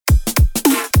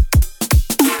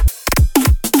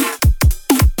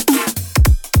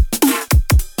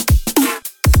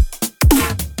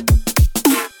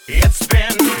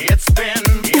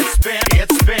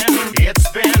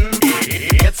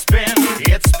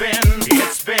Welcome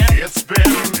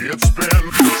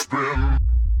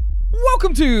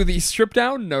to the Strip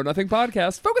Down Know Nothing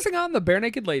podcast, focusing on the bare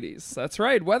naked ladies. That's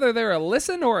right, whether they're a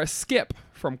listen or a skip,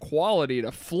 from quality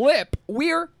to flip,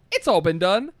 It's All Been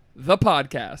Done, the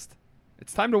podcast.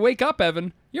 It's time to wake up,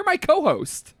 Evan. You're my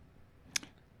co-host.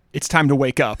 It's time to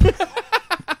wake up.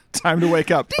 Time to wake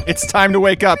up. It's time to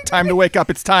wake up. Time to wake up.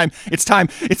 It's time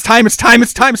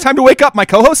to wake up. My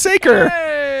co-host Saker.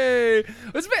 Hey!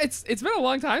 It's been a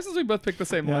long time since we both picked the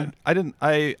same line.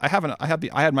 I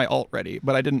had my alt ready,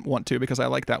 but I didn't want to because I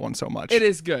like that one so much. It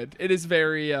is good. It is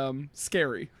very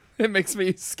scary. It makes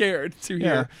me scared to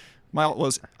hear. Yeah. My alt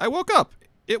was, I woke up.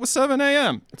 It was 7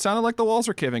 a.m. It sounded like the walls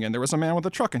were caving in. There was a man with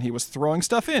a truck, and he was throwing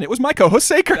stuff in. It was my co-host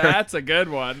Saker. That's a good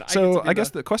one. I guess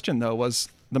the question, though, was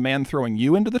the man throwing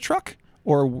you into the truck,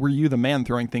 or were you the man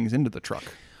throwing things into the truck?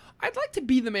 I'd like to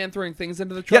be the man throwing things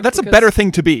into the truck. Yeah, that's a better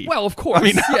thing to be. Well, of course. I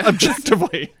mean, yeah.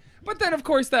 objectively. But then, of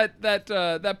course,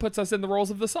 that puts us in the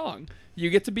roles of the song. You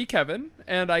get to be Kevin,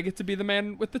 and I get to be the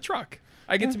man with the truck.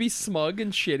 I get to be smug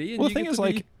and shitty. And well, the thing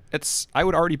is, I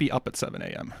would already be up at 7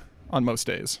 a.m. on most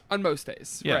days. On most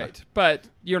days, yeah. Right. But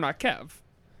you're not Kev.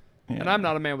 Yeah. And I'm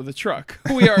not a man with a truck.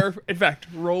 We are, in fact,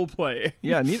 role play.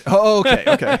 Yeah.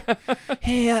 Okay.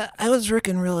 Hey, I was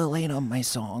working really late on my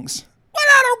songs. But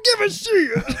I don't give a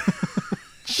shit.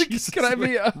 Jesus, Can I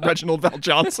be Reginald Val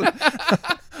Johnson?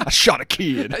 I shot a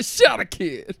kid.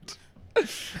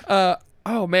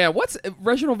 Oh man, what's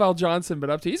Reginald Val Johnson been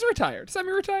up to? He's retired. Is that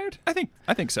me retired? I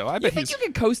think so. I You bet think you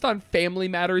can coast on Family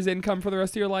Matters income for the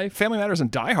rest of your life? Family Matters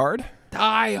and Die Hard.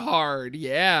 Die Hard,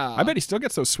 yeah. I bet he still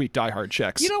gets those sweet Die Hard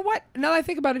checks. You know what? Now that I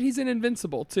think about it, he's in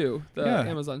Invincible too, the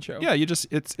Amazon show. Yeah, it's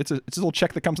a little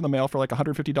check that comes in the mail for like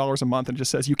 $150 a month and it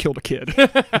just says you killed a kid.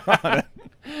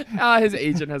 His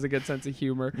agent has a good sense of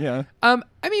humor. Yeah. I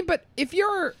mean, but if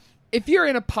you're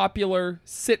in a popular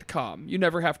sitcom, you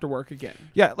never have to work again.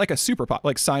 Yeah, like a super pop,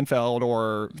 like Seinfeld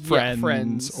or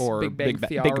Friends or Big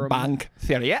Bang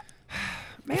Theory. Yeah.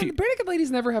 Man, the Bare Naked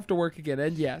Ladies never have to work again,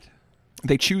 and yet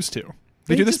they choose to.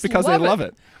 They do this because they love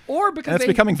it. Or because it's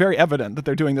becoming very evident that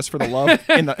they're doing this for the love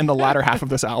in the latter half of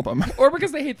this album. Or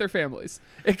because they hate their families.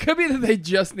 It could be that they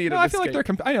just need an I feel escape.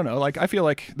 like I don't know. Like I feel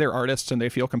like they're artists and they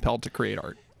feel compelled to create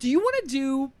art. Do you want to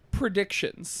do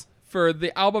predictions for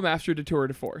the album after the Tour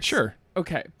de Force? Sure.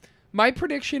 Okay. My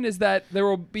prediction is that there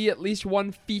will be at least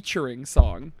one featuring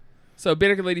song. So Bare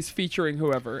Naked Ladies featuring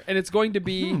whoever, and it's going to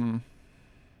be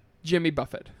Jimmy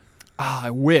Buffett. Ah,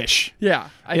 I wish. Yeah,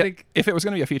 I think if it was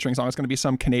going to be a featuring song, it's going to be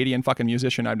some Canadian fucking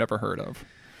musician I've never heard of.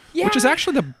 Yeah. Which is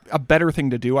actually a better thing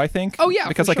to do, I think. Oh yeah,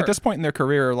 because for like sure. at this point in their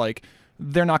career, like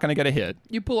they're not going to get a hit.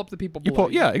 You pull up the people below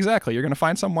you. Yeah, exactly. You're going to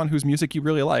find someone whose music you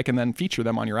really like and then feature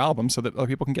them on your album so that other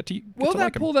people can get to Will that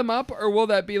like pull them up, or will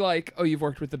that be like, oh, you've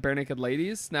worked with the Bare Naked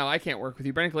Ladies? Now I can't work with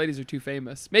you. Bare Naked Ladies are too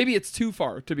famous. Maybe it's too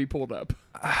far to be pulled up.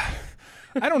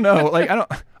 I don't know.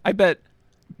 I bet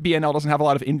BNL doesn't have a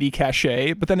lot of indie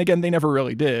cachet, but then again, they never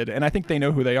really did. And I think they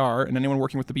know who they are, and anyone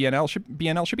working with the BNL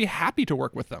should be happy to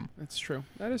work with them. That's true.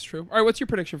 That is true. All right, what's your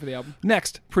prediction for the album?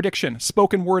 Next, prediction,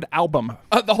 spoken word album.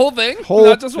 The whole thing?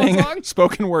 Not just one song?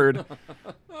 Spoken word.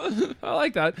 I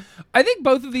like that. I think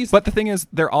both of these... But the thing is,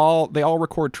 they all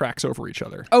record tracks over each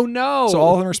other. Oh, no. So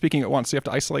all of them are speaking at once, so you have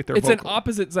to isolate their vocal. It's an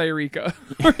opposite Zyreka,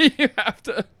 where you have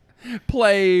to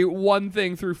play one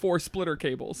thing through 4 splitter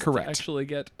cables. Correct. To actually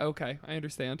get... Okay, I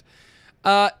understand.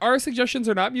 Our suggestions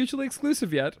are not mutually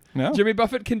exclusive yet. No. Jimmy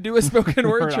Buffett can do a spoken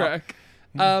word track.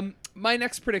 My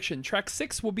next prediction, track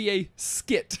 6 will be a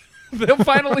skit. They'll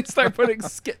finally start putting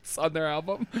skits on their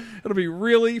album. It'll be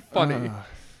really funny.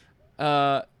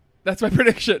 That's my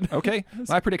prediction. Okay.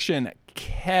 My prediction,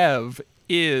 Kev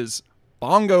is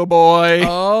Bongo Boy.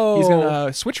 Oh. He's going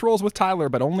to switch roles with Tyler,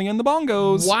 but only in the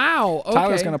bongos. Wow. Okay.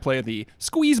 Tyler's going to play the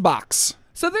squeeze box.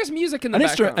 So there's music in the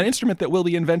background. An instrument that will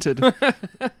be invented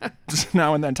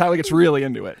now and then. Tyler gets really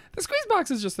into it. The squeeze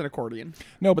box is just an accordion.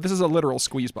 No, but this is a literal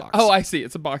squeeze box. Oh, I see.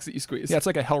 It's a box that you squeeze. Yeah, it's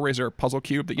like a Hellraiser puzzle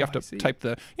cube that you have to type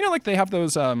the... You know, like they have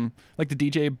those, like the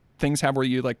DJ things have where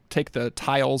you like take the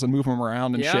tiles and move them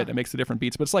around and shit. It makes the different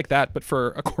beats. But it's like that, but for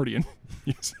accordion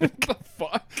music. What the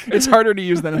fuck? It's harder to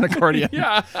use than an accordion.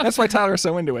 Yeah. That's why Tyler's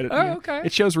so into it. Oh, okay.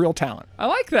 It shows real talent. I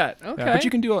like that. Okay. Yeah, but you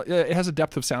can do... it has a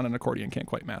depth of sound an accordion can't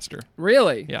quite master.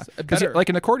 Really? Yeah. Because like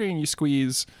an accordion, you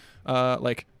squeeze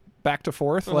like back to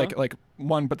forth, like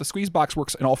one, but the squeeze box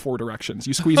works in all 4 directions.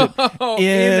 You squeeze it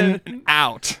in and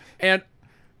out.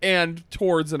 And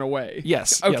towards and away.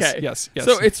 Yes. Okay. Yes.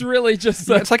 So it's really just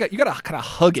it's like you gotta kind of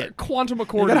hug it. Quantum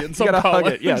accordion. You gotta hug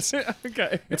it. Yes.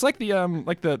 Okay. It's like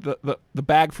the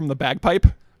bag from the bagpipe.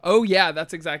 Oh yeah,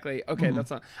 that's exactly okay.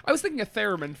 That's not. I was thinking a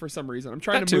theremin for some reason. I'm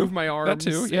trying to move my arms.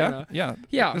 That too. Yeah,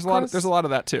 yeah. There's a lot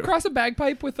of that too. Cross a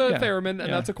bagpipe with a theremin,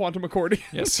 and that's a quantum accordion.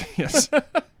 Yes.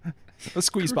 The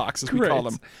squeeze box, as we call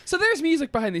them. So there's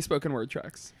music behind these spoken word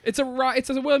tracks. It's a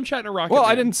William Shatner rocket. Well,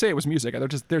 band. I didn't say it was music.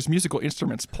 There's musical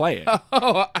instruments playing.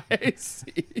 Oh, I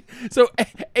see. So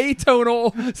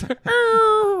atonal.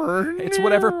 It's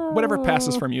whatever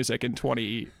passes for music in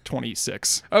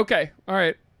 2026. Okay, all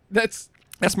right. That's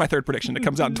my third prediction. It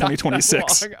comes out in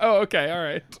 2026. Oh, okay, all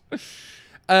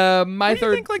right. My third. Do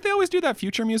you think like they always do that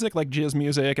future music, like jizz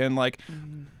music, and like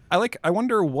I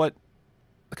wonder what,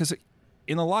 because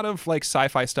in a lot of like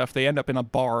sci-fi stuff, they end up in a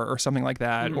bar or something like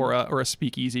that, or a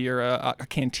speakeasy or a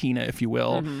cantina, if you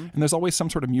will, and there's always some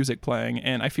sort of music playing,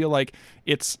 and I feel like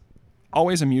it's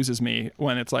always amuses me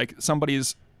when it's like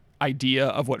somebody's idea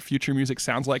of what future music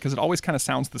sounds like, because it always kind of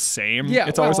sounds the same. Yeah,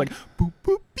 it's always like boop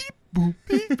boop beep boop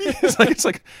beep beep. It's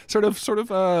like sort of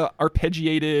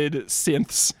arpeggiated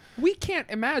synths. We can't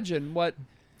imagine what.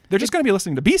 They're just going to be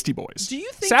listening to Beastie Boys. Do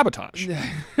you think Sabotage? Do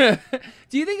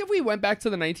you think if we went back to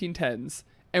the 1910s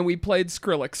and we played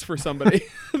Skrillex for somebody,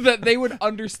 that they would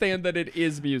understand that it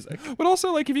is music? But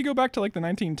also, like, if you go back to like the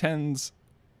 1910s,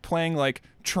 playing like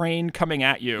Train Coming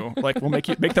at You, like, will make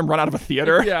them run out of a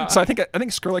theater. Yeah. So I think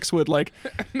Skrillex would like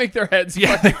make their heads.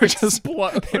 Yeah, they would just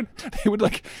explode. They would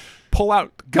like pull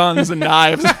out guns and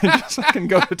knives and just fucking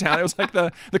go to town. It was like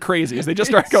the crazies. They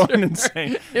just start going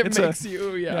insane. It's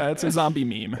a zombie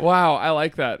meme. Wow, I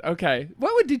like that. Okay,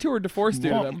 what would Detour de Force do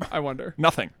to them? I wonder.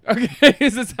 Nothing. Okay,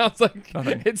 it sounds like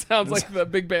nothing. It sounds like the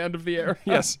big band of the era.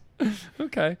 Yes.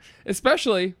 Okay,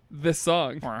 especially this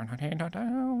song.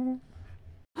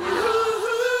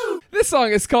 This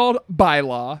song is called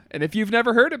Bylaw, and if you've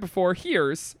never heard it before,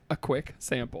 here's a quick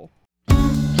sample.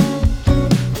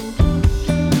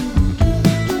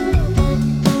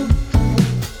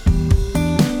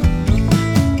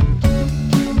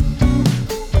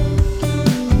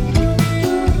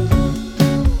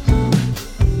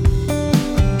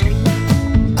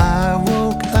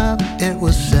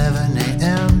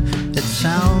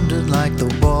 Like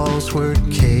the walls were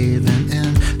caving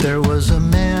in. There was a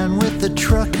man with a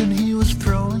truck and he was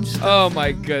throwing stuff. Oh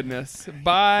my goodness.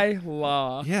 By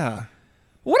Law. Yeah.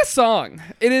 What a song.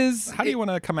 It is. How do you want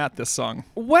to come at this song?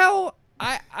 Well,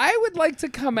 I would like to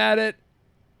come at it,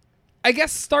 I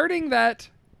guess, starting that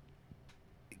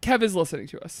Kev is listening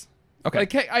to us. Okay.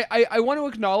 Like, I want to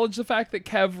acknowledge the fact that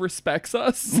Kev respects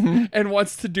us and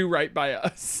wants to do right by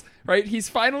us. Right? He's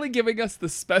finally giving us the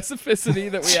specificity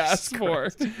that we asked for.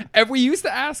 And we used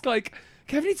to ask, like,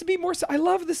 Kev needs to be more... I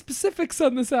love the specifics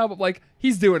on this album. Like,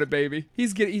 he's doing it, baby.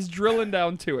 He's drilling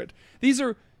down to it. These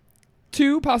are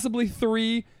 2, possibly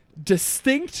 3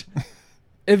 distinct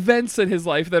events in his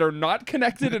life that are not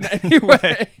connected in any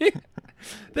way.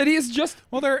 That he is just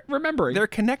they're remembering. They're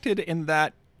connected in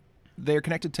that they're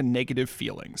connected to negative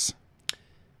feelings.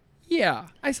 Yeah,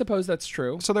 I suppose that's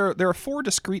true. So there are 4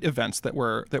 discrete events that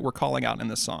we're calling out in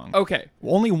this song. Okay.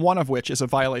 Only one of which is a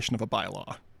violation of a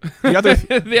bylaw.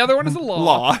 The other one is a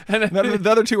law. And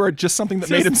the other 2 are just something that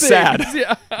made him sad.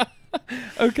 Yeah.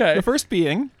 Okay. The first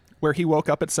being where he woke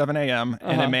up at 7 a.m.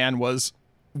 and a man was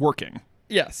working.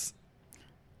 Yes.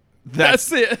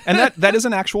 That's it. And that is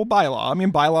an actual bylaw. I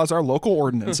mean, bylaws are local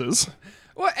ordinances.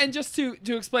 Well, and just to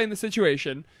explain the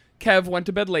situation, Kev went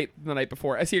to bed late the night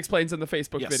before, as he explains in the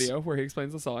Facebook video where he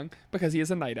explains the song, because he is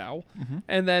a night owl. Mm-hmm.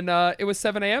 And then it was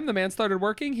 7 a.m. The man started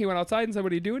working. He went outside and said, "What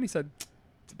do you do?" And he said,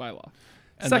 "It's a bylaw."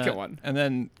 Second one. And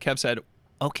then Kev said,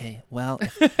 "Okay, well,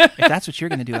 if that's what you're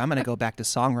going to do, I'm going to go back to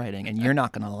songwriting, and you're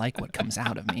not going to like what comes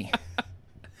out of me."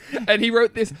 And he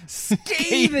wrote this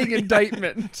scathing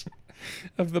indictment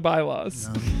of the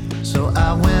bylaws. So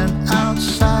I went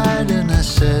outside and I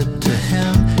said to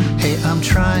him, "Hey, I'm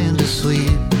trying to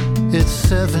sleep. It's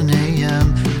 7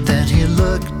 a.m. Then he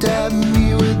looked at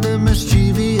me with a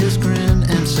mischievous grin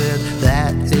and said,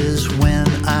 "That is when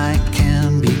I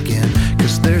can begin.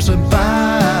 'Cause there's a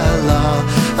bylaw,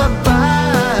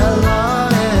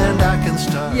 and I can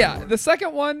start." Yeah, the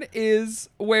second one is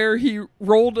where he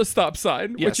rolled a stop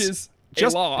sign, which is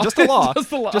just a law. Just a law.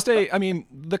 Just a law. I mean,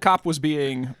 the cop was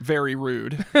being very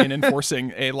rude in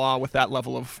enforcing a law with that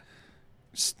level of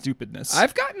stupidness.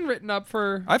 I've gotten written up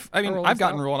for. I've gotten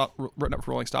written up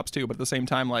for rolling stops too, but at the same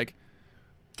time, like,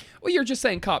 well, you're just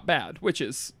saying cop bad, which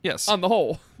is yes, on the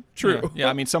whole true. Yeah,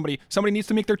 I mean, somebody needs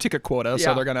to make their ticket quota,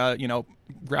 so they're gonna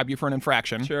grab you for an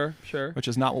infraction. Sure. Which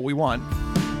is not what we want.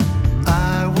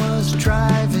 I was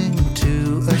driving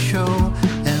to a show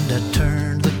and I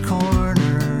turned the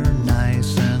corner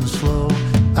nice and slow.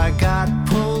 I got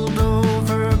pulled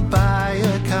over by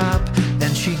a cop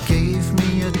and she gave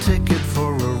me a ticket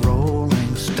for a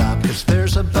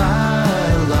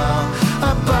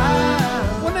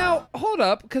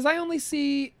up because I only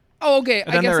see. Oh, okay.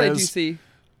 I then guess there I do is see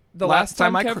the last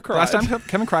time Kev cried. Last time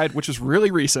Kevin cried, which was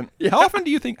really recent. How often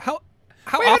do you think? How Wait,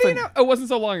 how do often? you know? It wasn't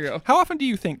so long ago. How often do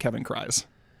you think Kevin cries?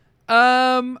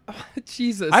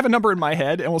 Jesus. I have a number in my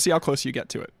head, and we'll see how close you get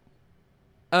to it.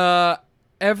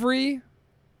 Every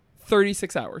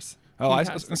 36 hours. Oh, he I was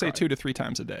has going to say cry. 2 to 3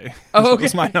 times a day. Oh, okay.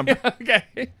 That's my number. Okay.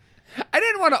 I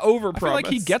didn't want to overpromise. I feel like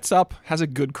he gets up, has a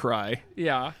good cry.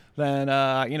 Yeah. Then,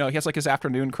 he has like his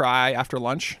afternoon cry after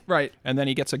lunch. Right. And then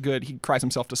he cries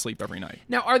himself to sleep every night.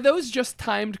 Now, are those just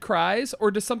timed cries,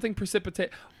 or does something precipitate?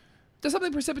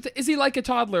 Is he like a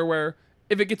toddler where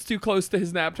if it gets too close to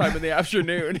his nap time in the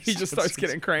afternoon, he just starts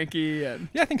getting cranky? And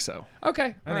Yeah, I think so.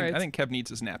 okay, all right. I think Kev needs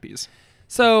his nappies.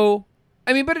 So,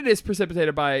 I mean, but it is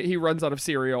precipitated by he runs out of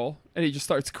cereal and he just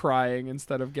starts crying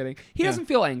instead of getting. He doesn't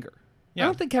feel anger. Yeah. I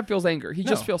don't think Kev feels anger. He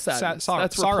just feels sadness.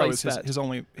 That's sorrow is replaced his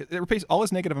only. All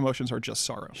his negative emotions are just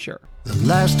sorrow. Sure. The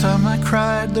last time I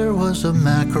cried, there was a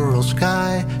mackerel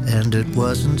sky, and it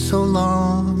wasn't so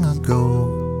long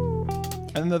ago.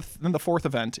 And then the fourth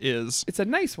event is It's a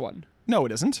nice one. no,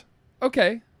 it isn't.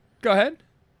 Okay, go ahead.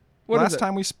 What is Last it?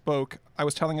 time we spoke, I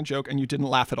was telling a joke and you didn't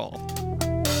laugh at all.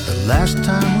 The last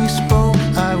time we spoke,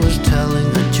 I was telling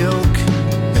a joke,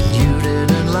 and you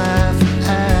didn't laugh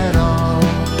at all.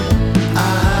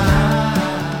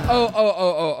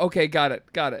 Oh, okay, got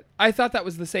it. I thought that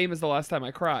was the same as the last time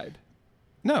I cried.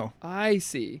 No, I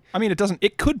see. I mean it doesn't.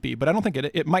 It could be, but I don't think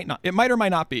it might not. It might or might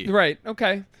not be. Right,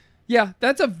 okay. Yeah,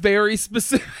 that's a very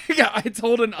specific. I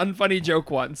told an unfunny joke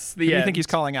once. Who do you think he's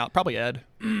calling out? Probably Ed.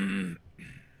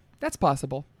 That's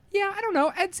possible. Yeah, I don't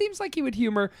know. Ed seems like he would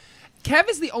humor. Kev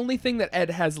is the only thing that Ed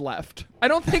has left. I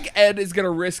don't think Ed is going to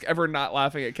risk ever not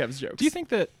laughing at Kev's jokes. Do you think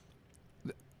that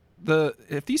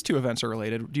if these two events are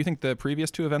related, do you think the previous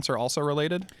two events are also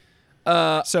related?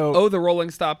 The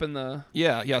rolling stop in the...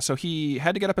 Yeah. So he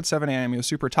had to get up at 7 a.m. He was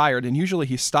super tired, and usually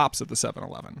he stops at the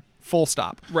 7-Eleven. Full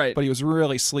stop. Right. But he was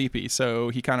really sleepy, so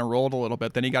he kind of rolled a little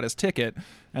bit. Then he got his ticket,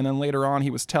 and then later on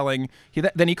he was telling...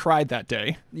 Then he cried that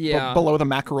day. Yeah. Below the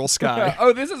mackerel sky.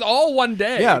 Oh, this is all one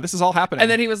day. Yeah, this is all happening.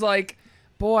 And then he was like,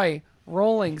 boy...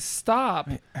 rolling stop.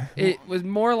 It was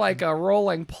more like a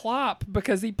rolling plop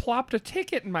because he plopped a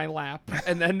ticket in my lap,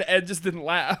 and then Ed just didn't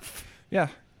laugh. Yeah,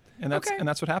 and that's Okay. and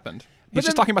that's what happened. But He's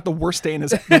just then- talking about the worst day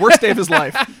of his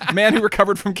life. Man who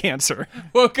recovered from cancer.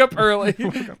 Woke up early,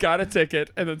 got a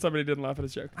ticket, and then somebody didn't laugh at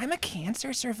his joke. I'm a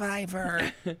cancer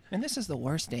survivor, and this is the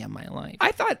worst day of my life.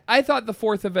 I thought the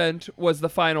fourth event was the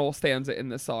final stanza in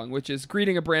this song, which is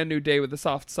greeting a brand new day with the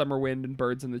soft summer wind and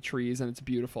birds in the trees, and it's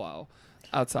beautiful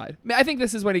outside. I think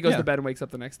this is when he goes Yeah. to bed and wakes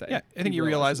up the next day. Yeah, I think he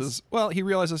realizes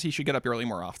he should get up early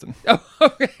more often. Oh,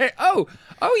 okay. Oh,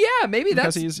 yeah. Maybe that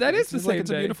is the it's same like it's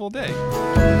day. a beautiful day.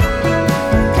 And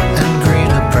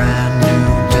greet a brand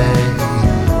new day.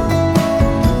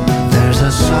 There's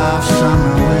a soft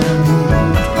summer wind.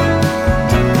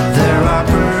 There are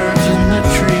birds in the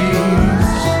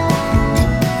trees.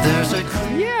 There's a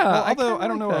Yeah. Although I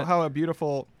don't know that. how a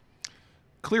beautiful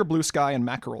clear blue sky and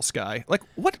mackerel sky. Like,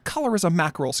 what color is a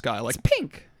mackerel sky? Like,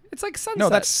 Pink. It's like sunset. no,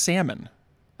 that's salmon.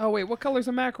 Oh wait, what color's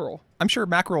a mackerel? I'm sure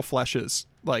mackerel flesh is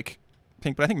like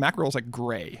pink, but I think mackerel is like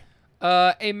gray.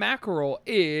 A mackerel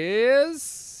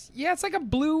is it's like a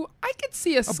blue. I could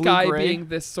see a sky blue-gray? being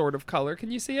this sort of color.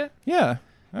 Can you see it? Yeah.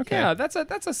 Okay. Yeah, that's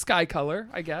a sky color,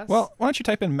 I guess. Well, why don't you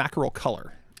type in mackerel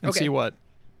color and Okay.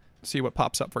 see what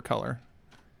pops up for color.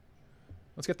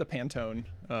 Let's get the Pantone.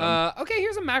 Okay,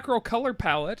 here's a mackerel color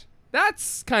palette.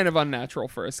 That's kind of unnatural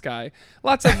for a sky.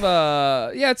 Lots of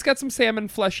it's got some salmon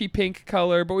fleshy pink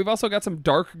color, but we've also got some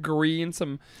dark green,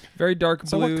 some very dark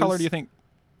so blues. what color do you think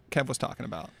Kev was talking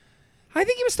about? I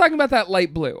think he was talking about that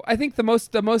light blue. I think the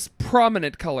most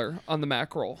prominent color on the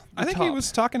mackerel. I think he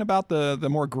was talking about the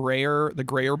more grayer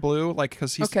blue, like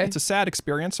because Okay. it's a sad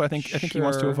experience. So I think he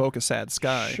wants to Sure. evoke a sad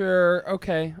sky. Sure.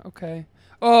 Okay.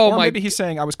 Oh Or my! maybe he's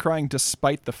saying I was crying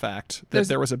despite the fact that There's-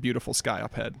 there was a beautiful sky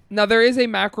up ahead. Now there is a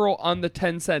mackerel on the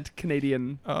 10-cent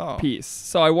Canadian Oh. piece,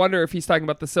 so I wonder if he's talking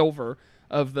about the silver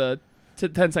of the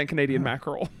 10-cent Canadian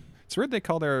mackerel. It's weird they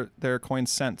call their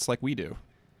coins cents like we do.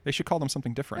 They should call them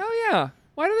something different. Oh yeah,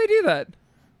 why do they do that?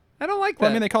 I don't like that. Well,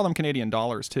 I mean, they call them Canadian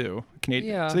dollars too.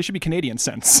 Yeah. So they should be Canadian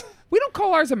cents. We don't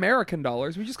call ours American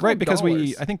dollars. We just call Right, them because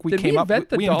dollars. I think we Did came up invent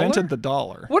the we dollar? invented the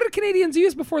dollar. What did Canadians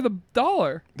use before the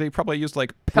dollar? They probably used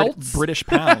like Pelts? British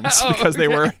pounds Oh, because they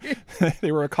were okay.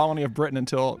 they were a colony of Britain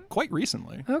until quite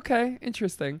recently. Okay,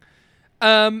 interesting.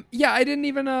 I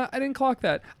didn't clock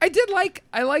that.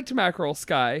 I liked Mackerel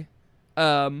Sky.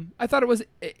 I thought it was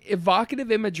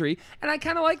evocative imagery, and I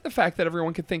kind of like the fact that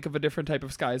everyone could think of a different type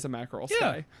of sky as a mackerel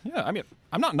sky. Yeah. I mean,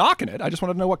 I'm not knocking it. I just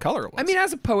wanted to know what color it was. I mean,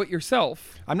 as a poet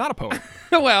yourself, I'm not a poet.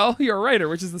 well, you're a writer,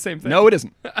 which is the same thing. No, it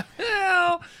isn't.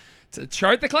 Well, to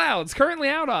Chart the Clouds, currently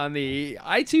out on the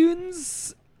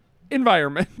iTunes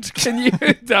environment. Can you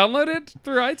download it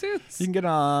through iTunes? You can get it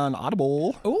on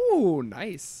Audible. Oh,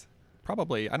 nice.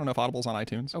 Probably. I don't know if Audible's on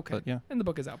iTunes. Okay. But yeah. And the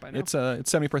book is out by now. It's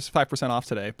 75% off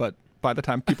today, but by the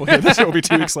time people hear this, it will be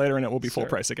 2 weeks later and it will be full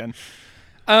price again.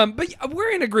 But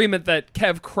we're in agreement that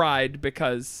Kev cried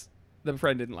because the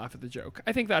friend didn't laugh at the joke.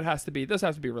 I think those have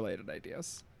to be related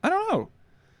ideas. I don't know.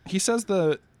 He says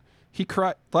he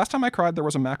cried. Last time I cried, there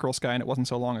was a mackerel sky and it wasn't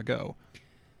so long ago.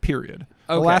 Period.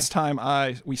 The Okay. last time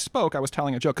we spoke, I was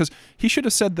telling a joke because he should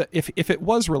have said that if it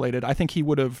was related, I think he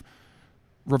would have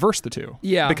reversed the two.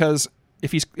 Yeah. Because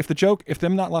if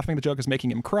them not laughing at the joke is making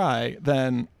him cry,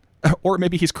 then or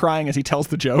maybe he's crying as he tells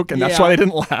the joke and that's Yeah. why they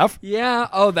didn't laugh. Yeah.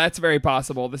 Oh, that's very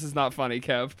possible. This is not funny,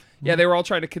 Kev. Yeah, they were all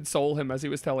trying to console him as he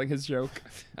was telling his joke.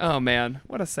 Oh man,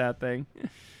 what a sad thing.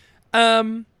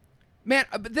 Man,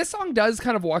 but this song does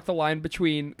kind of walk the line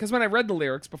between, because when I read the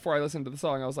lyrics before I listened to the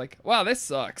song, I was like, wow, this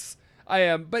sucks.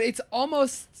 But it's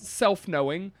almost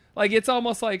self-knowing. Like, it's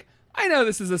almost like, I know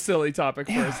this is a silly topic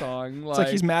for a song. It's like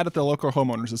he's mad at the local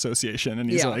homeowners association and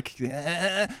he's like,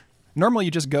 normally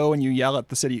you just go and you yell at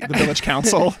the village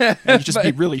council and you just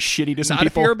be really shitty to some not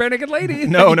people. if you're a bare naked lady.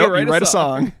 No, you write a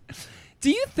song. Do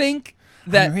you think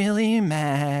that, I'm really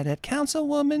mad at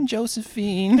Councilwoman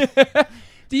Josephine.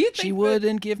 do you think She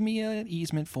wouldn't give me an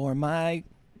easement for my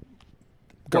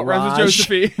what rhymes with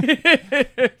garage.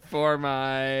 Josephine? For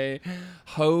my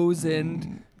hose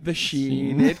and the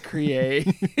sheen it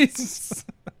creates.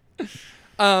 Do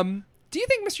you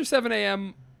think Mr. 7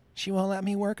 a.m. She won't let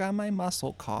me work on my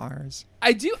muscle cars.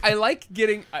 I like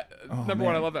getting number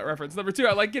one, I man. love that reference. Number two,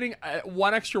 I like getting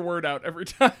one extra word out every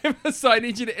time. So I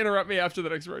need you to interrupt me after the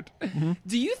next word.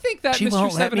 Do you think that She Mr.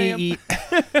 won't let 7 me a.m. eat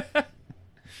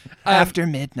after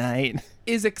midnight.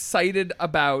 is excited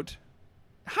about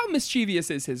how mischievous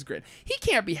is his grin? He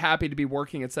can't be happy to be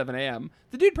working at 7 a.m.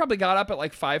 The dude probably got up at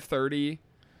like 5:30.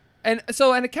 And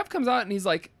Kev comes out and he's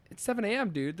like, it's 7 a.m.,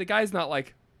 dude. The guy's not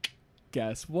like,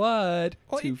 guess what?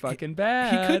 Too fucking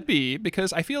bad. He could be,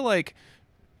 because I feel like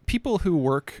people who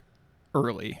work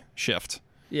early shift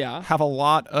Yeah. get a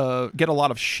lot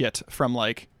of shit from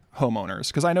like homeowners,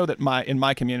 because I know that in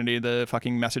my community the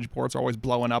fucking message boards are always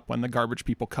blowing up when the garbage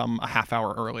people come a half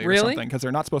hour early or Really? something, because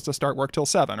they're not supposed to start work till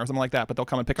 7 or something like that, but they'll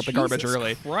come and pick up the garbage Jesus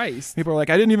early. Christ. People are like,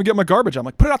 I didn't even get my garbage. I'm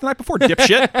like, put it out the night before,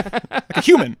 dipshit. Like a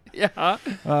human. Yeah.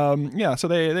 Yeah, so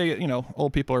they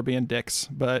old people are being dicks,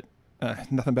 but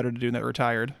nothing better to do than they're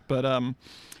retired. But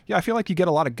yeah, I feel like you get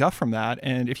a lot of guff from that,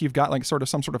 and if you've got like sort of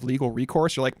some sort of legal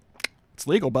recourse, you're like, it's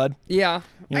legal, bud. Yeah.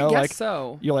 You know, I guess like,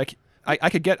 so. You're like, I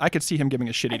could see him giving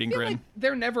a shit-eating I feel grin. like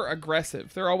they're never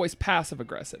aggressive. They're always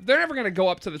passive-aggressive. They're never going to go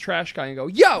up to the trash guy and go,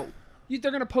 yo! They're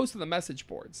going to post to the message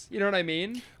boards. You know what I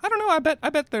mean? I don't know. I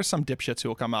bet there's some dipshits who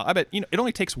will come out. I bet it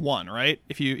only takes one, right?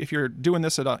 If you're doing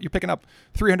this you're picking up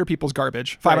 300 people's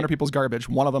garbage, 500 Right. people's garbage,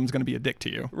 one of them's going to be a dick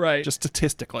to you, Right. Just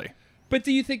statistically. But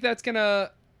do you think that's going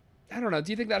to... I don't know.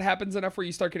 Do you think that happens enough where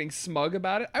you start getting smug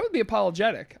about it? I would be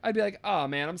apologetic. I'd be like, "Oh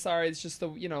man, I'm sorry. It's just the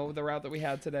route that we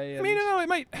had today." I And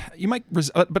mean, you might,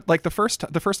 but like the first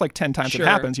like 10 times Sure. it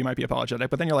happens, you might be apologetic,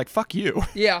 but then you're like, fuck you.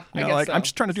 yeah, You I know, guess like, so. I'm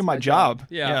just trying to do It's my job.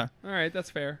 Yeah. All right, that's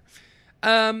fair.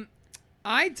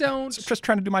 I don't. Just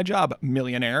trying to do my job,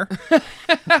 millionaire.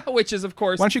 Which is, of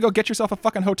course, Why don't you go get yourself a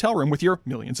fucking hotel room with your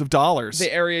millions of dollars?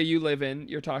 the area you live in.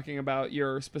 You're talking about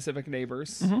your specific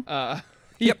neighbors.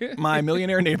 Yep, my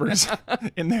millionaire neighbors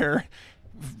in their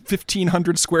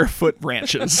 1,500 square foot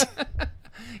ranches.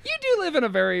 You do live in a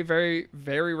very, very,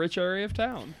 very rich area of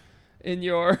town. In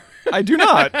your I do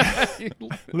not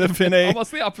live in a almost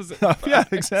the opposite. yeah,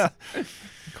 exactly.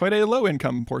 Quite a low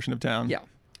income portion of town. Yeah.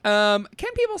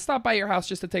 Can people stop by your house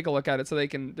just to take a look at it so they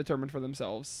can determine for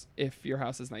themselves if your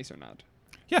house is nice or not?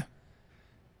 Yeah.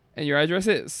 And your address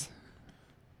is?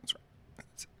 That's right.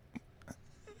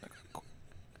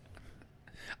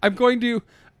 I'm going to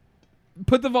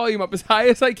put the volume up as high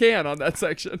as I can on that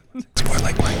section. It's more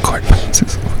like one court.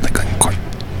 It's more like one court.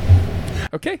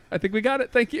 Okay, I think we got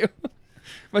it. Thank you.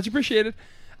 Much appreciated.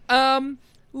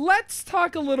 Let's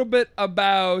talk a little bit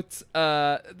about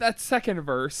that second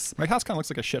verse. My house kind of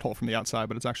looks like a shithole from the outside,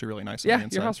 but it's actually really nice. On the Yeah,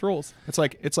 inside. your house rules. It's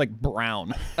like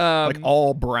brown, like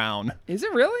all brown. Is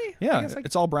it really? I Yeah, guess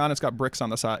it's all brown. It's got bricks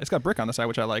on the side. It's got brick on the side,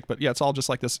 which I like. But yeah, it's all just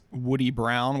like this woody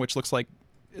brown, which looks like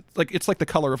it's like the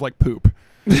color of like poop,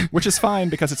 which is fine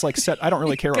because it's like set. I don't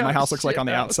really care what my Got house looks like shit on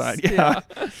the house. outside. Yeah.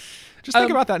 Just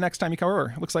think about that next time you come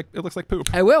over. It looks like poop.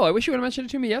 I will. I wish you would have mentioned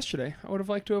it to me yesterday. I would have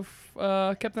liked to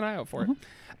have kept an eye out for it.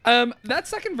 That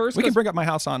second verse We goes... can bring up my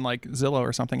house on like Zillow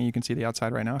or something, and you can see the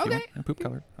outside right now. If you Okay. want. Poop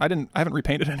colored. I haven't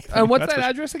repainted anything. What's That's that for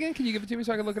address again? Can you give it to me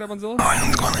so I can look it up on Zillow?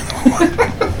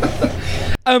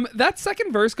 That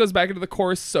second verse goes back into the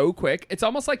chorus so quick. It's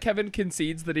almost like Kevin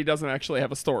concedes that he doesn't actually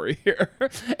have a story here.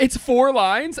 It's 4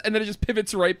 lines, and then it just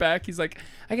pivots right back. He's like,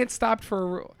 I get stopped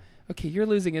for... Okay, you're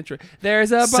losing interest.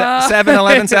 There's a bar.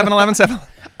 7-Eleven, 7-Eleven, 7-Eleven.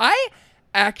 I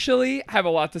actually have a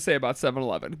lot to say about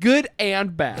 7-Eleven. Good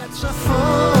and bad. It's a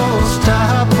full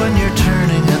stop when you're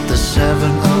turning at the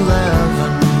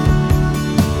 7-Eleven.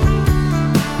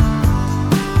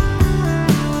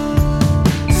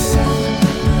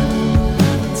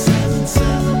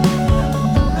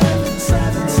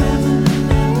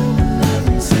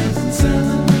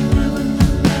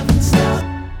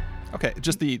 Okay,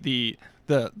 just the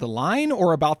line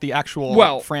or about the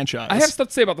actual franchise? I have stuff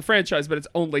to say about the franchise, but it's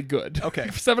only good. Okay.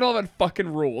 7-Eleven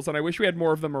fucking rules, and I wish we had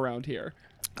more of them around here.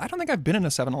 I don't think I've been in a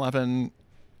 7-Eleven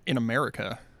in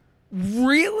America.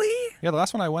 Really? Yeah, the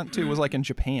last one I went to was like in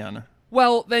Japan,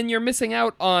 Well, then you're missing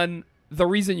out on the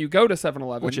reason you go to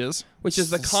 7-Eleven. which is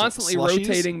the constantly slushies?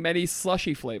 rotating many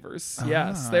slushy flavors.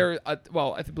 Yes. They're, I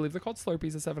believe they're called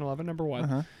Slurpees at 7-Eleven, number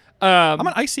one. I'm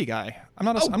an icy guy. I'm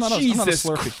not a Jesus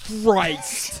Slurpee.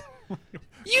 Christ.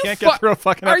 You Can't get through a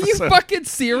fucking Are you episode. fucking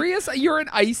serious? You're an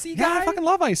icy Yeah, guy? I fucking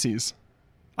love ices.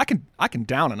 I can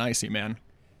down an icy, man.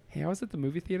 Hey, I was at the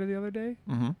movie theater the other day,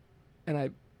 and I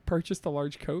purchased a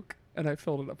large Coke, and I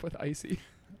filled it up with icy.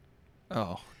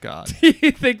 Oh God. Do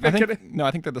you think that I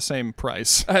think they're the same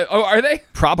price. are they?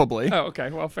 Probably. Oh,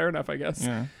 okay. Well, fair enough, I guess.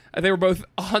 Yeah. They were both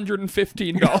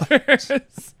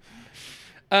 $115.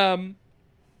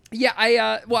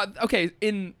 Yeah, okay,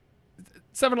 in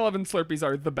 7-Eleven Slurpees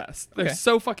are the best. They're Okay.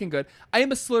 so fucking good. I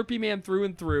am a Slurpee man through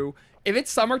and through. If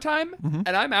it's summertime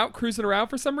and I'm out cruising around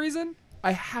for some reason,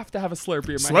 I have to have a Slurpee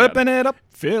in my Slipping it up,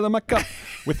 filling my cup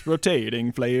with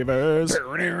rotating flavors.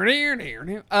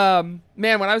 Man,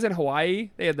 when I was in Hawaii,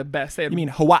 they had the best. They had You mean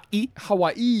Hawaii?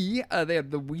 Hawaii? They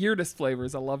had the weirdest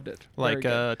flavors. I loved it. Very Like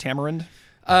good. tamarind?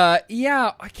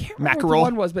 Yeah, I can't remember what Mackerel? the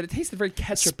one was, but it tasted very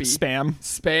ketchupy.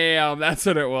 Spam. That's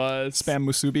what it was. Spam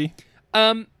musubi.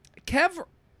 Kev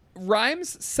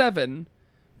rhymes 7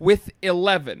 with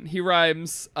 11. He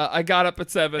rhymes, I got up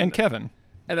at 7. And Kevin.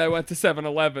 And I went to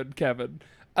 7-Eleven, Kevin.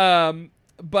 I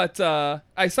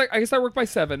guess I work by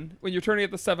 7 when you're turning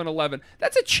at the 7-Eleven.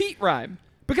 That's a cheat rhyme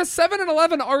because 7 and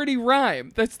 11 already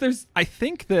rhyme. I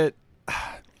think that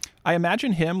I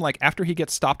imagine him like after he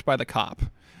gets stopped by the cop.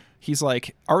 He's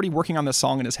like already working on this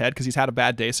song in his head because he's had a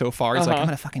bad day so far. He's like, I'm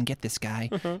gonna fucking get this guy.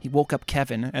 He woke up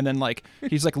Kevin, and then like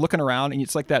he's like looking around, and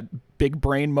it's like that big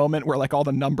brain moment where like all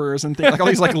the numbers and things, like all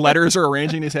these like letters are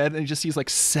arranging in his head, and he just sees like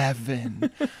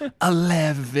 7,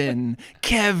 11,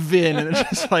 Kevin, and it's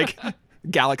just like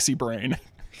galaxy brain.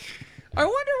 I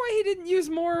wonder why he didn't use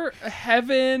more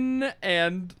heaven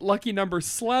and lucky number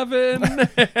 11.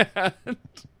 That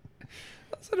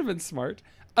would have been smart.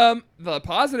 The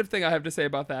positive thing I have to say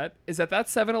about that is that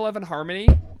 7-Eleven harmony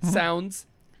sounds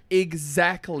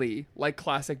exactly like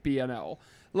classic BNL.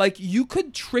 Like, you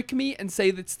could trick me and say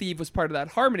that Steve was part of that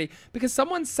harmony because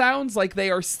someone sounds like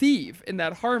they are Steve in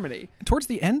that harmony. Towards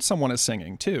the end, someone is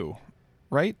singing too,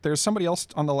 right? There's somebody else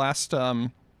on the last,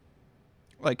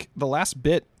 like the last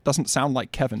bit doesn't sound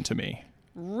like Kevin to me.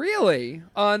 Really?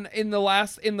 The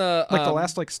last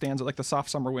stanza, like the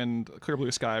soft summer wind, clear blue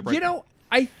sky. Bright. You know,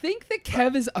 I think that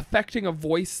Kev is affecting a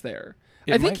voice there.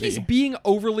 It I think might he's be. being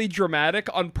overly dramatic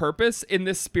on purpose in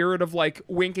this spirit of like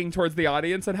winking towards the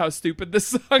audience and how stupid this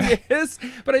song is.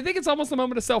 But I think it's almost a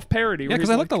moment of self-parody. Yeah, because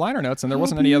I looked at the liner notes and there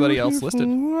wasn't anybody else listed.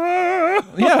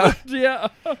 Yeah, Yeah.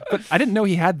 but I didn't know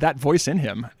he had that voice in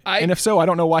him. And if so, I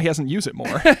don't know why he hasn't used it more.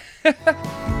 There's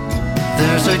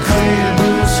a clear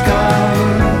blue sky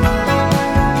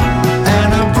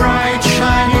and a bright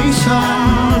shining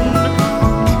sun.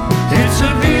 It's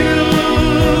a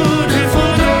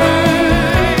beautiful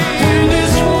day in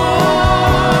this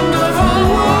wonderful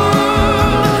world.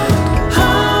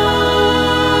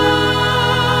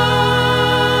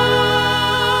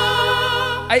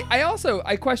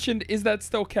 I questioned, is that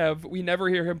still Kev? We never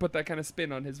hear him put that kind of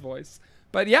spin on his voice.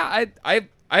 But yeah,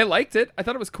 I liked it. I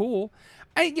thought it was cool.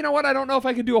 You know what? I don't know if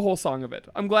I could do a whole song of it.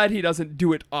 I'm glad he doesn't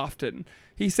do it often.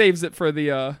 He saves it for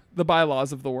the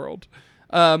bylaws of the world.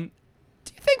 Do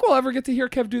you think we'll ever get to hear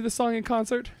Kev do the song in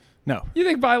concert? No. You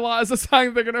think Bylaw is a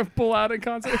song they're going to pull out in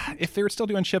concert? If they were still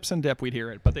doing chips and dip, we'd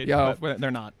hear it, but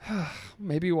they're not.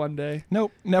 Maybe one day.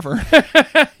 Nope, never.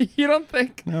 You don't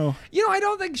think? No. You know, I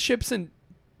don't think Chips and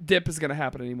dip is going to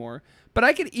happen anymore. But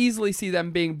I could easily see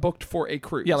them being booked for a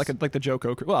cruise. Yeah, like the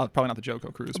Joko cruise. Well, probably not the Joko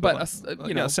cruise, but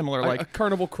similar a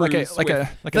Carnival cruise, like a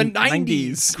the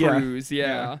 90s cruise.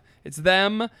 Yeah. It's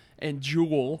them and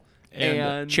Jewel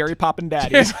and Cherry Poppin'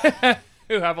 Daddies.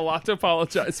 Who have a lot to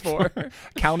apologize for.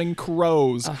 Counting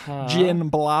Crows, Gin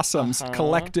Blossoms,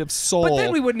 Collective Soul. But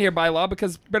then we wouldn't hear By Law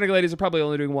because Renegade Ladies are probably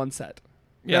only doing one set.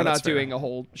 Yeah, They're that's not doing a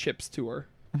whole ship's tour.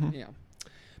 Yeah.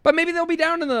 But maybe they'll be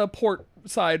down in the port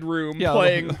side room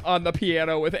playing on the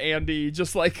piano with Andy,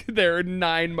 just like their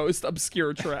 9 most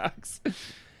obscure tracks.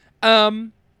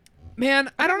 Man,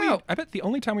 I don't know. I bet the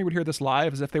only time we would hear this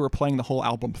live is if they were playing the whole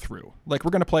album through. Like,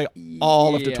 we're going to play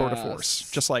all of the Tour de Force.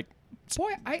 Just like...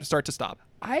 Boy, start to stop.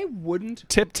 I wouldn't.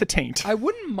 Tip to taint. I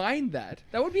wouldn't mind that.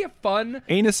 That would be a fun.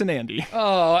 Anus and Andy.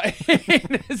 Oh,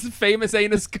 anus, famous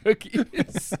anus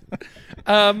cookies.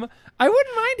 I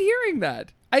wouldn't mind hearing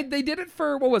that. They did it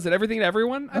for, what was it, Everything to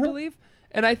Everyone, I believe?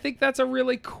 And I think that's a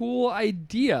really cool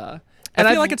idea. And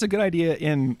I feel like it's a good idea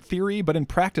in theory, but in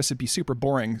practice it'd be super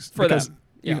boring. For them.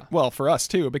 Yeah. Well, for us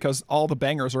too, because all the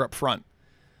bangers are up front.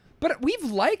 But we've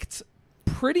liked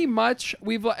pretty much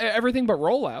everything but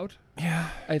Rollout. Yeah.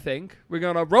 I think. We're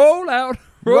going to roll out.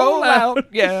 Roll out.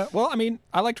 Yeah. Well, I mean,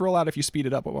 I liked Roll Out if you speed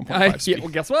it up at 1.5 speed. Yeah,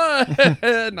 well, guess what?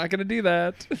 Not going to do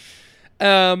that.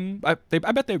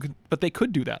 I bet they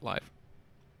could do that live.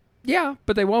 Yeah,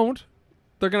 but they won't.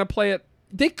 They're going to play it.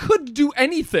 They could do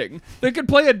anything. They could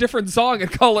play a different song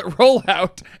and call it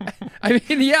Rollout. I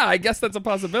mean, yeah, I guess that's a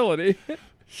possibility.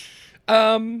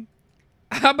 How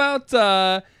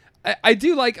about... I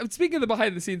do like... Speaking of the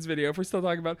behind-the-scenes video, if we're still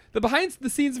talking about... The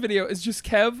behind-the-scenes video is just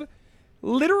Kev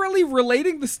literally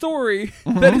relating the story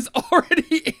that is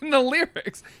already in the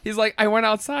lyrics. He's like, I went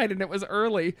outside and it was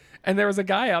early, and there was a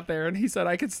guy out there, and he said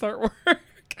I could start work.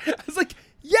 I was like...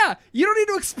 Yeah, you don't need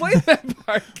to explain that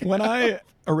part. When I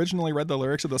originally read the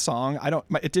lyrics of the song,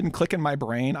 it didn't click in my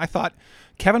brain. I thought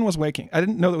Kevin was waking. I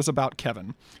didn't know that it was about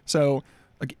Kevin. So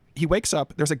he wakes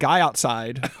up. There's a guy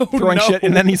outside throwing shit,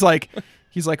 and then he's like,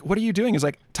 what are you doing? He's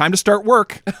like, time to start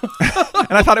work.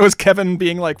 And I thought it was Kevin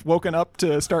being like woken up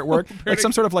to start work. Like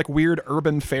some sort of like weird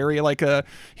urban fairy, like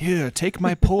here, take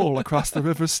my pole across the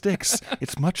river Styx.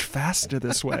 It's much faster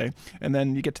this way. And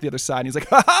then you get to the other side and he's like,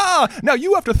 ha ha, now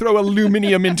you have to throw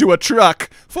aluminium into a truck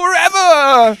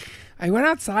forever. I went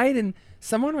outside and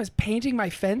someone was painting my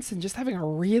fence and just having a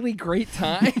really great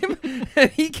time.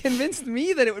 And he convinced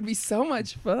me that it would be so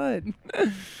much fun.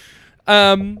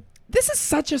 This is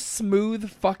such a smooth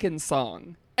fucking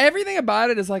song. Everything about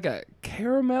it is like a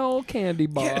caramel candy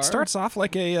bar. Yeah, it starts off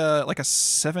like a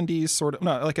 70s sort of,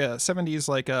 no, like a 70s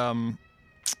like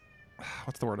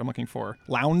what's the word I'm looking for?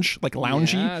 Lounge, like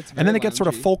loungy. Yeah, and then it gets sort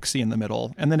of folksy in the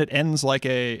middle, and then it ends like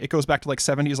it goes back to like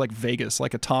 70s like Vegas,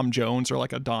 like a Tom Jones or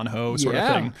like a Don Ho sort of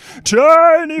thing.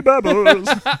 Tiny bubbles.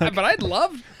 But I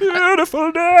loved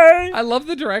beautiful day. I love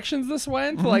the directions this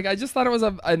went. Like I just thought it was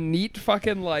a neat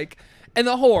fucking like. And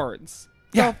the horns.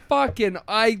 Yeah.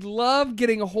 I love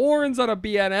getting horns on a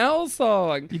BNL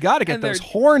song. You got to get those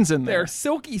horns in there. They're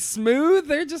silky smooth.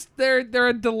 They're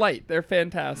a delight. They're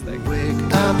fantastic.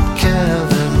 Wake up,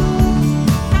 Kevin.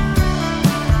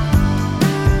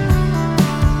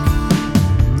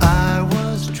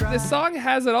 This song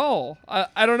has it all.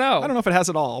 I don't know. I don't know if it has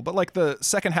it all, but like the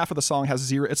second half of the song has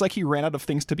zero. It's like he ran out of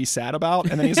things to be sad about,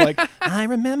 and then he's like, I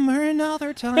remember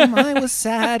another time I was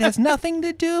sad. Has nothing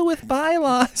to do with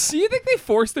bylaws. Do you think they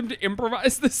forced him to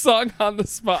improvise this song on the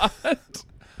spot?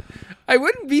 I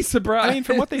wouldn't be surprised. I mean,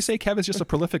 from what they say, Kev is just a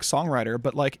prolific songwriter,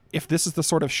 but like, if this is the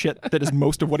sort of shit that is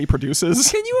most of what he produces.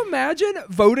 Can you imagine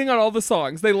voting on all the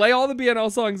songs? They lay all the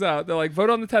BNL songs out. They're like, vote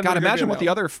on the 10. God, imagine what the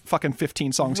other fucking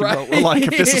 15 songs he wrote were like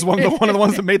if this is one of the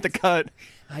ones that made the cut.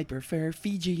 I prefer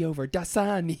Fiji over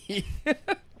Dasani.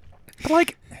 But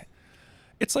like...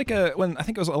 It's like when I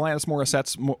think it was Alanis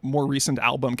Morissette's more recent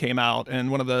album came out,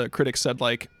 and one of the critics said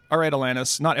like, all right,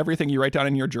 Alanis, not everything you write down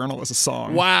in your journal is a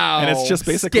song. Wow. And it's just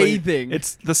basically, scathing.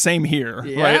 It's the same here,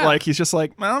 right? Like he's just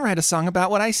like, I'll write a song about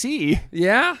what I see.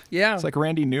 Yeah. It's like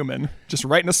Randy Newman, just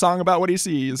writing a song about what he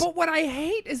sees. But what I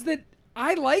hate is that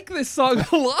I like this song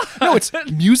a lot. No, it's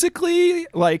musically,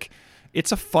 like,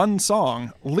 it's a fun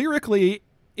song. Lyrically,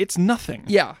 it's nothing.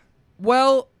 Yeah.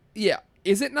 Well, yeah.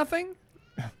 Is it nothing?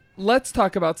 Let's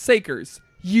talk about Saker's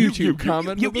YouTube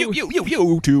comment of the week.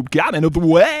 YouTube comment of the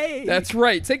week. That's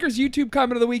right. Saker's YouTube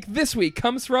comment of the week this week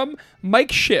comes from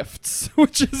Mike Shifts,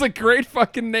 which is a great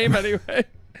fucking name anyway.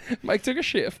 Mike took a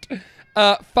shift.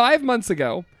 5 months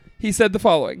ago, he said the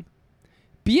following.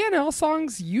 BNL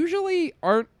songs usually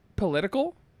aren't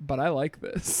political, but I like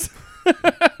this.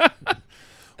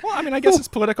 Well, I mean, I guess it's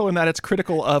political in that it's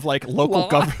critical of like local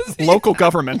Laws. local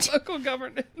government. Local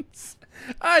governance.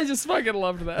 I just fucking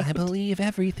loved that. I believe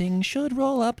everything should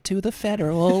roll up to the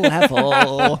federal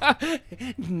level.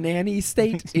 Nanny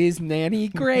state is nanny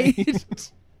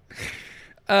great.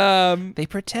 They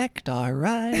protect our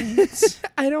rights.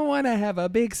 I don't want to have a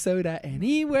big soda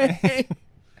anyway.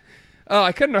 Oh,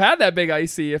 I couldn't have had that big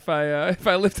icy if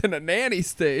I lived in a nanny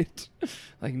state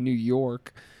like New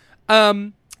York.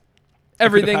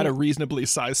 Everything Had a reasonably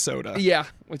sized soda. yeah,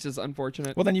 which is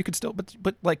unfortunate. Well, then you could still,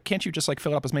 but like, can't you just like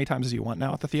fill it up as many times as you want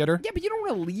now at the theater? Yeah, but you don't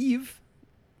want to leave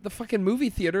the fucking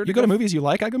movie theater. You go to movies you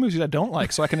like. I go to movies I don't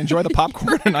like, so I can enjoy the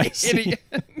popcorn and ice. Idiot.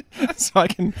 So I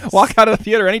can walk out of the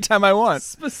theater anytime I want.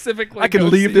 Specifically, I can go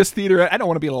leave see- this theater. I don't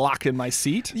want to be locked in my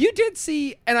seat. You did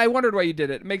see, and I wondered why you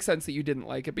did it. It makes sense that you didn't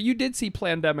like it, but you did see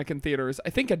Plandemic in theaters, I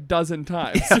think, a dozen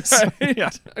times. Yes. Right? Yeah.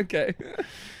 Okay.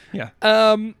 Yeah.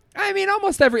 I mean,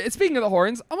 speaking of the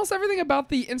horns, almost everything about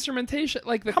the instrumentation,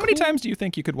 like the How many times do you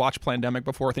think you could watch Plandemic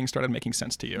before things started making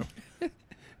sense to you?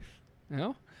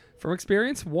 No, from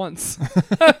experience, once.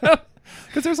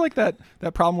 Because there's like that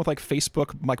problem with like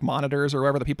Facebook like monitors or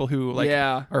whatever, the people who like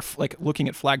Yeah. are like looking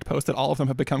at flagged posts, that all of them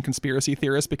have become conspiracy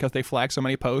theorists because they flag so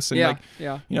many posts, and Yeah, like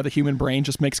yeah. you know, the human brain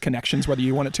just makes connections whether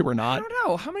you want it to or I not. don't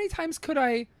know. How many times could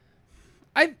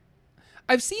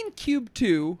I've seen Cube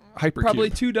 2 Hypercube. probably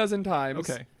 24 times.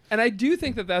 Okay. And I do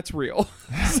think that that's real.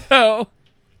 So,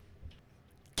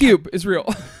 Cube is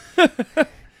real.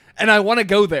 And I want to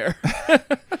go there.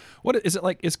 What is it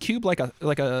like? Is Cube like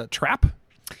a trap?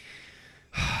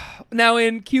 Now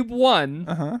in Cube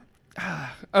 1,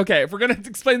 okay, if we're going to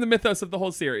explain the mythos of the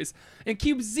whole series. In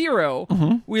Cube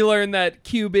 0, we learn that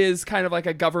Cube is kind of like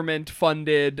a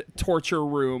government-funded torture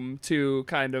room to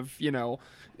kind of,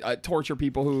 torture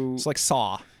people who... It's like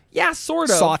Saw. Yeah, sort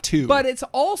of. Saw 2. But it's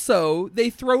also, they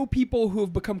throw people who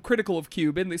have become critical of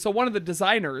Cube in. So one of the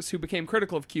designers who became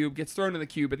critical of Cube gets thrown in the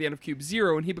Cube at the end of Cube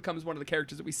 0, and he becomes one of the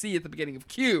characters that we see at the beginning of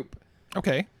Cube.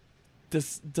 Okay.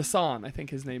 Dasan, I think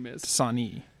his name is.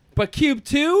 Sani. But Cube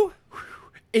 2,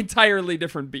 entirely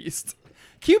different beast.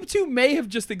 Cube 2 may have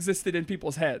just existed in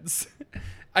people's heads.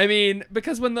 I mean,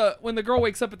 because when the girl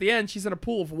wakes up at the end, she's in a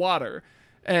pool of water,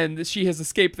 and she has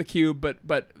escaped the cube,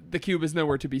 but the cube is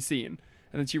nowhere to be seen.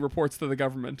 And then she reports to the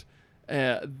government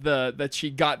that she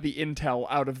got the intel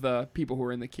out of the people who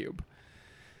were in the cube.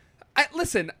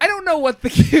 Listen, I don't know what the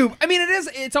cube... I mean,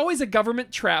 it's always a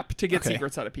government trap to get Okay.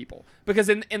 secrets out of people. Because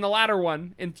in the latter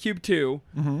one, in Cube 2,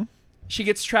 she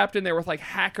gets trapped in there with like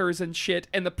hackers and shit,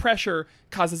 and the pressure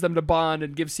causes them to bond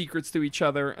and give secrets to each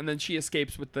other, and then she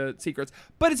escapes with the secrets.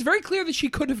 But it's very clear that she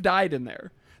could have died in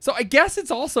there. So I guess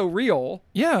it's also real.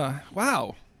 Yeah.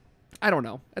 Wow. I don't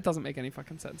know. It doesn't make any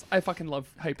fucking sense. I fucking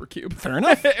love Hypercube. Fair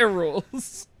enough. It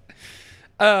rules.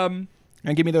 And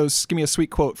give me a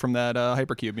sweet quote from that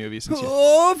Hypercube movie. Since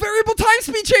Variable time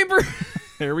speed chamber.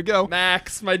 There we go.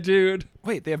 Max, my dude.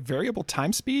 Wait, they have variable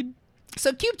time speed?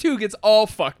 So Cube 2 gets all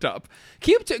fucked up.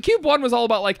 Cube 1 was all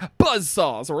about like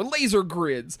buzzsaws or laser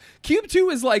grids. Cube 2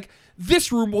 is like,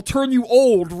 this room will turn you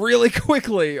old really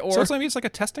quickly. Or So maybe it's like a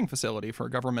testing facility for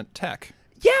government tech.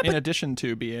 yeah, In but addition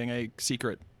to being a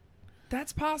secret.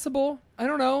 that's possible. I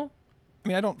don't know. I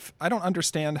mean, I don't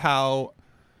understand how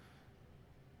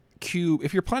Cube.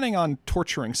 If you're planning on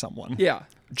torturing someone, Yeah.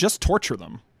 just torture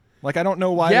them. Like, I don't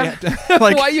know why. Yeah. You have to,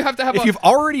 like, Why you have to have if a- you've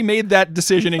already made that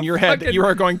decision in your head that Fucking- you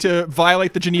are going to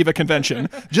violate the Geneva Convention,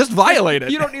 just violate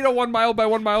it. You don't need a 1 mile by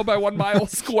 1 mile by 1 mile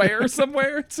square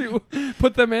somewhere to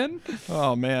put them in.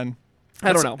 Oh man.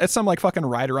 I don't know. It's some like fucking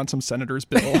rider on some senator's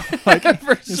bill. Like,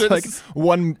 For it's sure, like this is-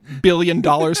 $1 billion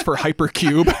for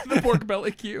Hypercube. The pork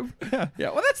belly cube. Yeah.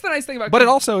 Well, that's the nice thing about But it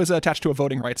Cube. also is attached to a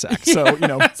voting rights act. So,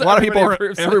 a So lot of people, everybody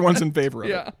approves of everyone's it. in favor of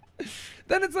it. Yeah.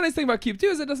 Then it's the nice thing about Cube 2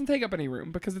 is it doesn't take up any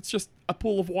room because it's just a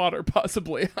pool of water,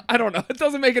 possibly. I don't know. It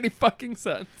doesn't make any fucking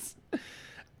sense.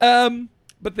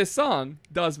 But this song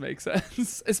does make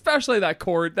sense, especially that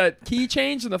chord, that key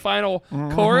change in the final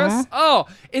chorus. Oh,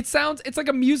 it's like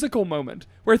a musical moment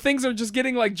where things are just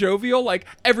getting like jovial, like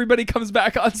everybody comes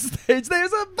back on stage.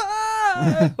 There's a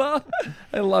vibe.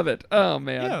 I love it. Oh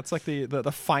man. Yeah, it's like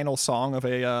the final song of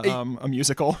a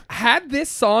musical. Had this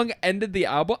song ended the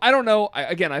album, I don't know.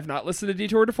 Again, I've not listened to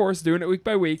Detour de Force, doing it week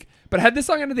by week. But had this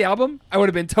song ended the album, I would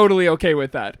have been totally okay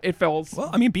with that. It feels. Well,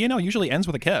 I mean, BNL usually ends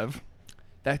with a Kev.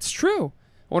 That's true.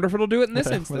 I wonder if it'll do it in this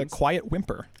With instance. a quiet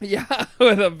whimper. Yeah,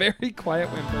 with a very quiet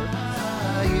whimper.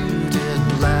 You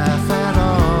didn't laugh at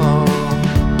all.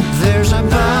 There's a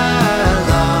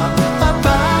bylaw,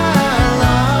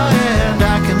 and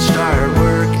I can start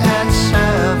work at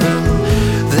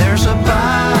 7. There's a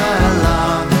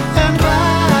bylaw,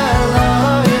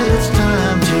 it's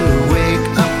time to wake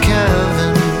up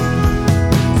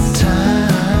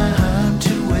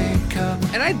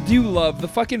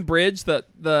fucking bridge,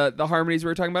 the harmonies we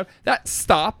were talking about, that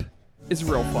stop is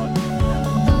real fun.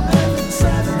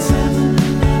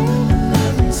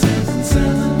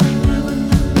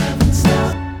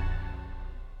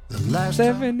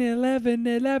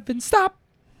 7-11-11 stop.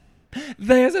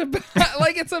 There's a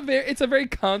like it's a very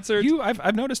concert.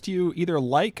 I've noticed you either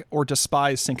like or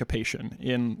despise syncopation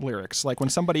in lyrics. Like when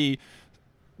somebody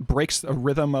breaks a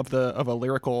rhythm of a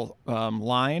lyrical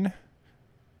line,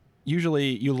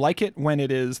 usually you like it when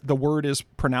the word is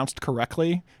pronounced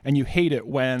correctly, and you hate it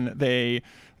when they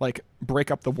like break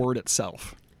up the word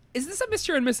itself. Is this a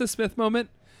Mr. and Mrs. Smith moment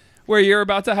where you're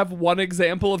about to have one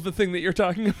example of the thing that you're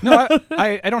talking about? No,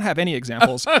 I don't have any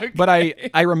examples, okay. But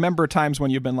I remember times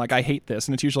when you've been like, I hate this,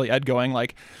 and it's usually Ed going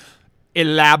like,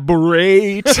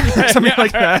 elaborate, something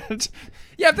like that.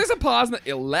 Yeah, if there's a pause,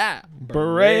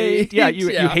 elaborate. Yeah,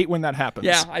 you hate when that happens.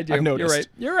 Yeah, I do. I've noticed.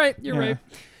 You're right.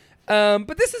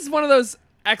 But this is one of those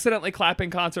accidentally clapping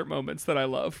concert moments that I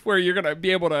love, where you're going to be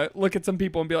able to look at some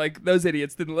people and be like, those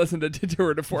idiots didn't listen to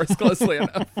Tour de Force closely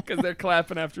enough because they're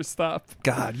clapping after stop.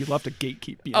 God, you love to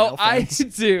gatekeep BNL Oh, fans. I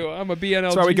do. I'm a BNL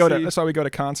That's why we go to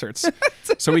concerts.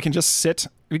 So we can just sit,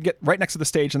 we get right next to the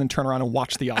stage and then turn around and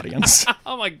watch the audience.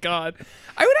 Oh my God.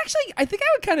 I think I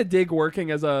would kind of dig working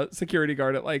as a security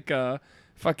guard at like a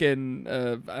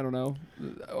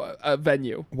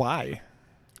venue. Why?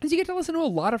 Because you get to listen to a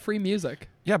lot of free music.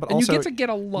 Yeah, but and also you get to get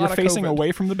a lot of you're facing COVID.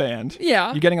 away from the band.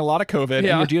 Yeah. You're getting a lot of COVID, and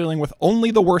Yeah. you're dealing with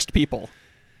only the worst people.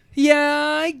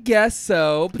 Yeah, I guess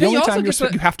so. But The then only you also time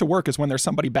get you have to work is when there's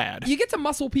somebody bad. you get to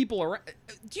muscle people around.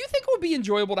 Do you think it would be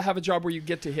enjoyable to have a job where you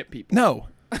get to hit people? No,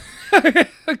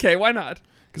 Okay, why not?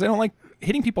 because I don't like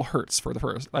hitting people. Hurts for the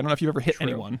first. I don't know if you've ever hit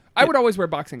anyone. I would always wear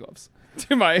boxing gloves.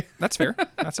 To my That's fair.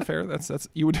 That's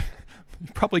you would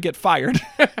probably get fired.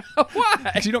 why?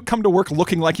 Because you don't come to work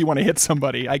looking like you want to hit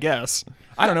somebody, I guess.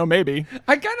 I don't know, maybe.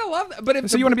 I kind of love that. But if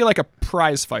So you want to be like a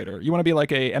prize fighter. You want to be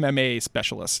like a MMA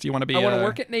specialist. You want to be I want to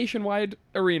work at Nationwide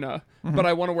Arena, but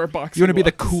I want to wear boxing. You want to be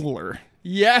the gloves. cooler.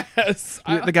 Yes.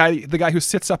 The guy who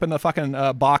sits up in the fucking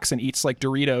box and eats like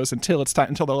Doritos until it's time,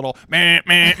 until the little meh,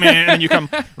 meh, meh, and you come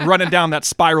running down that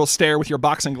spiral stair with your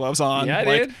boxing gloves on, Yeah,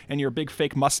 like, dude. and your big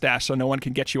fake mustache so no one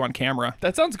can get you on camera.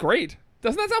 That sounds great.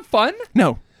 Doesn't that sound fun?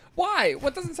 No. Why?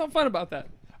 What doesn't sound fun about that?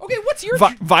 Okay, what's your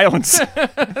Violence.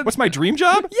 What's my dream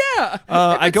job? Yeah.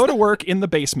 I go to work in the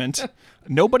basement.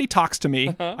 Nobody talks to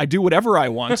me. I do whatever I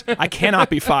want. I cannot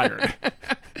be fired.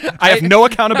 I have no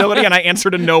accountability, and I answer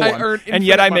to no I one. earn And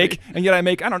yet I infinite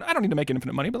make. I don't need to make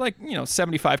infinite money, but like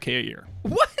 $75K a year.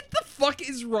 What the fuck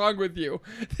is wrong with you?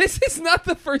 This is not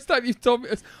the first time you've told me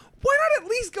this. Why not at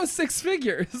least go 6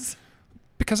 figures?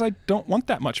 Because I don't want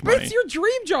that much But money. it's your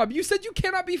dream job. You said you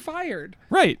cannot be fired.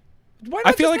 Right. Why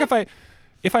not I feel just like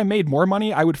if I made more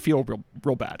money, I would feel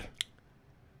real bad.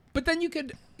 But then you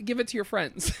could give it to your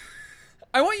friends.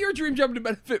 I want your dream job to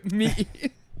benefit me.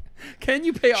 Can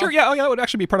you pay off? Sure, yeah, that would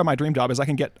actually be part of my dream job. Is I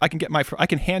can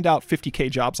hand out 50K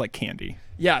jobs like candy.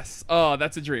 Yes. Oh,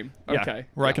 that's a dream. Yeah, Okay.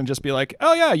 where I can just be like,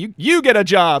 oh yeah, you get a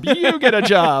job, you get a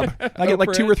job. I get like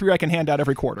Oprah. 2 or 3 I can hand out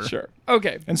every quarter. Sure.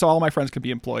 Okay. And so all my friends could be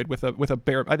employed with a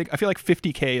bare. I feel like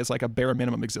 50K is like a bare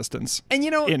minimum existence. And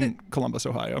in Columbus,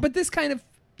 Ohio. But this kind of,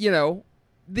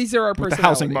 these are our with personalities. the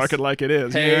housing market like it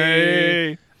is. Hey.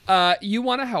 Yay. You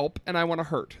want to help, and I want to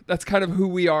hurt. That's kind of who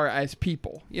we are as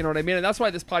people. You know what I mean? And that's why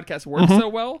this podcast works so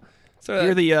well. So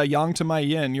You're the yang to my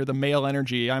yin. You're the male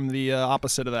energy. I'm the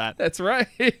opposite of that. That's right.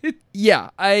 Yeah,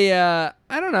 I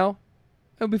don't know.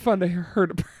 It would be fun to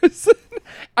hurt a person.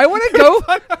 I want to go.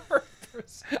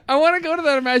 I want to go to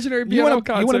that imaginary piano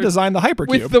concert. You want to design the hypercube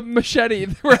with the machete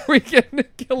where we can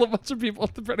kill a bunch of people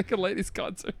at the Predicate Ladies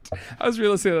concert. I was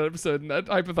re-listening to that episode, and that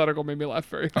hypothetical made me laugh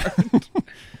very hard.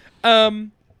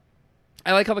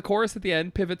 I like how the chorus at the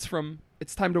end pivots from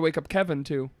 "It's time to wake up, Kevin"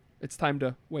 to "It's time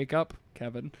to wake up,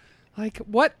 Kevin." Like,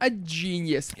 what a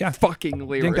genius fucking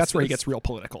lyricist. I think that's where he gets real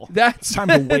political. That's It's time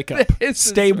to wake up.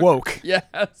 Stay woke.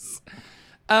 Yes.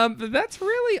 But that's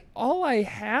really all I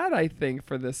had, I think,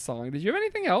 for this song. Did you have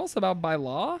anything else about By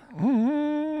Law?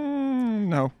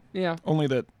 No. Yeah.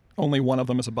 Only one of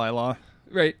them is a bylaw.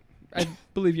 Right. I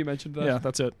believe you mentioned that. Yeah,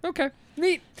 that's it. Okay.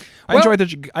 Neat. I enjoyed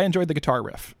the guitar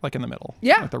riff, like in the middle.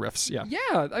 Yeah. Like the riffs. Yeah.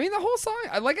 Yeah. I mean, the whole song,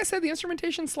 like I said, the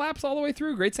instrumentation slaps all the way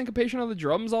through. Great syncopation on the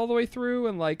drums all the way through.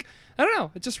 And like, I don't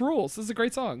know. It just rules. This is a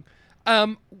great song.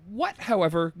 What,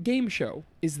 however, game show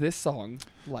is this song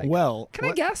like? Well, can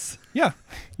I guess? Yeah,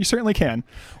 you certainly can.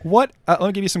 What? Let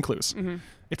me give you some clues. Mm-hmm.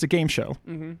 It's a game show.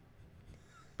 Mm-hmm.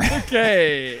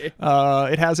 Okay.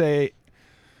 It has a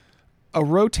a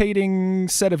rotating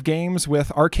set of games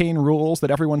with arcane rules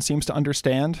that everyone seems to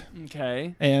understand.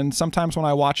 Okay. And sometimes when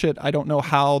I watch it, I don't know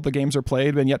how the games are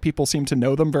played, and yet people seem to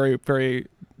know them very, very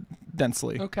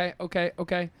densely. Okay.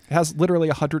 It has literally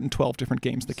 112 different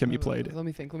games that can be played. Let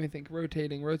me think.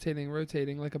 Rotating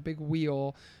like a big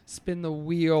wheel. Spin the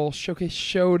wheel. Showcase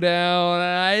Showdown.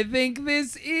 I think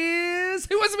this is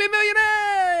Who Wants to Be a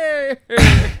Millionaire?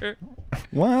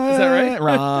 What? Is that right?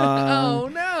 Wrong. Oh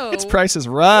no. It's Price is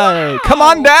Right. Come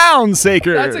on down,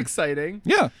 Saker. That's exciting.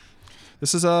 Yeah.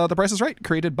 This is The Price is Right,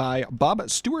 created by Bob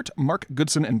Stewart, Mark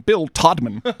Goodson, and Bill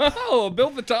Todman. Oh,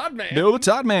 Bill the Todd Man. Bill the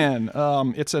Todman.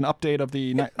 It's an update of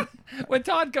the... When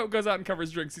Todd goes out and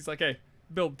covers drinks, he's like, "Hey,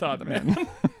 Bill the Todd Man."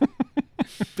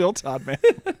 Bill Todman.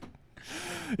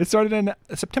 It started in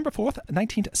September 4th,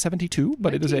 1972,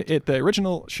 but the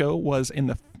original show was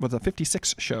a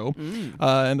 56 show.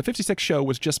 And the 56 show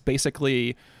was just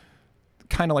basically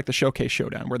kind of like the Showcase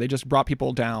Showdown, where they just brought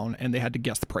people down and they had to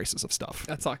guess the prices of stuff.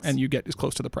 That sucks. And you get as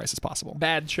close to the price as possible.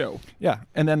 Bad show. Yeah.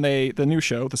 And then the new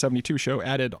show, the 72 show,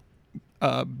 added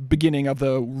beginning of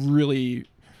the really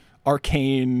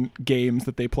arcane games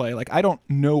that they play. Like, I don't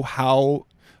know how...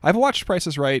 I've watched Price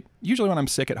is Right usually when I'm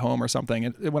sick at home or something.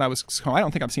 And when I was home, I don't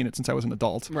think I've seen it since I was an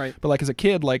adult. Right. But like as a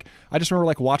kid, like I just remember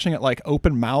like watching it like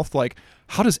open mouth. Like,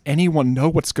 how does anyone know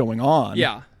what's going on?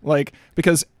 Yeah. Like,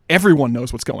 because everyone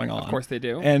knows what's going on. Of course they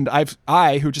do. And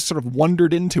I who just sort of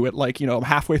wandered into it, like, you know,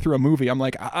 halfway through a movie, I'm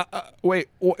like, wait.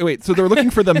 So they're looking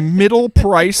for the middle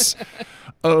price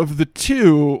of the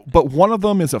two, but one of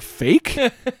them is a fake,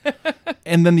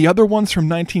 and then the other one's from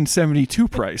 1972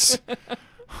 price.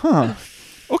 Huh.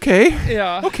 Okay.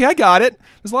 Yeah. Okay, I got it.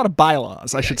 There's a lot of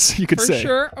bylaws, you could For say.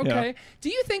 sure. Yeah. Okay. Do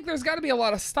you think there's got to be a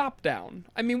lot of stop down?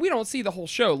 I mean, we don't see the whole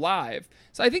show live.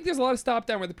 So I think there's a lot of stop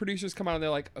down where the producers come out and they're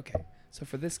like, okay, so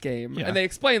for this game, Yeah. and they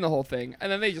explain the whole thing, and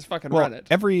then they just fucking Well, run it.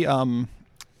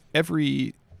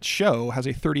 every show has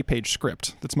a 30-page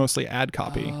script that's mostly ad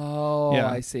copy. Oh, Yeah.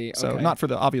 I see. So Okay. not for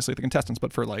obviously the contestants,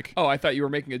 but for like... Oh, I thought you were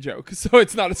making a joke. So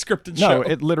it's not a scripted show. No,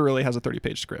 it literally has a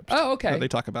 30-page script. Oh, okay. That they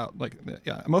talk about, like,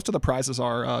 yeah. Most of the prizes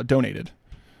are donated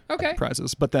Okay.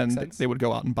 prizes, but then Makes sense. they would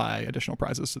go out and buy additional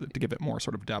prizes to give it more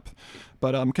sort of depth.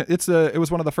 But it was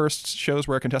one of the first shows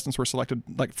where contestants were selected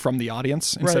like from the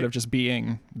audience instead Right. of just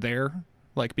being there,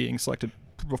 like being selected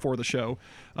before the show.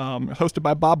 Hosted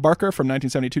by Bob Barker from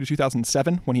 1972 to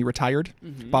 2007 when he retired.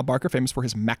 Bob Barker, famous for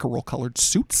his mackerel-colored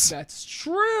suits. That's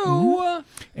true.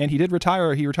 And he did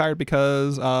retire. He retired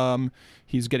because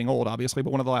he's getting old, obviously. But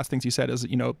one of the last things he said is,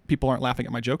 you know, people aren't laughing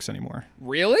at my jokes anymore.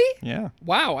 Really? Yeah.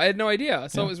 Wow, I had no idea.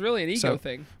 So Yeah. it was really an ego So-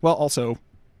 thing. Well, also,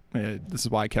 this is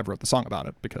why Kev wrote the song about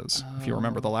it, because if you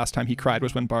remember, the last time he cried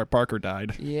was when Barker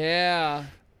died. Yeah.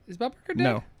 Is Bob Barker dead?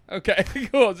 No. Okay,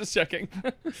 cool. Just checking.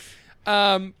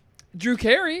 Drew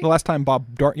Carey. The last time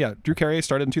Drew Carey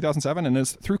started in 2007 and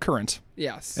is through Current.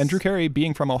 Yes. And Drew Carey,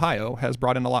 being from Ohio, has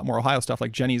brought in a lot more Ohio stuff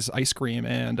like Jenny's ice cream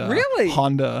and Really?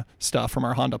 Honda stuff from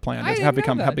our Honda plant I didn't have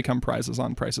know that. become prizes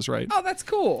on Price is Right. Oh, that's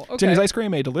cool. Okay. Jenny's ice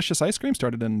cream, a delicious ice cream,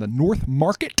 started in the North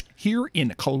Market here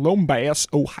in Columbus,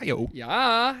 Ohio.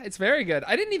 Yeah, it's very good.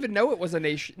 I didn't even know it was a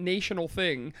national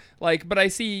thing. Like, but I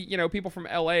see, you know, people from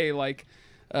LA like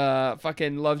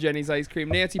fucking love Jenny's ice cream.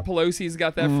 Nancy Pelosi's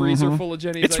got that freezer full of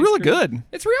Jenny's It's ice really cream. good.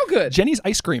 It's real good. Jenny's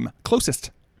ice cream,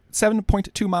 closest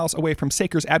 7.2 miles away from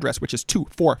Saker's address, which is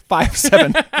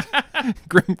 2457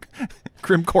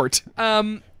 Grim Court.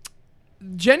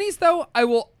 Jenny's though,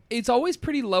 it's always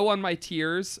pretty low on my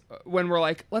tiers when we're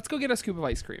like, let's go get a scoop of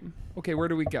ice cream. Okay, where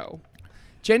do we go?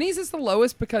 Jenny's is the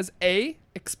lowest because A,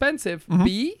 expensive,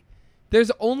 B, there's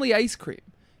only ice cream.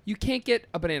 You can't get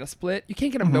a banana split. You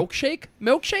can't get a milkshake.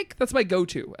 Milkshake, that's my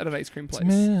go-to at an ice cream place.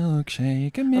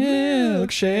 Milkshake, a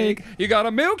milkshake. You got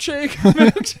a milkshake.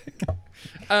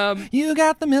 Milkshake. You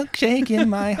got the milkshake in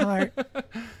my heart.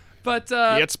 But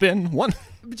It's been one.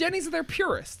 Jenny's are their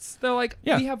purists. They're like,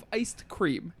 Yeah. we have iced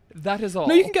cream. That is all.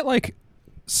 No, you can get like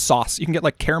sauce. You can get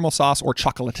like caramel sauce or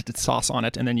chocolated sauce on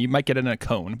it, and then you might get it in a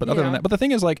cone. But other Yeah. than that, but the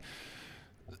thing is, like,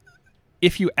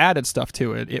 if you added stuff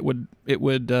to it, it would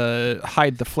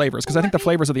hide the flavors, because I think the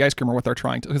flavors of the ice cream are what they're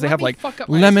trying to, because they Let have me like fuck up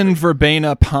my lemon ice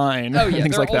verbena pine Oh and yeah,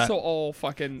 things they're like that. also all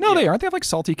fucking. No, yeah. they aren't. They have like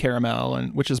salty caramel,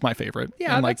 and which is my favorite.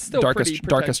 Yeah, and like that's still darkest pretty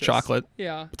darkest pretentious. chocolate.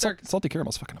 Yeah. But salty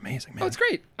caramel is fucking amazing, man. Oh, it's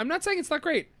great. I'm not saying it's not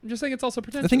great. I'm just saying it's also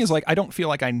pretentious. The thing is, like, I don't feel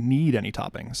like I need any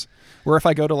toppings. Where if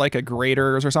I go to like a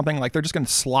Grater's or something, like they're just gonna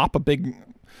slop a big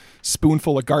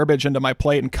spoonful of garbage into my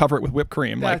plate and cover it with whipped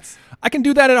cream. That's- Like, I can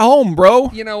do that at home,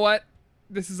 bro. you know what?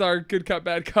 This is our good cup,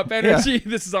 bad cup energy.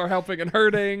 This is our helping and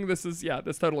hurting. This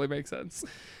totally makes sense.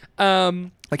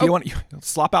 Like you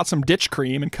slop out some ditch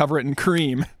cream and cover it in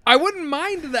cream. I wouldn't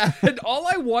mind that. All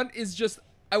I want is just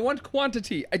I want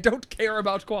quantity. I don't care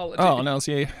about quality. Oh no,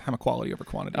 see, I'm a quality over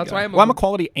quantity That's guy. why I'm I'm a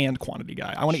quality and quantity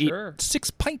guy. I want to Sure. eat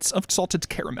 6 pints of salted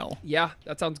caramel. Yeah,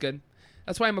 that sounds good.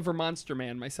 That's why I'm a Vermonster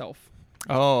man myself.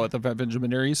 Oh, the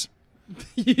Benjamineries.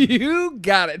 You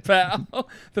got it, pal.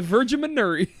 The Virgin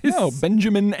No,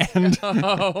 Benjamin and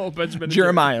Oh, Benjamin and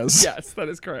Jeremiah's. Yes, that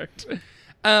is correct.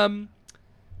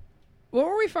 What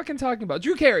were we fucking talking about?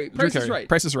 Drew Carey. Price is Right.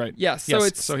 Price is Right. Yes, so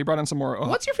it's- so he brought in some more.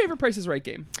 What's your favorite Price is Right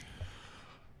game?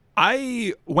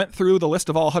 I went through the list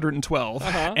of all 112,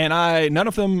 Uh-huh. and none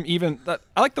of them even.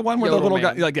 I like the one where the Yodel little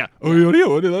guy, Man. like, yeah,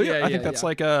 Yeah, I think that's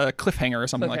like a cliffhanger or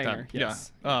something like that. Cliffhanger,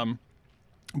 yes. Yeah.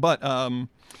 But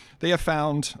they have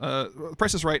found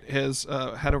Price is Right has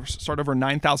had over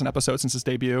 9,000 episodes since its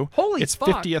debut. Holy its fuck.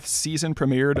 50th season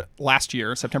premiered last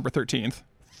year, September 13th.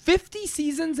 50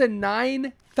 seasons and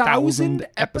 9,000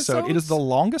 episodes? It is the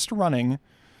longest running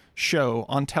show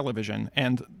on television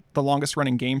and the longest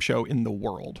running game show in the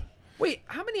world. Wait,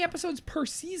 how many episodes per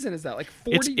season is that? Like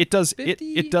 40? It does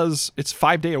 50? it's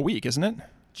 5 day a week, isn't it?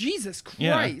 Jesus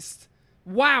Yeah. Christ.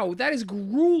 Wow, that is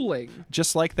grueling.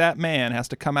 Just like that man has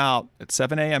to come out at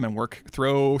 7 a.m. and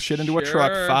throw shit into a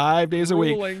truck Sure. 5 days a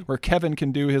Grueling. week, where Kevin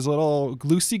can do his little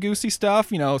loosey-goosey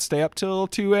stuff, stay up till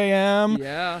 2 a.m.,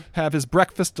 Yeah. have his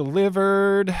breakfast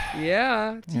delivered.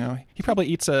 Yeah. He probably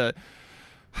eats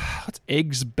what's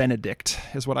Eggs Benedict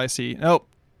is what I see.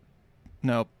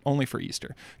 Nope, only for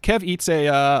Easter. Kev eats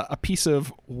a piece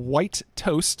of white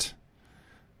toast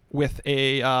with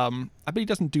I bet he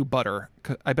doesn't do butter.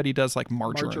 I bet he does like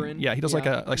margarine. Yeah, he does like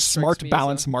It strikes smart me as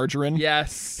balanced margarine.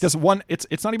 Yes. He does one.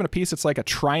 It's not even a piece. It's like a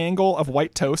triangle of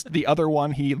white toast. The other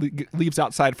one he leaves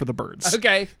outside for the birds.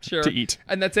 Okay, sure. To eat.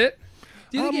 And that's it?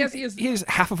 Do you think he has He has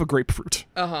half of a grapefruit.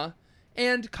 Uh-huh.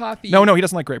 And coffee. No, he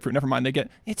doesn't like grapefruit. Never mind.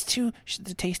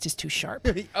 The taste is too sharp.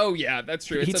 Oh, yeah, that's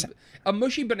true. It's He's- a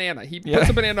mushy banana. He puts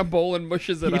a banana bowl and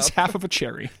mushes it He eats up. half of a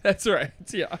cherry. That's right.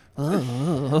 Yeah.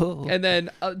 Oh. And then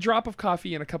a drop of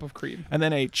coffee and a cup of cream. And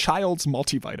then a child's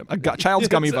multivitamin, child's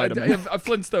gummy It's vitamin. A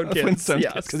Flintstone Kids. Flintstone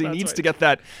yes, because he that's needs right. to get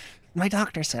that. My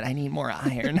doctor said I need more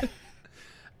iron.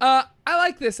 I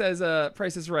like this as a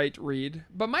Price is Right read,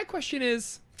 but my question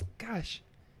is, gosh,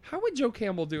 how would Joe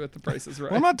Campbell do at The Price is Right?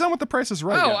 Well, I'm not done with the Price is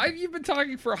Right. Oh, yet. you've been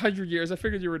talking for 100 years. I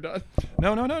figured you were done.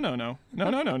 No.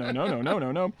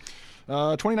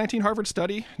 2019 Harvard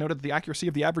study noted that the accuracy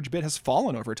of the average bid has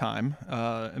fallen over time,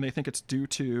 and they think it's due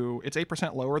to it's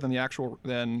 8% lower than the actual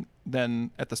than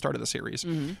at the start of the series.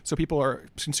 Mm-hmm. So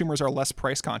consumers are less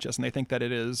price conscious, and they think that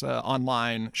it is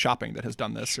online shopping that has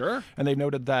done this. Sure. And they've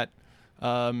noted that.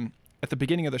 At the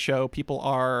beginning of the show,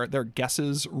 their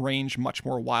guesses range much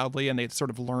more wildly, and they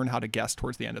sort of learn how to guess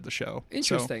towards the end of the show.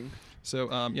 Interesting. So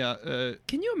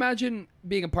Can you imagine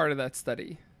being a part of that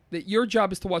study? That your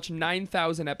job is to watch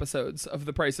 9,000 episodes of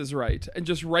The Price is Right and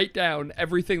just write down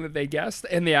everything that they guessed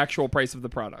and the actual price of the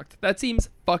product. That seems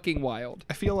fucking wild.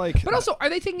 I feel like. But also, are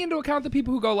they taking into account the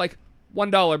people who go like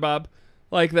 $1, Bob?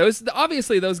 Like those,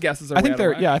 obviously those guesses are. I think way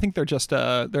out of whack. I think they're just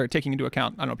they're taking into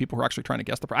account. I don't know, people who are actually trying to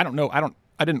guess the. I don't know.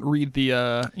 I didn't read the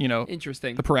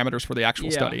Interesting. the parameters for the actual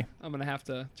Yeah, study. I'm gonna have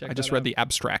to check. I just that read out. the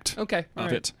abstract Okay, all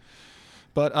of right. it.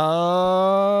 But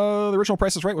the original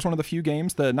Price is Right was one of the few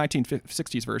games. The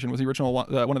 1960s version was the original one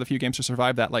of the few games to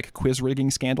survive that like quiz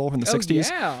rigging scandal in the 60s.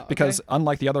 yeah, Because okay.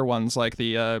 unlike the other ones, like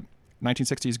the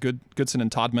 1960s, Goodson and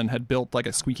Todman had built like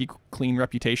a squeaky clean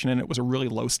reputation, and it was a really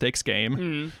low stakes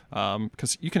game.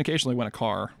 Because you can occasionally win a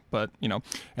car, but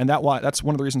and that's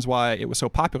one of the reasons why it was so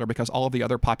popular, because all of the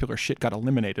other popular shit got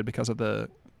eliminated because of the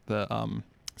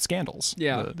scandals,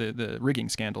 the rigging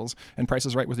scandals, and Price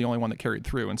is Right was the only one that carried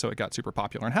through, and so it got super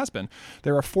popular and has been.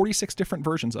 There are 46 different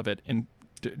versions of it in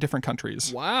different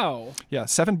countries. Wow. Yeah,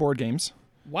 7 board games.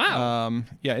 Wow.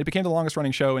 It became the longest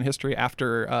running show in history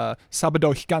after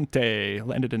Sábado Gigante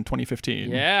ended in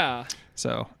 2015. Yeah.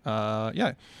 So,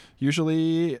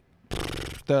 usually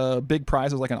the big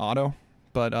prize is like an auto,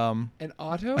 but An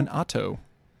auto? an auto.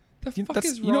 the fuck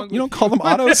that's- is you wrong don't- you with don't call them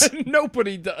autos?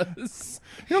 Nobody does.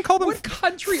 You don't call them. What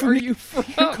country are you from?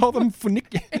 You don't call them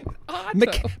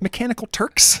Auto. mechanical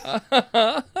Turks.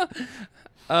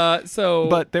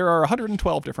 But There are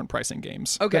 112 different pricing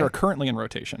games Okay. that are currently in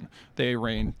rotation. There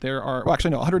are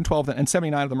 112, and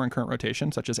 79 of them are in current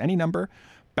rotation, such as Any Number,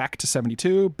 Back to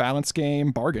 72, Balance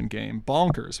Game, Bargain Game,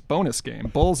 Bonkers, Bonus Game,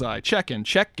 Bullseye, Check-In,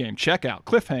 Check Game, Check Out,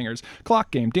 Cliffhangers,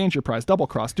 Clock Game, Danger Prize, Double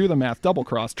Cross, Do the Math, Double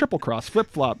Cross, Triple Cross, Flip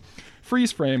Flop,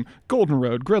 Freeze Frame, Golden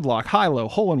Road, Gridlock, High-Low,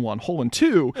 Hole in One, Hole in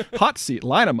Two, Hot Seat,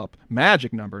 Line 'em Up,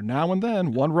 Magic Number, Now and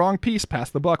Then, One Wrong Piece, Pass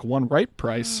the Buck, One Right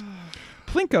Price.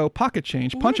 Plinko, Pocket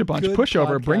Change, Punch a Bunch, good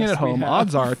Pushover, Bringing podcast It Home, we have.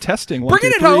 Odds Are, Testing, 1,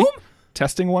 Bringing 2, It 3. Home?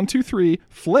 testing 1 2 3,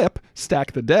 flip,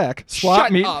 stack the deck, swap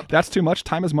Shut meet, up. that's too much,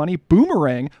 time is money,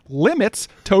 boomerang, limits,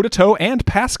 toe to toe, and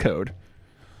passcode.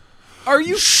 Are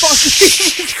you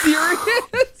fucking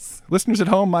serious? Listeners at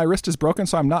home, my wrist is broken,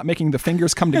 so I'm not making the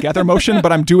fingers come together motion,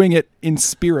 but I'm doing it in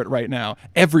spirit right now.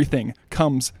 Everything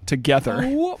comes together.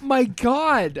 Oh my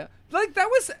god. Like, that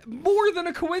was more than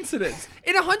a coincidence.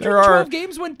 In There 112 are-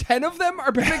 games, when 10 of them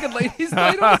are Bare Naked Ladies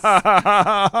titles?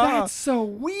 That's so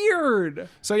weird.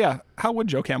 So yeah, how would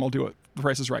Joe Camel do it? The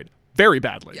Price is Right. Very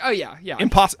badly. Oh, yeah, yeah.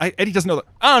 Impossible. Eddie doesn't know that.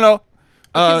 I don't know.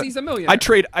 Because he's a millionaire.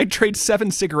 I'd trade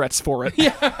 7 cigarettes for it.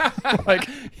 Like,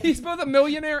 He's both a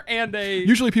millionaire and a...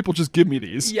 usually people just give me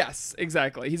these. Yes,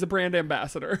 exactly. He's a brand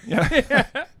ambassador. Yeah.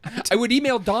 I would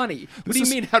email Donnie. What do you is-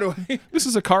 mean? How do I... This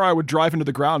is a car I would drive into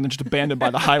the ground and just abandon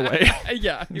by the highway.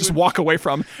 Yeah. he Just would- walk away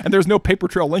from. And there's no paper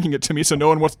trail linking it to me, so no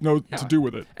one wants to know what to do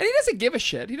with it. And he doesn't give a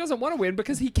shit. He doesn't want to win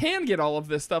because he can get all of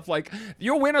this stuff. Like,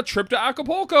 you'll win a trip to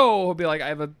Acapulco. He'll be like, I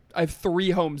have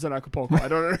 3 homes in Acapulco. I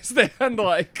don't understand.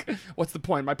 Like, what's the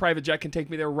point? My private jet can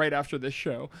take me there right after this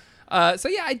show. So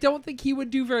yeah, I don't think he would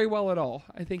do very well at all.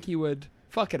 I think he would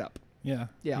fuck it up. Yeah,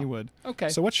 Yeah. he would. Okay.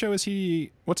 So what's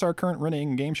our current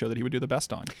running game show that he would do the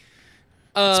best on?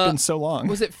 It's been so long.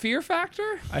 Was it Fear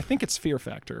Factor? I think it's Fear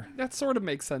Factor. That sort of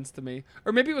makes sense to me.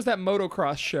 Or maybe it was that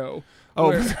motocross show. Oh,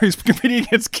 where- he's competing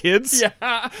against kids?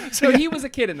 Yeah. So he was a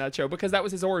kid in that show because that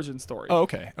was his origin story. Oh,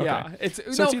 okay. Yeah, it's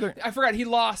So no. it's either- I forgot he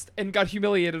lost and got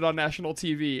humiliated on national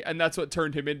TV, and that's what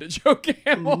turned him into Joe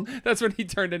Camel. Mm-hmm. That's when he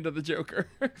turned into the Joker.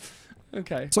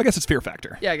 Okay, So I guess it's Fear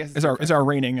Factor. Yeah, I guess it's is Fear our is our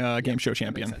reigning game show makes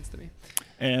champion. sense to me.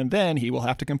 And then he will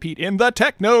have to compete in the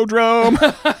Technodrome.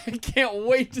 I can't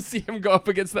wait to see him go up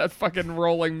against that fucking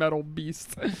rolling metal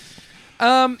beast.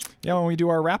 Yeah, when we do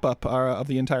our wrap up of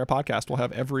the entire podcast, we'll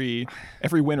have every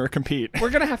winner compete. We're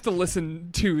gonna have to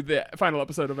listen to the final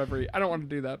episode of every. I don't want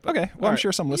to do that. But, Okay, well, all I'm right.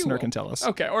 sure some You listener will. can tell us.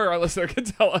 Okay, or our listener can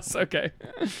tell us. Okay.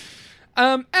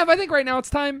 Ev, I think right now it's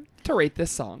time to rate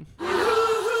this song.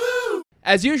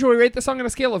 As usual, we rate the song on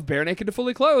a scale of bare naked to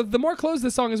fully clothed. The more clothes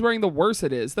this song is wearing, the worse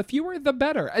it is. The fewer, the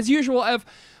better. As usual, Ev,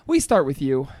 we start with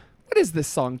you. What is this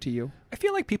song to you? I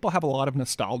feel like people have a lot of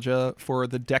nostalgia for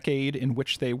the decade in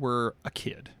which they were a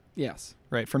kid, Yes.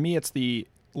 right? For me, it's the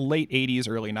late 80s,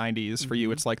 early 90s. For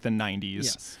you, it's like the 90s.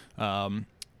 Yes.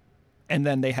 And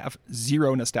then they have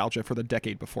zero nostalgia for the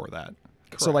decade before that.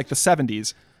 So Correct. like the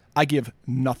 70s, I give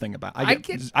nothing about. I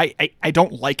I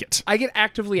don't like it. I get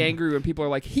actively angry when people are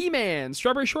like, He-Man,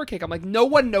 Strawberry Shortcake. I'm like, no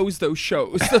one knows those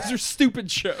shows. Those are stupid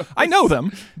shows. I know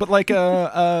them, but like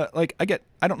I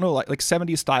don't know, like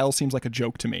 70s style seems like a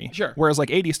joke to me. Sure. Whereas like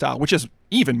 80s style, which is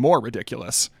even more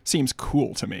ridiculous, seems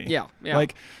cool to me. Yeah, yeah.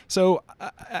 Like, so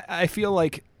I feel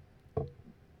like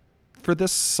for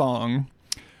this song,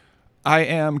 I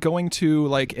am going to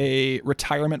like a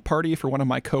retirement party for one of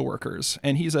my coworkers,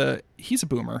 and he's a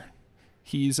boomer.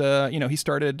 He's he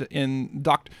started in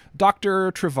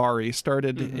Dr. Trivari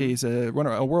started. He's a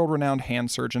world-renowned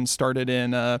hand surgeon. Started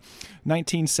in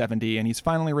 1970, and he's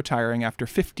finally retiring after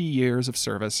 50 years of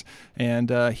service. And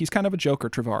he's kind of a joker,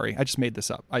 Trivari. I just made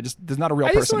this up. There's not a real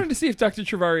I just person. wanted to see if Dr.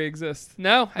 Trivari exists.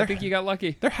 No, I think you got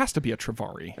lucky. There has to be a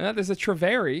Trivari. There's a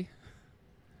Trivari,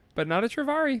 but not a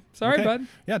Trivari. Sorry, Okay. bud.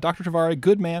 Yeah, Dr. Trivari,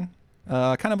 good man.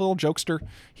 Kind of a little jokester.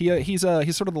 He's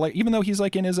sort of like, even though he's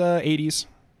like in his 80s,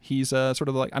 he's sort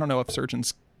of like, I don't know if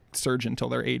surgeons surge until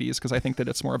their 80s because I think that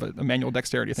it's more of a manual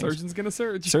dexterity thing. Surgeon's gonna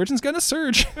surge. Surgeon's gonna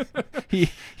surge.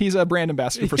 He's a brand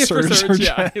ambassador for Yeah, Surge.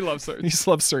 yeah, he loves Surge. He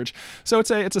loves Surge. So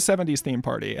it's a 70s theme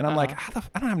party, and I'm like,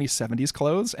 I don't have any 70s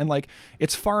clothes, and like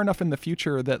it's far enough in the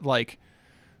future that like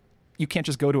you can't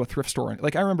just go to a thrift store.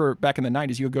 Like I remember back in the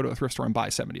 90s, you would go to a thrift store and buy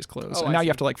 70s clothes, Oh, and I now see. you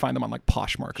have to like find them on like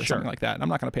Poshmark or Sure. something like that. And I'm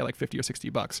not going to pay like $50 or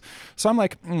 $60. So I'm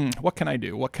like, what can I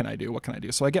do? What can I do? What can I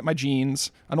do? So I get my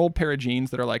jeans, an old pair of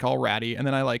jeans that are like all ratty, and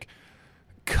then I like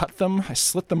cut them. I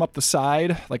slit them up the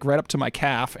side, like right up to my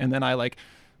calf, and then I like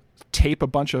tape a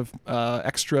bunch of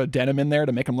extra denim in there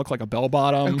to make them look like a bell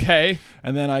bottom. Okay.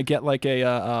 And then I get like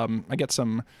I get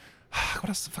some, what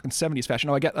else? Fucking 70s fashion.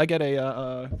 No, I get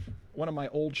a one of my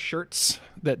old shirts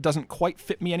that doesn't quite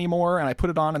fit me anymore, and I put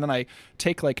it on, and then I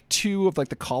take like 2 of like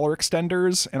the collar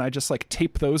extenders, and I just like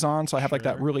tape those on, so I have like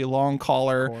that really long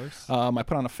collar. course. I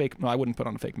put on a fake. No, I wouldn't put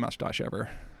on a fake mustache ever.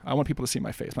 I want people to see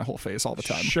my face, my whole face, all the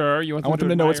time. Sure. You want I want them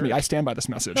to know it's me. admire I it? stand by this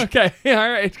message. Okay. All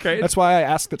right. Great. That's why I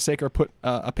asked that Saker put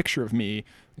a picture of me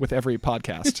with every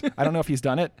podcast. I don't know if he's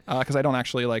done it because I don't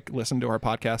actually like listen to our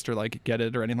podcast or like get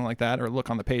it or anything like that or look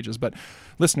on the pages. But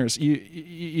listeners,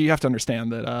 you have to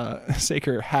understand that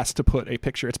Saker has to put a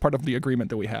picture. It's part of the agreement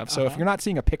that we have. So if you're not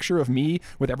seeing a picture of me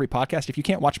with every podcast, if you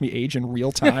can't watch me age in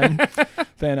real time,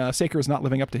 then Saker is not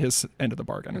living up to his end of the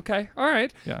bargain. Okay. All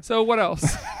right. Yeah. So what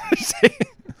else?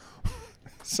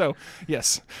 So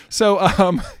yes. So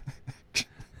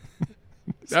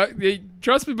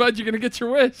Trust me, bud. You're gonna get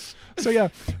your wish. so yeah.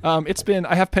 It's been.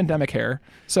 I have pandemic hair,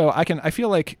 so I feel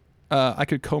like. I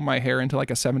could comb my hair into like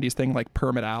a 70s thing, like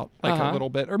perm it out like a little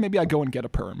bit. Or maybe I go and get a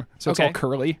perm. So it's all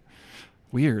curly.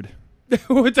 Weird.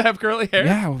 To have curly hair?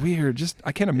 Yeah, weird. Just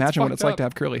I can't imagine what it's like up. to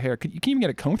have curly hair. You can even get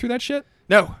a comb through that shit?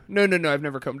 No. I've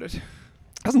never combed it.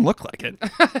 Doesn't look like it.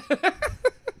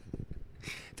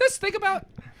 Just think about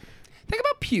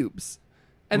pubes.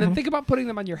 And then think about putting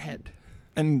them on your head.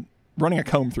 And running a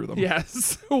comb through them.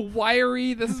 Yes.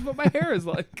 Wiry. This is what my hair is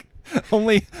like.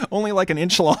 only like an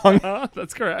inch long.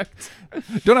 That's correct.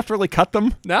 Don't have to really cut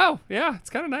them. No, yeah,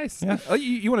 it's kind of nice. Yeah.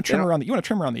 You want to trim around. You want to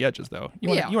trim around the edges though. You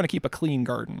want to keep a clean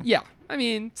garden. Yeah. I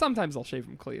mean, sometimes I'll shave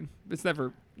them clean. It's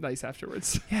never nice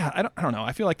afterwards. Yeah. I don't know.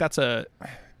 I feel like I think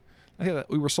that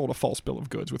we were sold a false bill of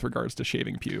goods with regards to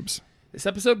shaving pubes. This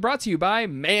episode brought to you by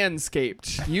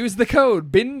Manscaped. Use the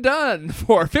code BEENDONE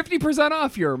for 50%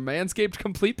 off your Manscaped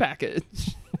complete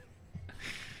package.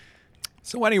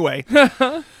 So anyway,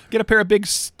 get a pair of big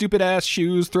stupid ass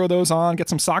shoes, throw those on, get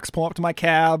some socks, pull up to my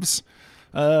calves,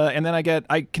 and then I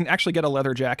can actually get a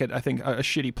leather jacket. I think a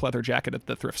shitty pleather jacket at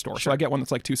the thrift store. Sure. So I get one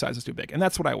that's like 2 sizes too big, and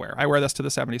that's what I wear. I wear this to the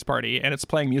 70s party, and it's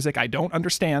playing music I don't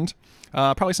understand.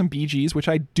 Probably some Bee Gees, which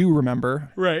I do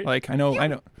remember. Right. Like I know.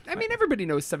 I mean, everybody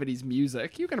knows 70s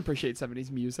music. You can appreciate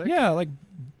 70s music. Yeah, like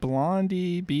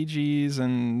Blondie, Bee Gees,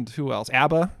 and who else?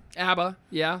 ABBA. ABBA,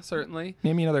 yeah, certainly.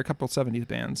 Name me another couple of 70s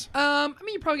bands. I mean,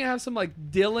 you're probably gonna have some like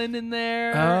Dylan in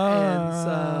there, and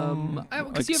some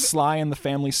like you have Sly and the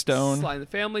Family Stone, Sly and the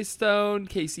Family Stone,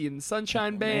 Casey and the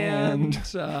Sunshine Band,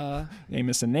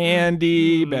 Amos and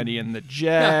Andy, Benny and the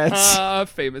Jets,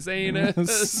 Famous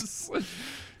Anus.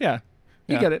 Yeah,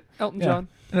 You get it, Elton John.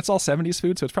 And it's all 70s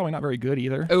food, so it's probably not very good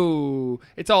either. Oh,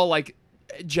 it's all like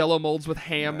Jello molds with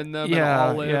ham in them and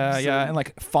olives. And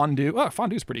like fondue. Oh,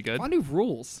 fondue's pretty good. Fondue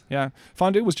rules. Yeah.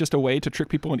 Fondue was just a way to trick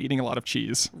people into eating a lot of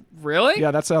cheese. Really?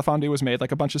 Yeah, that's how fondue was made.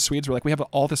 Like a bunch of Swedes were like, we have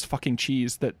all this fucking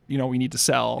cheese that, we need to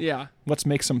sell. Yeah. Let's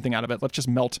make something out of it. Let's just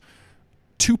melt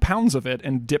 2 pounds of it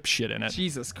and dip shit in it.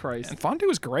 Jesus Christ. And fondue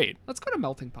is great. Let's go to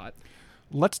Melting Pot.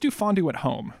 Let's do fondue at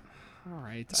home. All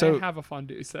right. So, I have a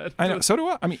fondue set. I know. So do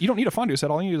I. I mean, you don't need a fondue set.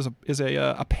 All you need is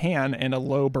a pan and a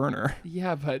low burner.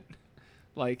 Yeah, but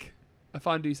like a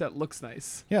fondue set looks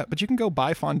nice. Yeah, but you can go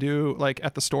buy fondue like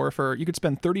at the store you could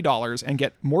spend $30 and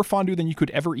get more fondue than you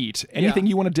could ever eat. Anything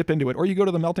you want to dip into it, or you go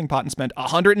to the Melting Pot and spend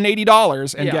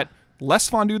 $180 and get less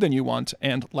fondue than you want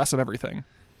and less of everything.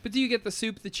 But do you get the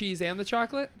soup, the cheese, and the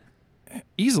chocolate?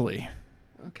 Easily.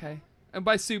 Okay. And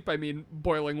by soup, I mean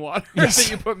boiling water Yes.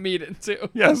 that you put meat into.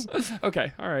 Yes.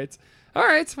 Okay. All right. All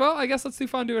right. Well, I guess let's do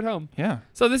fondue at home. Yeah.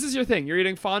 So this is your thing. You're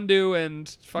eating fondue and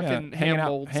fucking hanging ham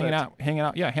molds. hanging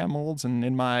out. Yeah, ham molds and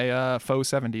in my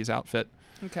faux 70s outfit.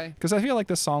 Okay. Because I feel like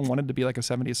this song wanted to be like a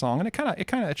 70s song, and it kind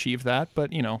of achieved that.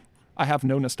 But I have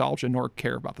no nostalgia nor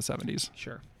care about the 70s.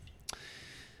 Sure.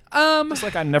 It's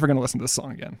like I'm never gonna listen to this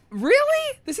song again.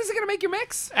 Really? This isn't gonna make your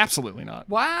mix? Absolutely not.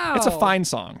 Wow. It's a fine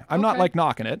song. I'm not Okay. like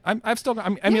knocking it. I've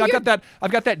yeah.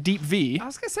 got that deep V. I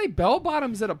was gonna say bell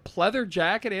bottoms and a pleather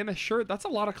jacket and a shirt. That's a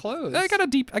lot of clothes. I got a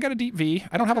deep V.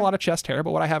 I don't have a lot of chest hair,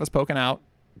 but what I have is poking out.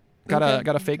 Got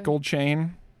a fake gold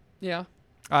chain. Yeah.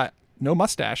 No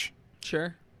mustache.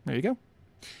 Sure. There you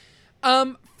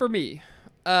go. For me,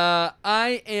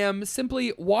 I am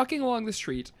simply walking along the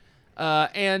street,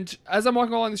 and as I'm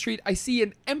walking along the street, I see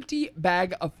an empty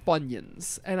bag of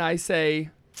Funyuns, and I say,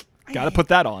 Got to put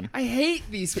that on. I hate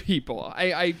these people.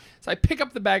 So I pick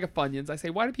up the bag of Funyuns. I say,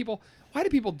 why do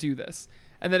people do this?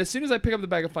 And then as soon as I pick up the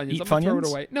bag of Funyuns, Eat I'm gonna throw it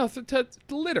Funyuns? away. No, to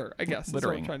litter, I guess. That's what I'm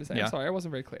Littering. trying to say. Yeah. I'm sorry, I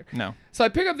wasn't very clear. No. So I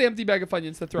pick up the empty bag of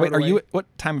Funyuns to throw Wait, it away. what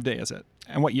time of day is it?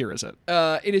 And what year is it?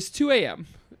 It is 2 a.m.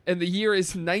 and the year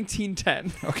is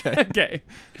 1910. Okay. Okay.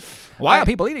 Why are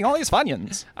people eating all these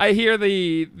Funyuns? I hear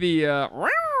the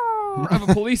of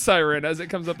a police siren as it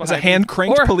comes up behind It's a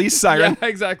hand-cranked me. police siren. Yeah,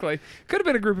 exactly. Could have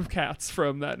been a group of cats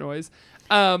from that noise.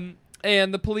 And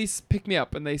the police pick me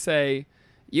up and they say,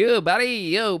 "You, buddy,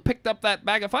 you picked up that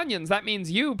bag of Funyuns. That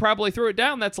means you probably threw it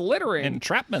down. That's littering."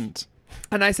 Entrapment.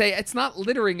 And I say, it's not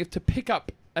littering if to pick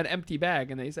up an empty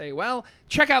bag. And they say, well,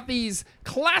 check out these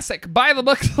classic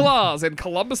by-the-book laws. In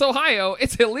Columbus, Ohio,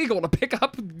 it's illegal to pick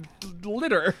up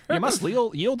litter. You must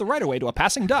yield the right of way to a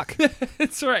passing duck.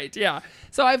 That's right, yeah.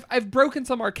 So I've broken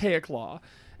some archaic law.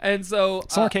 And so...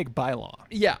 Some archaic bylaw.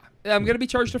 Yeah, I'm going to be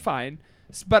charged a fine.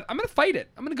 but I'm gonna fight it.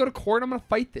 I'm gonna go to court. I'm gonna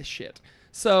fight this shit.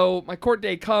 So my court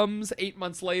day comes 8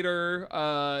 months later.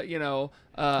 You're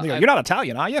not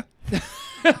Italian, are you?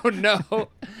 Oh no,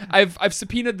 I've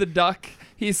subpoenaed the duck.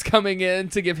 He's coming in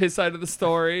to give his side of the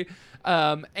story,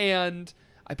 and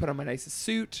I put on my nicest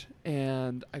suit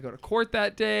and I go to court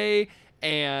that day.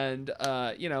 And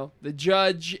the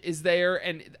judge is there,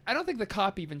 and I don't think the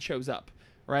cop even shows up,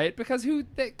 right? Because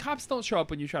the cops don't show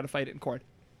up when you try to fight it in court.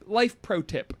 Life pro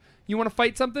tip: you want to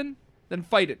fight something, then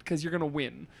fight it because you're gonna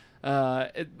win.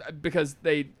 Because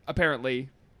they apparently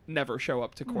never show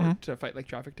up to court to fight like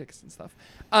traffic tickets and stuff.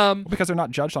 Because they're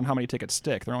not judged on how many tickets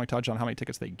stick. They're only judged on how many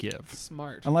tickets they give.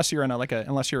 Smart. Unless you're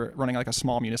unless you're running like a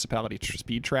small municipality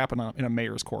speed trap in a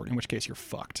mayor's court, in which case you're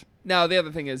fucked. Now the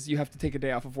other thing is you have to take a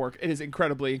day off of work. It is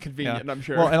incredibly inconvenient, I'm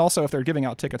sure. Well, and also if they're giving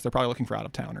out tickets, they're probably looking for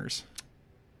out-of-towners.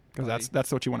 Because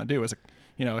that's what you want to do is,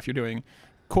 if you're doing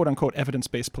quote unquote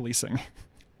evidence-based policing.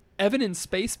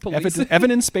 Evidence-based policing?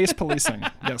 Evidence-based policing,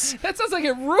 yes. That sounds like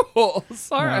it rules.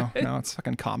 All right. No, it's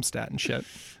fucking Comstat and shit.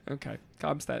 Okay,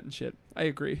 Comstat and shit. I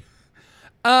agree.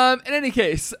 In any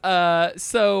case,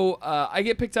 so I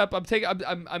get picked up.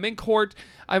 I'm in court.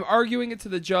 I'm arguing it to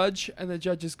the judge, and the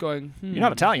judge is going, You're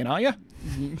not Italian, are you?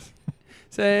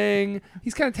 Saying,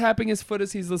 he's kind of tapping his foot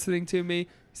as he's listening to me,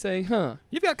 saying,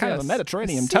 You've got kind of a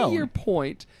Mediterranean I see tone. your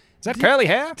point. Is that curly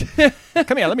hair?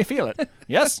 Come here, let me feel it.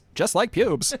 Yes, just like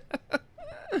pubes.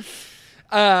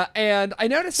 And I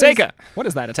noticed Sega. What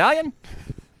is that, Italian?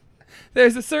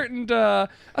 there's a certain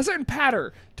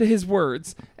patter to his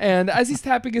words, and as he's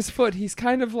tapping his foot, he's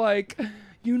kind of like,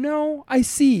 I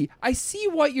see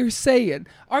what you're saying.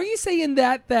 Are you saying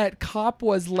that cop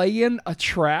was laying a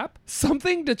trap?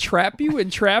 Something to trap you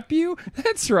and trap you?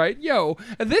 That's right. Yo,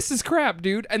 this is crap,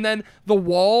 dude. And then the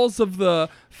walls of the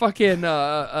fucking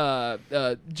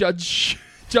judge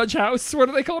house, what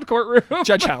are they called? Courtroom?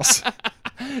 Judge house.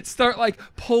 Start like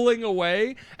pulling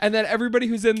away, and then everybody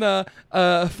who's in the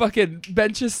fucking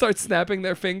benches start snapping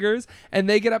their fingers, and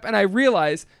they get up, and I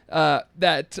realize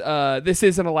that this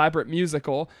is an elaborate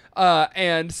musical,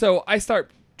 and so I start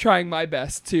trying my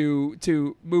best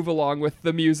to move along with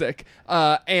the music,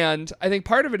 and I think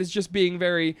part of it is just being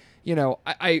very,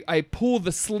 I pull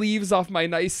the sleeves off my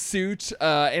nice suit,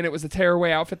 and it was a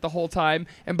tearaway outfit the whole time.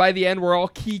 And by the end, we're all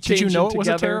key changing together. Did you know it was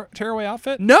a tearaway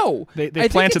outfit? No, they I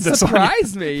planted think it this.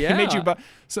 Surprised me. Yeah,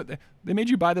 they made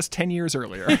you buy this 10 years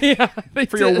earlier. Yeah,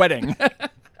 for your wedding.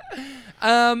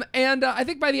 And I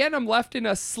think by the end, I'm left in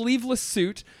a sleeveless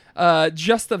suit.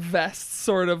 Just a vest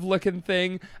sort of looking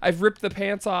thing. I've ripped the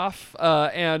pants off,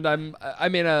 and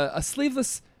I'm in a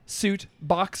sleeveless suit,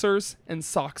 boxers, and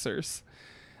socksers.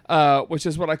 Which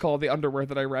is what I call the underwear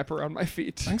that I wrap around my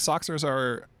feet. I think socksers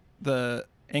are the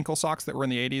ankle socks that were in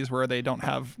the 80s where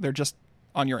they're just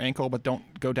on your ankle but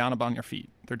don't go down on your feet.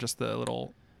 They're just the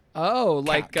little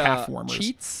like calf warmers.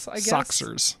 cheats, I guess.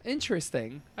 Socksers.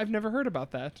 Interesting. I've never heard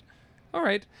about that. All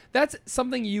right. That's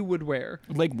something you would wear.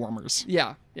 Leg warmers.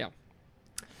 Yeah.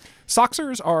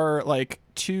 Socksers are like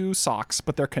two socks,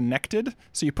 but they're connected.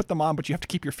 So you put them on, but you have to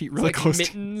keep your feet really close.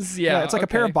 Mittens. Yeah. It's like a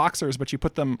pair of boxers, but you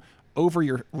put them over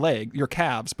your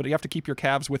calves, but you have to keep your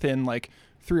calves within like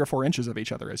 3 or 4 inches of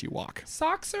each other as you walk.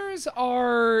 Socksers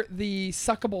are the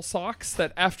suckable socks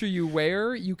that after you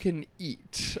wear, you can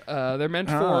eat. They're meant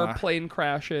for plane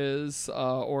crashes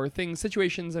or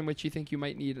situations in which you think you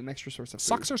might need an extra source of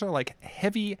food. Socksers are like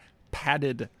heavy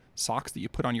padded socks that you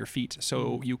put on your feet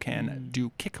so you can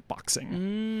do kickboxing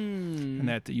and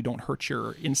that you don't hurt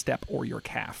your instep or your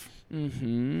calf.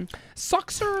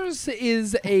 Socksers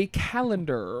is a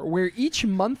calendar where each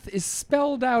month is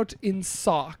spelled out in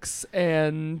socks,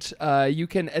 and you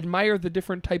can admire the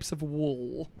different types of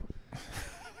wool.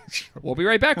 We'll be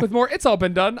right back with more It's All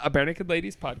Been Done, a Bare Naked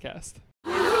Ladies podcast.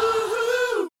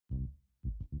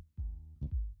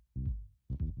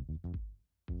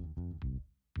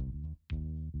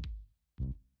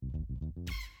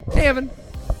 Hey, Evan.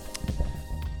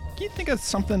 Can you think of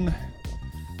something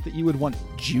that you would want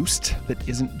juiced that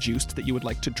isn't juiced that you would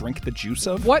like to drink the juice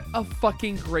of? What a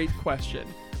fucking great question.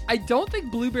 I don't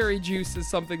think blueberry juice is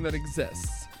something that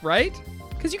exists, right?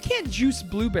 Because you can't juice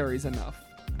blueberries enough.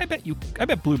 I bet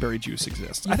blueberry juice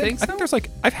exists. You think so? I think there's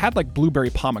I've had blueberry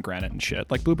pomegranate and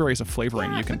shit. Like blueberry is a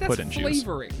flavoring you can put in juice.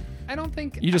 Flavoring. I don't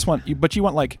think you want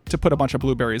to put a bunch of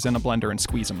blueberries in a blender and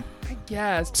squeeze them. I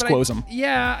guess. Squoze them.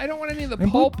 Yeah, I don't want any of the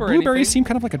pulp or anything. Blueberries seem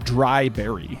kind of like a dry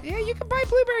berry. Yeah, you can buy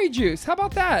blueberry juice. How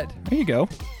about that? There you go.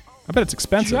 I bet it's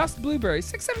expensive. Just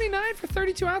blueberries. $6.79 for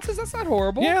 32 ounces. That's not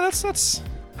horrible. Yeah, that's.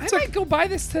 I might go buy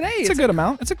this today. It's a good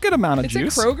amount. It's a good amount of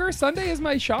juice. It's at Kroger. Sunday is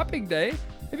my shopping day.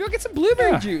 Maybe I'll get some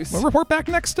blueberry juice. We'll report back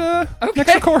next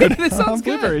record. This sounds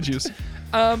good. Blueberry juice.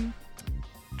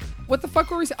 What the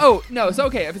fuck were we saying? Oh, no. So,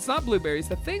 okay, if it's not blueberries,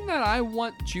 the thing that I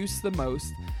want juice the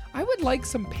most, I would like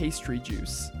some pastry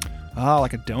juice. Oh,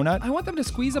 like a donut? I want them to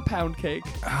squeeze a pound cake.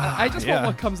 I just want yeah.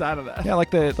 what comes out of that. Yeah, like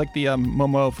the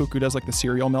Momofuku does like the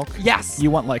cereal milk. Yes.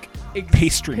 You want like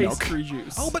pastry milk. Pastry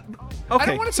juice. Oh, but I okay.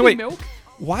 don't want it So to be wait, milk.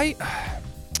 why?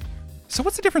 So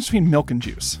what's the difference between milk and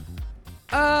juice?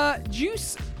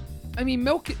 Juice. I mean,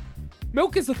 milk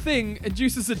is a thing, and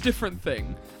juice is a different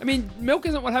thing. I mean, milk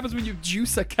isn't what happens when you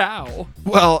juice a cow.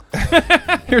 Well,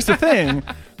 here's the thing.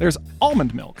 There's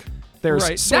almond milk. There's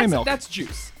Right. soy milk. That's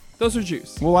juice. Those are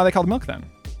juice. Well, why are they called milk then?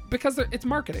 Because it's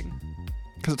marketing.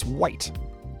 Because it's white.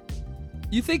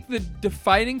 You think the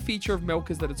defining feature of milk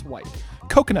is that it's white?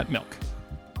 Coconut milk.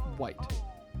 White.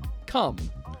 Cum.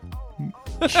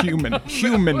 Human milk.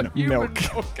 Human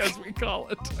milk, as we call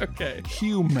it. Okay.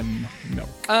 Human milk.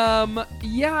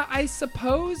 Yeah, I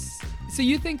suppose. So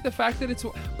you think the fact that it's,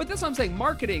 but that's what I'm saying.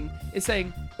 Marketing is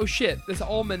saying, oh shit, this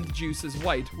almond juice is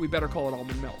white. We better call it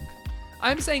almond milk.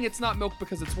 I'm saying it's not milk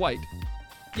because it's white.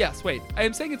 Yes, wait. I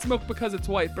am saying it's milk because it's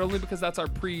white, but only because that's our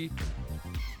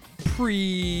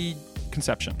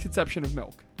Conception. conception of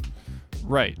milk.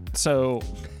 Right. So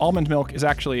almond milk is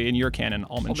actually, in your canon,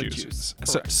 almond juice.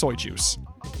 Correct. Soy juice.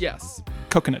 Yes.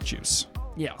 Coconut juice.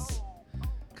 Yes.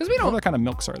 Because we What don't. other kind of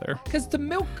milks are there? Because to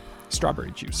milk,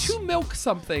 Strawberry juice. to milk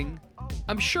something,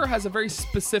 I'm sure has a very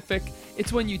specific.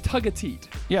 It's when you tug a teat.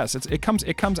 Yes, it comes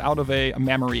out of a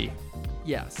mammary.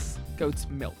 Yes. Goat's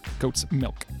milk. Goat's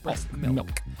milk. Breast Oh,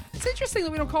 milk. It's interesting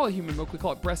that we don't call it human milk. We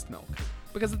call it breast milk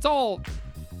because it's all.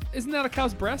 Isn't that a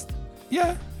cow's breast?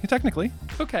 Yeah, technically.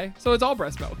 Okay, so it's all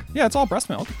breast milk. Yeah, it's all breast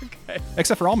milk. Okay.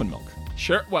 Except for almond milk.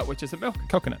 Sure. What? Which isn't milk?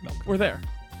 Coconut milk. We're there.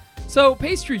 So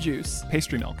pastry juice.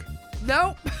 Pastry milk.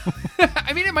 No.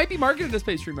 I mean, it might be marketed as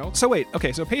pastry milk. So wait,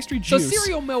 okay, so pastry So juice.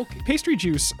 cereal milk Pastry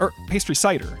juice, or pastry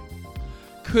cider.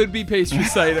 could be pastry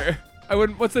cider. I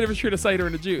wouldn't. What's the difference between a cider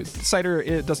and a juice? Cider,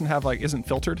 it doesn't have isn't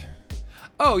filtered.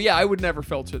 Oh yeah, I would never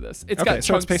filter this. It's Okay, got so it's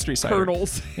chunks, pastry cider.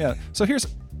 kernels. Yeah. So here's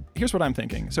what I'm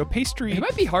thinking. So pastry It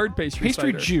might be hard pastry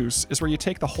cider. juice is where you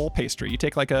take the whole pastry. You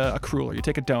take like a cruller, you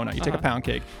take a donut, you take a Uh-huh. pound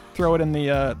cake, throw it in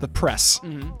the press,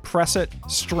 press it,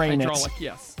 strain Hydraulic,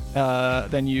 yes.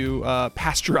 it, then you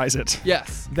pasteurize it.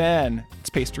 Yes. Then it's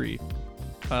pastry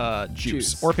juice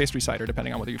Juice. or pastry cider,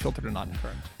 depending on whether you filtered it or not.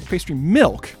 Correct. Pastry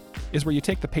milk is where you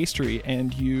take the pastry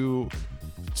and you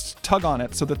tug on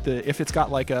it so that if it's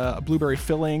got like a blueberry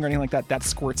filling or anything like that, that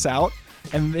squirts out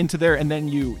and into there, and then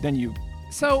you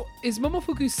So is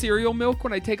Momofuku cereal milk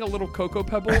when I take a little cocoa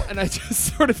pebble and I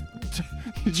just sort of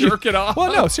jerk it off?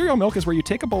 Well, no, cereal milk is where you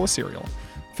take a bowl of cereal,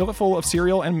 fill it full of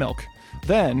cereal and milk.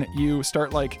 Then you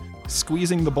start like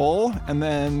squeezing the bowl, and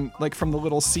then like from the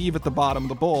little sieve at the bottom of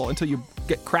the bowl until you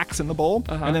get cracks in the bowl,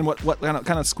 and then what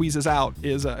kind of squeezes out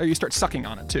is, or you start sucking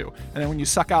on it too, and then when you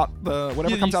suck out the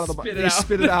whatever You comes out of the spit it you out.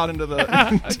 spit it out into the,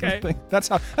 into Okay. the thing. That's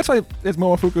why it's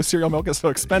Momofuku cereal milk is so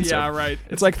expensive. Yeah, right.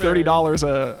 It's like very- $30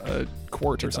 a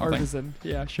quart or It's something. artisan.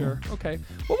 Yeah, sure. Okay.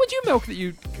 What would you milk that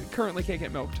you currently can't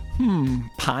get milked?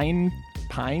 Pine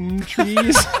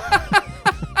trees.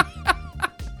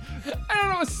 I don't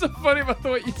know what's so funny about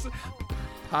the way you said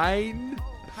pine.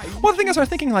 Well, the thing is, I was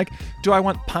thinking like, do I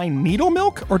want pine needle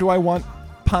milk, or do I want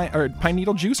pine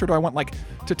needle juice, or do I want like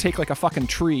to take like a fucking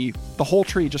tree, the whole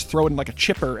tree, just throw it in like a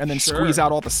chipper and then Sure. squeeze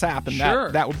out all the sap, and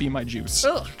Sure. that would be my juice.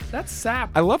 Ugh, that's sap.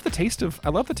 I love the taste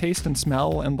and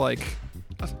smell and like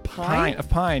Pine?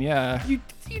 pine. Yeah. You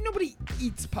nobody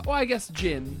eats pine. Well, I guess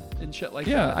gin and shit like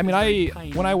that. Yeah, I mean, is very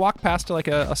piney. when I walk past like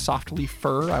a soft leaf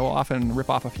fir, I will often rip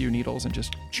off a few needles and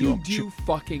just chew You them. do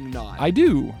fucking not. I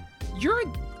do,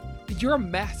 You're a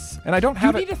mess. and I don't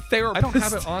have You it. need a therapist. I don't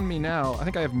have it on me now. I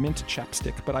think I have mint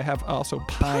chapstick, but I have also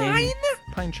pine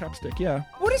chapstick. Yeah,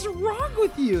 What is wrong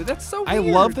with you? That's so weird. I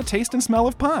love the taste and smell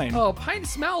of pine. Oh, pine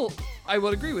smell. I will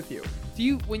agree with you. Do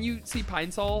you, when you see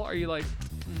pine sol, are you like,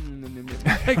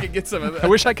 I could get some of that? I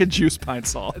wish I could juice pine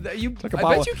sol. You, Like a I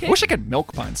bottle. bet you I can. wish I could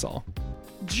milk pine sol.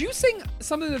 Juicing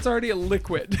something that's already a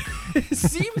liquid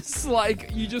seems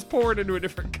like you just pour it into a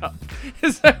different cup.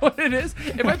 Is that what it is?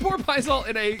 If I pour pine sol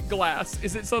in a glass,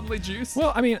 is it suddenly juice?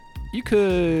 Well, I mean, you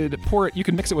could pour it. You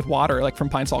could mix it with water, like from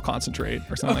pine sol concentrate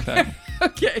or something like that.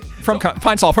 Okay. From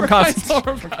pine sol from Pine concentrate.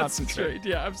 sol from concentrate.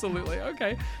 Yeah, absolutely.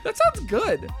 Okay. That sounds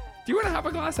good. Do you want to have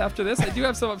a glass after this? I do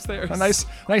have some upstairs. A nice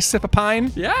sip of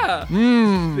pine. Yeah.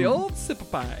 The old sip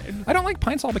of pine. I don't like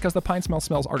pine sol because the pine smells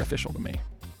artificial to me.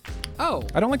 Oh,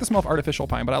 I don't like the smell of artificial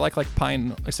pine, but I like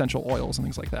pine essential oils and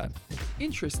things like that.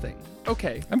 interesting.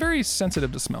 Okay. I'm very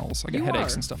sensitive to smells. I get You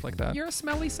headaches are. and stuff like that. You're a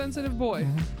smelly, sensitive boy.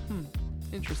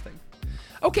 Interesting.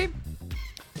 Okay.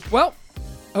 Well,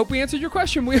 hope we answered your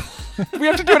question, Wheel. We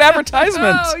have to do an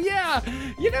advertisement. Oh yeah.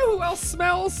 You know who else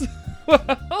smells?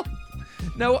 Well,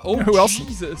 no. Oh, Who else?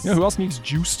 Jesus. You know who else needs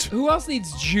juiced? Who else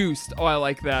needs juiced? Oh, I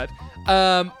like that.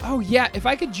 Oh yeah. If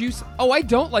I could juice. Oh, I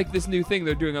don't like this new thing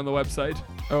they're doing on the website.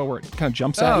 Oh, where it kind of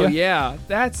jumps at Oh you. yeah,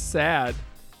 that's sad.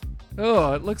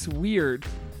 Oh, it looks weird.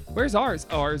 Where's ours?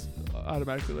 Oh, ours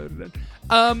automatically loaded in.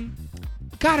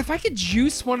 God, if I could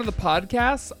juice one of the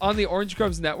podcasts on the Orange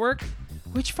Groves Network,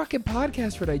 which fucking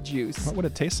podcast would I juice? What would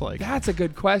it taste like? That's a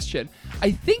good question.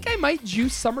 I think I might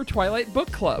juice Summer Twilight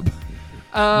Book Club.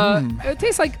 It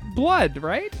tastes like blood,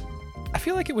 right? I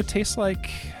feel like it would taste like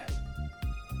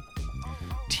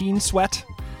teen sweat.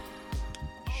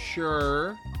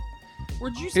 Sure. We're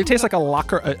juicing. It tastes like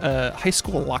a high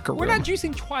school locker room. We're not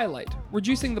juicing Twilight. We're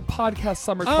juicing the podcast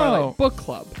Summer Twilight Book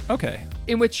Club, Okay.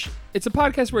 in which it's a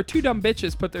podcast where two dumb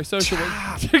bitches put their social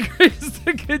degrees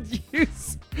to good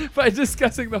use by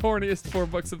discussing the horniest 4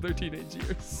 books of their teenage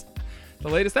years. The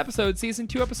latest episode, Season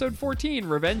 2, Episode 14,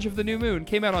 Revenge of the New Moon,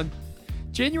 came out on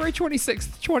January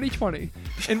 26th, 2020,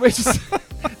 in which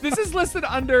this is listed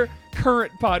under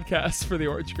current podcasts for the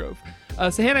Orange Grove.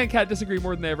 So Hannah and Kat disagree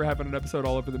more than they ever have in an episode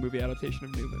all over the movie adaptation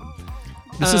of New Moon.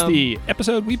 This is the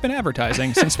episode we've been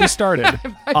advertising since we started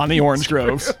on the Orange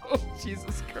Groves. Oh,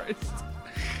 Jesus Christ.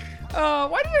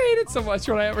 Why do you hate it so much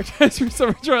when I advertise for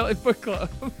Summer Twilight Book Club?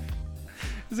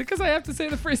 Is it because I have to say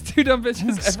the phrase two dumb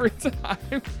bitches every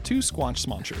time? 2 squanch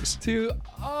smonchers.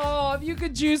 If you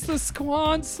could juice the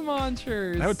squan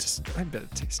smonchers. I bet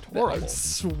it tastes That would horrible.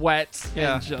 sweat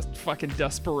Yeah. and just fucking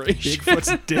desperation.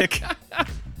 Bigfoot's dick.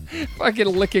 Fucking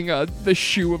licking the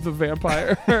shoe of the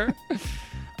vampire.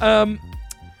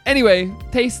 Anyway,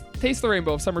 taste the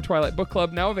rainbow of Summer Twilight Book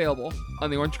Club, now available on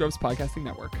the Orange Groves Podcasting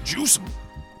Network. Juice 'em.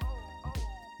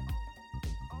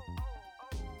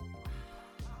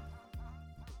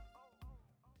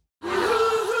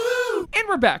 And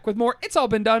we're back with more It's All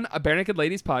Been Done, a Bare Naked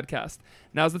Ladies podcast.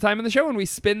 Now's the time in the show when we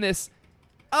spin this.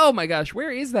 Oh my gosh,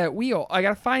 where is that wheel? I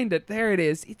gotta find it. There it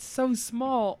is. It's so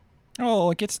small.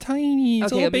 Oh, it gets tiny.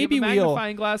 It's a Okay, little let me baby get my wheel.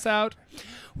 magnifying glass out.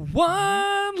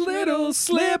 One little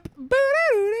slip.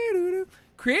 Boo-doo-doo-doo-doo.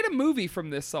 Create a movie from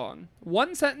this song.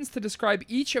 1 sentence to describe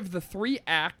each of the 3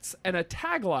 acts and a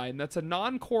tagline that's a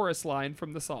non-chorus line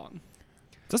from the song.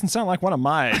 Doesn't sound like one of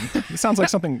mine. It sounds like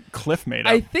something Cliff made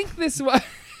up. I think this was...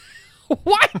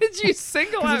 Why did you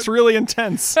single 'Cause out... it's really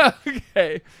intense.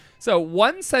 Okay. So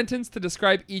 1 sentence to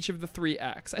describe each of the 3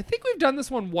 acts. I think we've done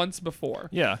this one once before.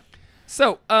 Yeah.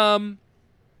 So, I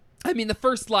mean, the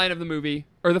first line of the movie,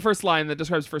 or the first line that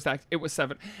describes the first act, it was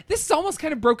 7. This is almost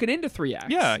kind of broken into 3 acts.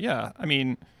 Yeah. I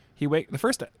mean, the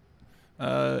first...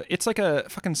 it's like a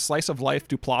fucking slice of life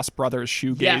Duplass Brothers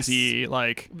shoegazy,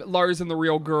 like... Lars and the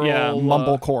Real Girl. Yeah,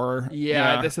 mumblecore.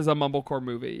 Yeah, this is a mumblecore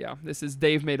movie. Yeah, this is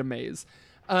Dave Made a Maze.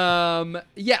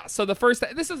 Yeah, so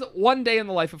this is 1 day in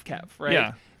the life of Kev, right?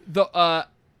 Yeah. The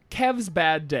Kev's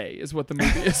Bad Day is what the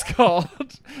movie is called.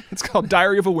 It's called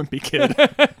Diary of a Wimpy Kid.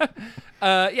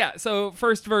 Yeah, so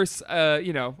first verse, I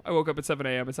woke up at 7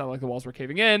 a.m. It sounded like the walls were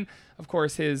caving in. Of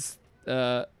course, his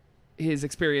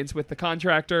experience with the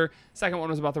contractor. Second one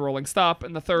was about the rolling stop,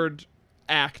 and the third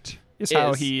act is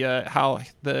how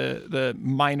the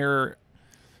minor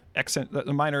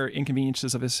the minor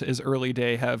inconveniences of his early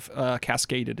day have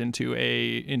cascaded into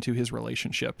his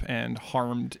relationship and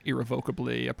harmed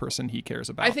irrevocably a person he cares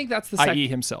about. I think that's the i.e.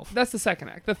 himself. That's the second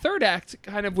act. The third act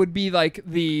kind of would be like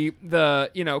the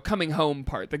coming home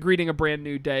part, the greeting a brand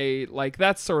new day. Like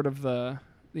that's sort of the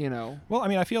Well, I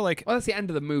mean, I feel like that's the end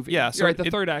of the movie. Yeah, so you're right. The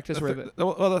third act is where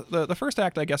the first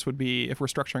act, I guess, would be, if we're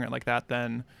structuring it like that,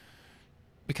 then.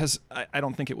 Because I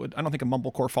don't think a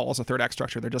mumblecore follows a third act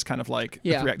structure. They're just kind of like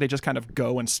they just kind of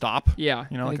go and stop. Yeah,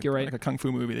 I think you're right. Like a kung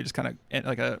fu movie, they just kind of end,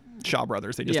 like a Shaw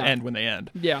Brothers. They just end when they end.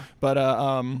 Yeah. But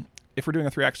if we're doing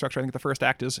a 3 act structure, I think the first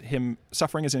act is him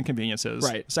suffering his inconveniences.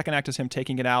 Right. Second act is him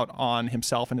taking it out on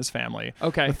himself and his family.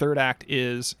 Okay. The third act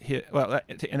is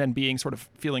and then being sort of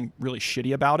feeling really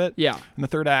shitty about it. Yeah. And the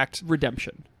third act,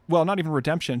 redemption. Well, not even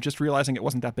redemption, just realizing it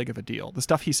wasn't that big of a deal. The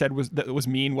stuff he said that was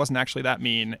mean wasn't actually that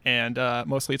mean, and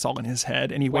mostly it's all in his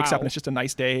head. And he wakes up and it's just a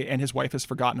nice day, and his wife has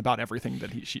forgotten about everything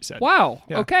that she said. Wow.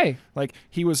 Yeah. Okay. Like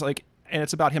he was like, and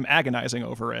it's about him agonizing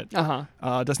over it.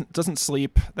 Doesn't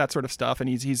sleep, that sort of stuff, and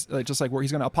he's just like where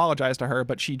he's going to apologize to her,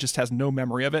 but she just has no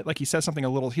memory of it. Like he says something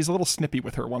he's a little snippy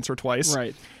with her once or twice,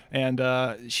 right? And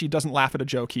she doesn't laugh at a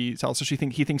joke he tells, so he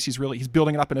thinks he's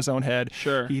building it up in his own head.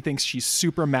 Sure. He thinks she's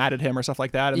super mad at him or stuff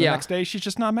like that, and the next day she's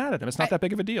just not mad at him. It's not that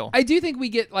big of a deal. I do think we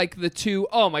get like the two.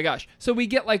 Oh my gosh! So we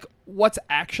get like what's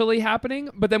actually happening,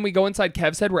 but then we go inside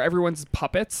Kev's head where everyone's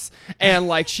puppets, and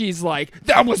like she's like,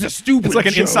 that was a stupid It's like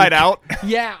an joke." Inside Out,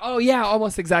 Yeah. Oh yeah,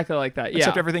 almost exactly like that. Yeah.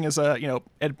 except everything is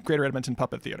Greater Edmonton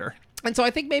Puppet Theater. And so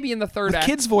I think maybe in the third With act,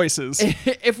 kids' voices.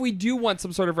 if we do want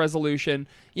some sort of resolution,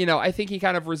 I think he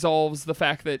kind of resolves the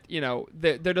fact that,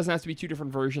 there doesn't have to be two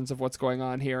different versions of what's going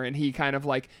on here. And he kind of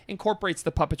like incorporates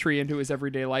the puppetry into his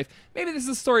everyday life. Maybe this is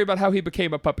a story about how he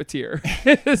became a puppeteer.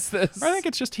 Is this? Or I think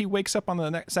it's just he wakes up on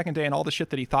the second day and all the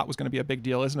shit that he thought was going to be a big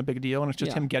deal isn't a big deal. And it's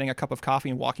just Yeah. him getting a cup of coffee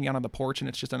and walking out on the porch and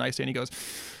it's just a nice day and he goes,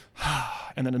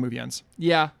 and then the movie ends.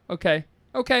 Yeah. Okay.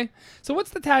 So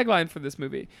what's the tagline for this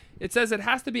movie? It says it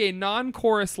has to be a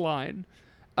non-chorus line.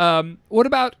 What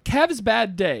about Kev's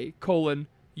bad day,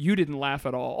 you didn't laugh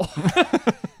at all.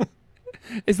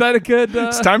 Is that a good...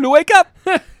 It's time to wake up.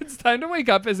 It's time to wake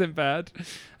up isn't bad.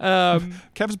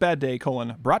 Kev's bad day,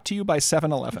 brought to you by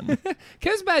 7-Eleven.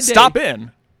 Kev's bad day... Stop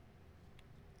in.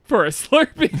 For a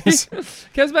Slurpee.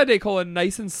 Kev's bad day,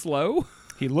 nice and slow.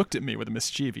 He looked at me with a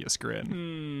mischievous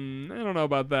grin. I don't know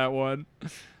about that one.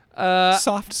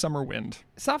 Soft summer wind.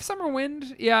 Soft summer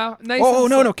wind, yeah. Nice. Oh,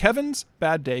 and no. Kevin's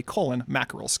bad day,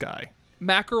 mackerel sky.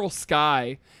 Mackerel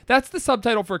Sky. That's the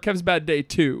subtitle for Kev's Bad Day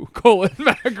 2,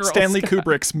 Mackerel Stanley Sky.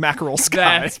 Kubrick's Mackerel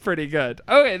Sky. That's pretty good.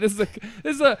 Okay, this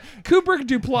is a Kubrick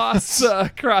Duplass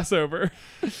crossover.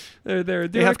 They're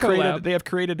doing a collab. They have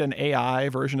created an AI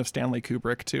version of Stanley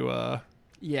Kubrick to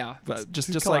Yeah, just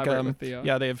like collaborate with the,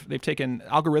 yeah, they've taken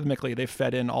algorithmically, they've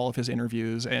fed in all of his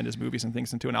interviews and his movies and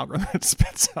things into an algorithm that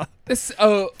spits out.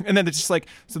 And then it's just like,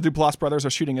 so the Duplass brothers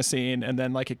are shooting a scene and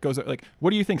then like it goes like, what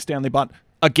do you think, Stanley Bond?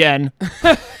 Again,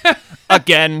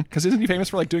 because isn't he famous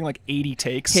for like doing like 80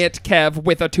 takes? hit Kev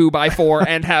with a 2x4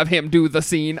 and have him do the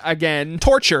scene again.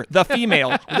 Torture the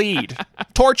female lead.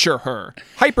 Torture her.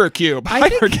 Hypercube. I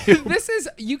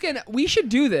Hypercube. think we should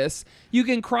do this. You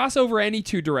can cross over any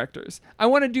two directors. I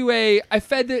want to do I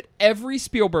fed it every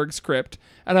Spielberg script,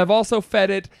 and I've also fed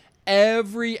it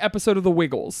every episode of The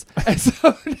Wiggles. And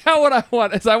so now what I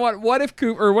want is what if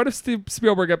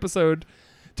Spielberg episode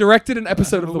directed an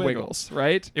episode of The Wiggles,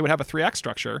 right? It would have a 3-act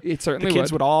structure. It certainly The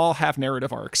kids would all have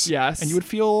narrative arcs. Yes. And you would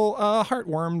feel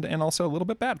heartwarmed and also a little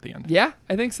bit bad at the end. Yeah,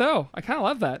 I think so. I kind of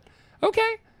love that.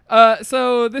 Okay.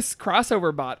 So this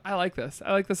crossover bot, I like this.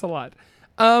 I like this a lot.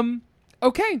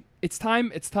 Okay. It's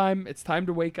time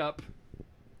to wake up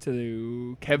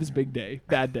to Kev's big day.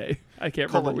 Bad day. I can't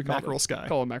remember what we call Mackerel Sky.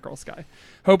 Call it Mackerel Sky.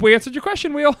 Hope we answered your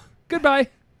question, Wheel. Goodbye.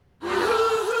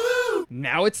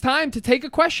 Now it's time to take a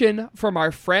question from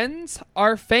our friends,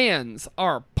 our fans,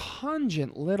 our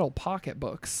pungent little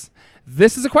pocketbooks.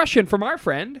 This is a question from our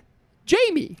friend,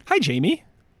 Jamie. Hi, Jamie.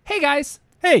 Hey, guys.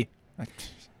 Hey.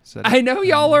 I know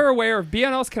y'all are aware of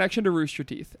BNL's connection to Rooster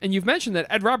Teeth, and you've mentioned that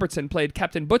Ed Robertson played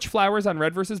Captain Butch Flowers on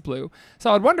Red vs. Blue, so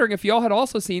I was wondering if y'all had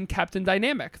also seen Captain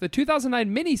Dynamic, the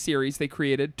 2009 miniseries they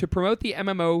created to promote the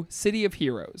MMO City of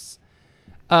Heroes.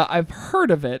 I've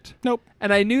heard of it. Nope.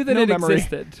 And I knew that No it memory.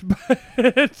 existed,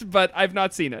 but I've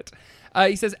not seen it.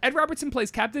 He says, Ed Robertson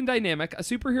plays Captain Dynamic, a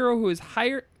superhero who has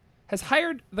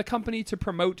hired the company to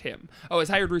promote him. Has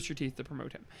hired Rooster Teeth to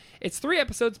promote him. It's 3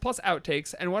 episodes plus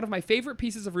outtakes, and one of my favorite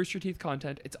pieces of Rooster Teeth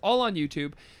content. It's all on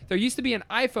YouTube. There used to be an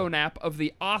iPhone app of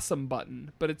the Awesome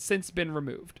button, but it's since been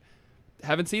removed.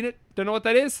 Haven't seen it? Don't know what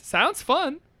that is? Sounds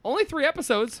fun. Only 3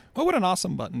 episodes. What would an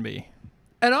awesome button be?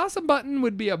 An awesome button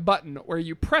would be a button where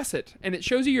you press it, and it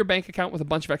shows you your bank account with a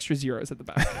bunch of extra zeros at the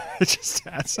back. It just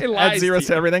adds It zeros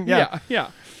to everything. Yeah.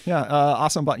 Yeah.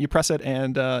 Awesome button. You press it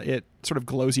and it sort of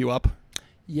glows you up.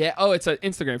 Yeah. Oh, it's an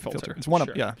Instagram filter. It's one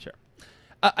sure, up. Yeah. Sure.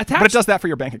 Attached, But it does that for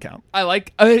your bank account. I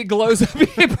like it glows up.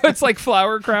 It puts like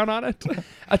flower crown on it.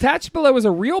 Attached below is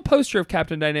a real poster of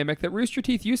Captain Dynamic that Rooster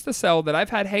Teeth used to sell that I've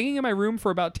had hanging in my room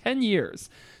for about 10 years.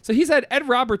 So he's had Ed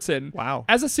Robertson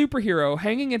as a superhero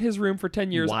hanging in his room for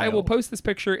 10 years. I will post this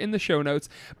picture in the show notes.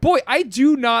 Boy, I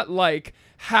do not like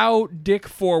how dick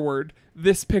forward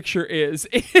this picture is.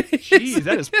 Jeez,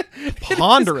 that is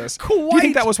ponderous. Quite... Do you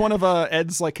think that was one of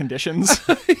Ed's like conditions?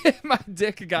 My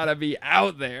dick gotta be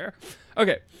out there.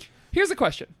 Okay, here's a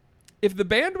question. If the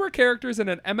band were characters in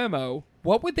an MMO,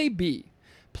 what would they be?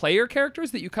 Player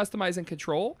characters that you customize and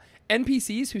control?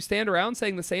 NPCs who stand around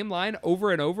saying the same line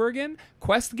over and over again?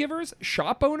 Quest givers?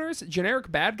 Shop owners?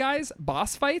 Generic bad guys?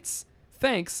 Boss fights?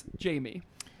 Thanks, Jamie.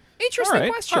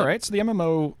 Interesting question. All right, so the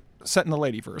MMO set in the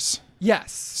Ladyverse.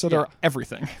 Yes. So they're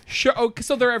everything. Sure. Oh,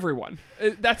 so they're everyone.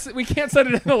 We can't set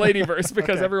it in the Ladyverse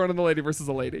because everyone in the Ladyverse is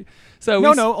a lady. So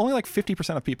only like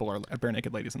 50% of people are bare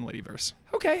naked ladies in the Ladyverse.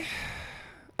 Okay.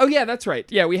 Oh yeah, that's right.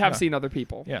 Yeah, we have seen other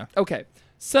people. Yeah. Okay.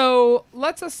 So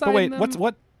let's assign. But wait, them...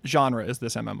 what genre is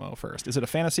this MMO first? Is it a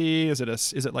fantasy? Is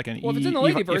it like an Well, if it's in the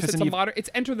Ladyverse, it's a modern. It's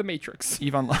Enter the Matrix.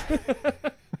 EVE Online?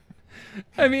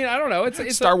 I mean, I don't know.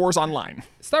 It's Star Wars Online.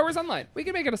 Star Wars Online. We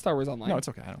can make it a Star Wars Online. No, it's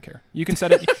okay. I don't care. You can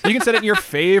set it. You can set it in your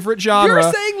favorite genre.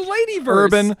 You're saying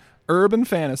Ladyverse. Urban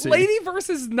fantasy. Ladyverse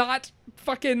is not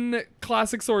fucking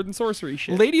classic sword and sorcery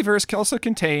shit. Ladyverse also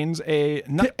contains a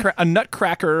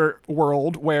nutcracker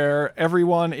world where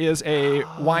everyone is a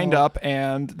wind-up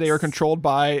and they are controlled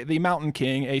by the Mountain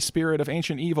King, a spirit of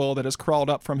ancient evil that has crawled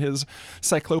up from his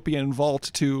Cyclopean vault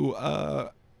to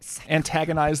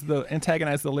antagonize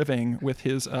the living with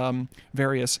his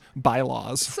various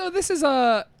bylaws. So this is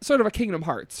a sort of a Kingdom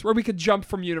Hearts where we could jump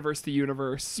from universe to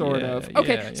universe, sort of.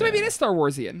 Okay, so maybe it is Star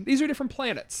Warsian. These are different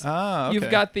planets. Ah, okay.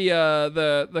 You've got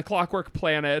the Clockwork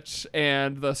Planet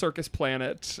and the Circus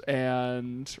Planet,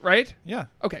 and right? Yeah.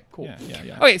 Okay, cool.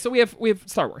 Yeah. Okay, so we have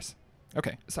Star Wars.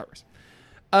 Okay. Star Wars.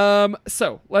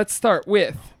 So let's start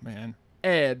with Man.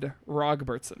 Ed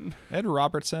Robertson. Ed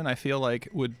Robertson, I feel like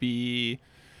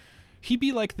he'd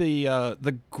be like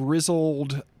the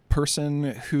grizzled person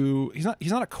who he's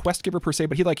not a quest giver per se,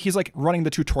 but he's like running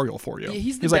the tutorial for you. Yeah,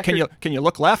 he's like, can you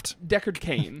look left? Deckard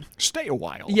Cain. Stay a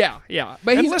while. Yeah.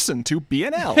 But and listen to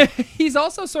BNL. He's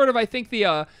also sort of, I think,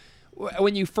 the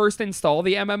when you first install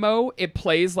the MMO, it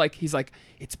plays like he's like,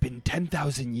 it's been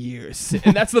 10,000 years,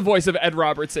 and that's the voice of Ed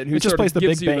Robertson, who it just sort plays of the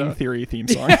gives Big you Bang Theory theme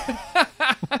song.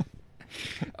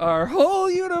 Our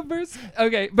whole universe.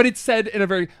 Okay, but it's said in a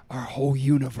very our whole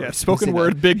universe. Yeah, spoken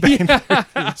word Big Bang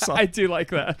Theory song. I do like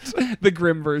that. The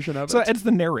grim version of it. So Ed's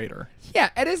the narrator. Yeah,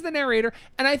 Ed is the narrator,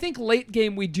 and I think late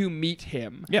game we do meet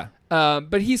him. Yeah.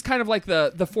 But he's kind of like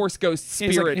the Force Ghost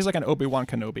spirit. He's like an Obi-Wan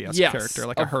Kenobi-esque character,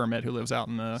 like a hermit who lives out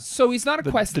in the So he's not a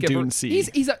quest giver. Dune Sea.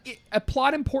 He's a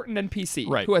plot important NPC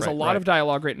Right, who has a lot right. of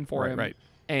dialogue written for him. Right.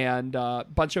 And a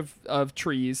bunch of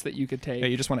trees that you could take. Yeah,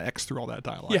 you just want to X through all that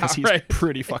dialogue Yeah, because he's right.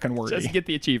 pretty fucking wordy. Just get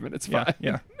the achievement. It's fine.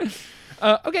 Yeah.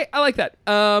 Okay, I like that.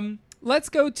 Let's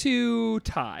go to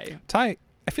Ty. Ty,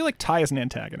 I feel like Ty is an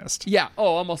antagonist. Yeah. Oh,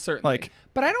 almost certainly.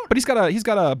 But I don't. But he's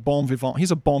got a bon vivant.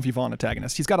 He's a bon vivant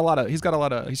antagonist. He's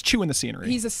chewing the scenery.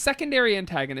 He's a secondary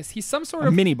antagonist. He's some sort a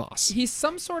of mini boss. He's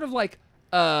some sort of like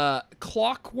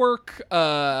clockwork.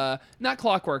 Not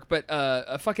clockwork, but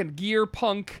a fucking gear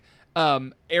punk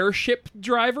airship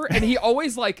driver, and he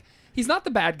always like he's not the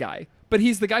bad guy, but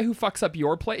he's the guy who fucks up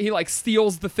your play. He like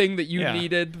steals the thing that you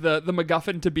needed, the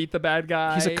MacGuffin to beat the bad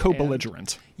guy. He's a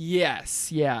co-belligerent. Yes,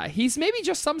 yeah. He's maybe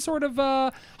just some sort of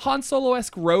Han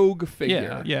Solo-esque rogue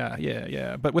figure.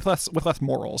 Yeah. But with less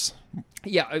morals.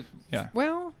 Yeah. Yeah.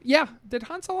 Well, yeah. Did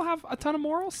Han Solo have a ton of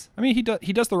morals? I mean, he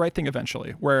does the right thing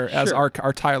eventually, whereas Sure.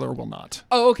 our Tyler will not.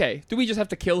 Oh, okay. Do we just have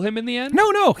to kill him in the end?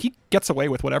 No, he gets away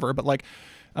with whatever. But like,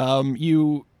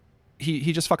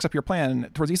 he just fucks up your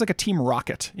plan. He's like a Team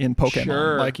Rocket in Pokemon.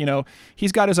 Sure. Like,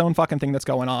 he's got his own fucking thing that's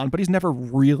going on, but he's never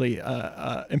really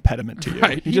a impediment to you.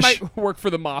 Right. He just might work for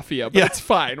the mafia, but it's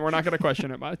fine. We're not going to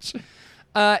question it much.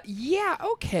 Yeah,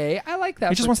 okay. I like that.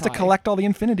 He just for wants to Ty. collect all the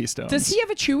Infinity Stones. Does he have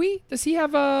a Chewie? Does he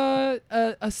have a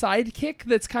sidekick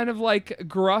that's kind of like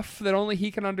gruff that only he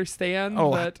can understand?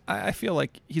 Oh, that... I feel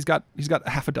like he's got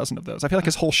half a dozen of those. I feel like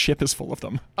his whole ship is full of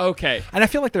them. Okay. And I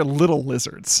feel like they're little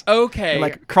lizards. Okay. They're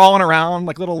like crawling around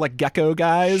like little like gecko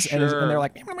guys, and Sure. they're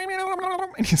like,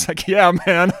 and he's like, yeah,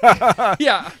 man.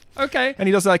 Yeah. Okay. And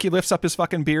he lifts up his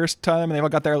fucking beers to them, and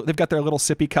they've got their little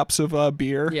sippy cups of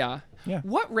beer. Yeah. Yeah.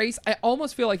 What race? I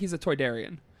almost feel like he's a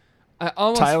Toydarian. I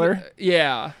almost Tyler?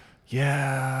 Yeah.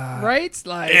 Yeah. Right?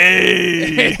 Like,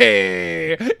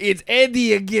 Hey. it's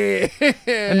Eddie again.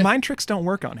 And mind tricks don't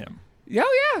work on him. Yeah,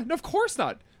 no, of course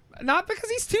not. Not because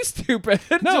he's too stupid.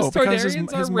 No, just because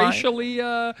Toydarians his are mind- racially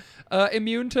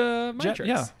immune to mind tricks.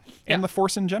 Yeah. And the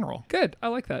Force in general. Good. I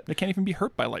like that. They can't even be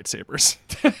hurt by lightsabers.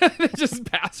 They just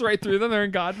pass right through them. They're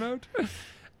in God mode.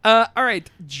 All right,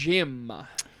 Jim.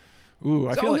 Ooh,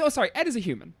 I feel like sorry. Ed is a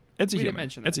human. Ed's a We human. didn't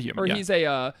mention Ed's that. a human. Or yeah. he's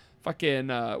a fucking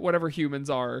whatever humans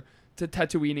are to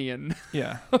Tatooinean.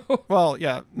 Yeah. Well,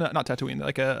 yeah, no, not Tatooine.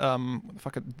 Like a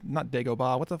fucking not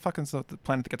Dagobah. What the fuck is the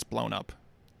planet that gets blown up?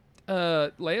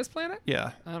 Leia's planet?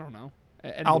 Yeah. I don't know.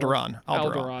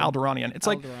 Alderaanian. It's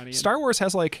like Alderaanian. Star Wars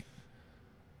has like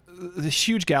this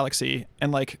huge galaxy,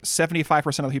 and like 75%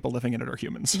 of the people living in it are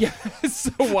humans. Yeah, it's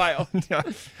so wild. Yeah.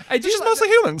 I It's just mostly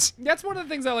humans. That's one of the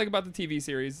things I like about the TV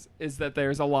series is that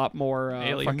there's a lot more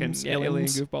alien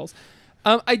aliens. goofballs.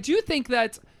 I do think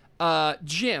that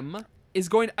Jim is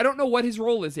going. I don't know what his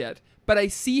role is yet, but I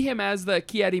see him as the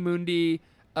Ki-Adi-Mundi,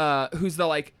 who's the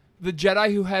like the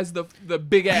Jedi who has the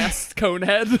big ass cone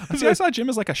head. See, I saw Jim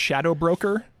as like a shadow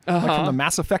broker, like from the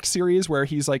Mass Effect series, where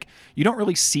he's like, you don't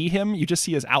really see him, you just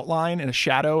see his outline and a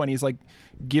shadow, and he's like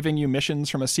giving you missions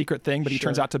from a secret thing, but he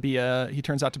turns out to be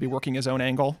working his own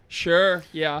angle. Sure,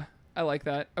 yeah, I like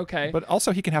that. Okay, But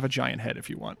also, he can have a giant head if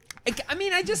you want. I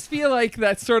mean, I just feel like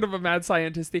that's sort of a mad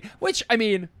scientist thing, which, I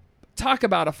mean, talk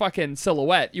about a fucking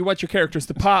silhouette. You want your characters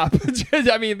to pop.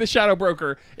 I mean, the Shadow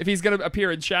Broker, if he's going to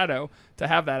appear in shadow, to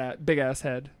have that big-ass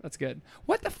head, that's good.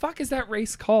 What the fuck is that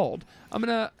race called? And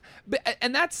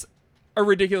that's a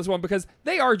ridiculous one because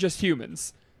they are just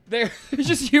humans. They're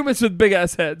just humans with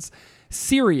big-ass heads.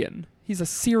 Syrian. He's a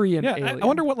Syrian alien. I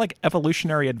wonder what, like,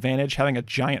 evolutionary advantage having a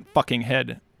giant fucking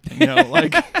head, you know,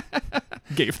 like,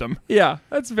 gave them. Yeah,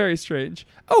 that's very strange.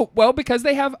 Oh, well, because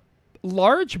they have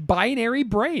large binary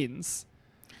brains.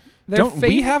 Don't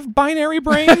we have binary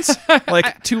brains?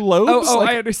 Like two lobes?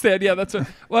 I understand. Yeah, that's what.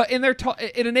 Well, in their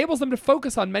it enables them to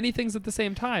focus on many things at the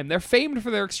same time. They're famed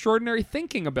for their extraordinary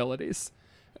thinking abilities.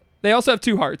 They also have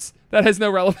 2 hearts. That has no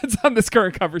relevance on this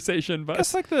current conversation, but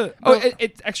It's like the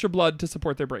it's extra blood to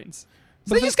support their brains.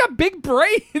 So they just got big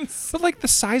brains. but like the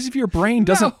size of your brain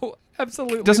doesn't No,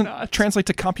 absolutely not. translate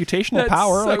to computational That's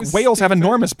power. so Like whales have stupid.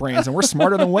 enormous brains, and we're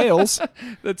smarter than whales.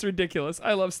 That's ridiculous.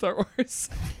 I love Star Wars.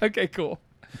 Okay, cool.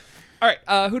 All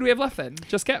right, who do we have left then?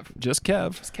 Just Kev. Just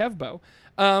Kev. Just Kevbo.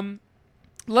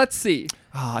 Let's see.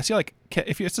 I see. Like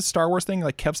if it's a Star Wars thing,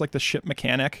 like Kev's like the ship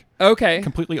mechanic, Okay.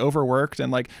 completely overworked,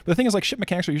 and like. But the thing is, like ship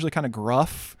mechanics are usually kind of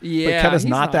gruff. Yeah, but Kev is he's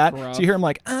not not that. gruff. So you hear him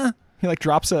like, he like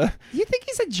drops a. You think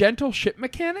he's a gentle ship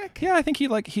mechanic? Yeah, I think he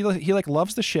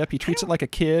loves the ship. He treats it like a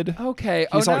kid. Okay.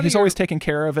 He's always taking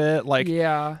care of it. Like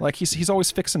Yeah. like he's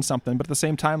always fixing something, but at the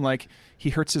same time, like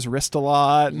he hurts his wrist a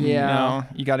lot. And, Yeah. you know,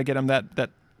 you got to get him that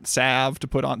salve to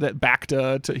put on that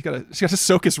Bacta to. He's got to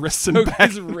soak his wrists in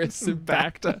his wrists and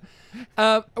Bacta.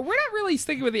 We're not really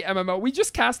sticking with the MMO. We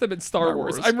just cast them in Star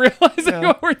Wars. Wars. I'm realizing Yeah.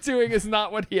 what we're doing is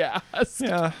not what he asked.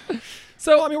 Yeah.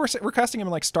 So Well, I mean, we're casting him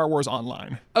in like Star Wars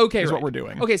Online. okay, is right. what we're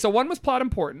doing. Okay, so one was plot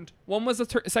important. One was a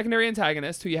secondary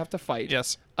antagonist who you have to fight.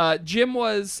 Yes. Jim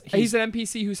he's an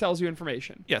NPC who sells you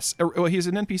information. Yes. Well, he's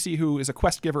an NPC who is a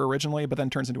quest giver originally, but then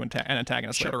turns into an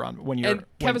antagonist later on. And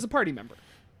Kev is a party member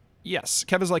Yes.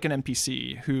 Kev is like an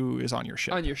NPC who is on your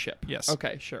ship. on your ship. Yes.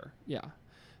 Okay, sure. Yeah.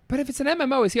 But if it's an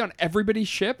MMO, is he on everybody's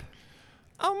ship?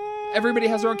 Everybody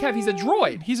has their own Kev. He's a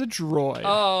droid. He's a droid.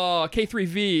 Oh,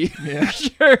 K3V. Yeah.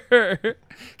 Sure.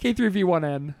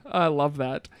 K3V1N. I love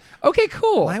that. Okay,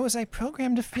 cool. Why was I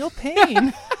programmed to feel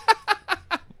pain?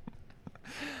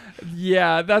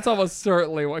 Yeah, that's almost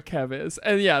certainly what Kev is.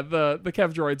 And yeah, the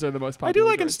Kev droids are the most popular. I do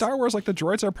like in droids. Star Wars, like the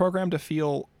droids are programmed to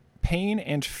feel pain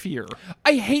and fear.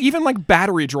 I hate Even like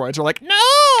battery droids are like, no!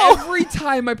 every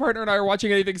time my partner and I are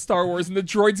watching anything Star Wars and the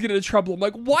droids get into trouble. I'm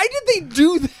like, why did they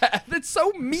do that? That's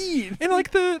so mean. And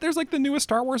like there's like the newest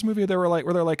Star Wars movie where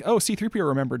they're like, oh,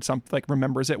 C-3PO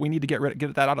remembers it. We need to get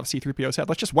that out of C-3PO's head.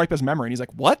 Let's just wipe his memory. And he's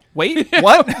like, what? Wait,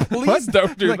 what? Please What?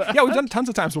 don't do He's like, that. Yeah, we've done tons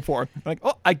of times before. I'm like,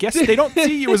 oh, I guess they don't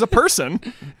see you as a person.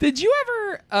 Did you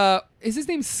ever is his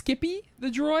name Skippy, the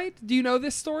droid? Do you know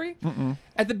this story? Mm-mm.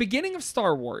 At the beginning of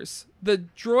Star Wars, the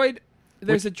droid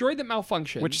there's a droid that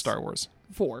malfunctions. Which Star Wars?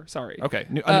 4, sorry. Okay,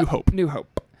 A New Hope. New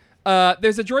Hope.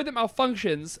 There's a droid that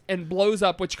malfunctions and blows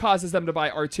up, which causes them to buy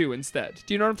R2 instead.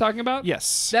 Do you know what I'm talking about?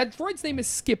 Yes. That droid's name is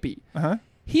Skippy. Uh-huh.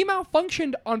 He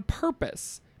malfunctioned on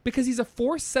purpose because he's a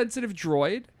force-sensitive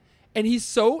droid, and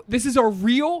this is a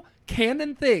real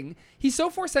canon thing. He's so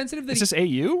force-sensitive that Is this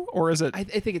AU or is it? I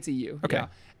think it's EU. Okay.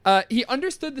 Yeah. He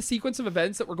understood the sequence of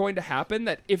events that were going to happen,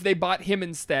 that if they bought him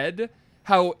instead,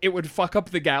 how it would fuck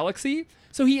up the galaxy.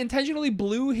 So he intentionally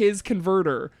blew his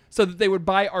converter so that they would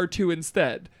buy R2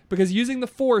 instead. Because using the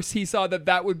Force, he saw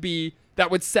that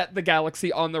would set the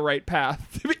galaxy on the right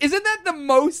path. Isn't that the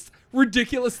most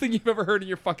ridiculous thing you've ever heard in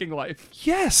your fucking life?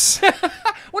 Yes. Well,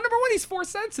 number one, he's Force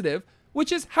sensitive,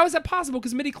 which is, how is that possible?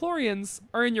 Because midichlorians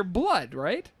are in your blood,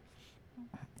 right?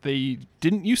 They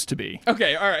didn't used to be.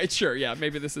 Okay, all right, sure, yeah.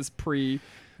 Maybe this is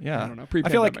Yeah, I don't know,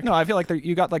 I feel like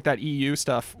you got like that EU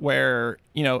stuff where,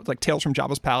 you know, like Tales from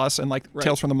Jabba's Palace and like Right.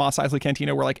 Tales from the Mos Eisley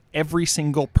Cantina, where like every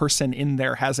single person in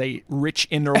there has a rich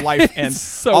inner life, and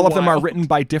so all of them are wild. written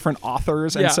by different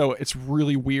authors, and Yeah. so it's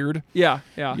really weird. Yeah.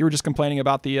 You were just complaining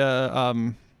about the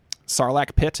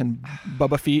Sarlacc pit and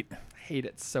Boba Fett. I hate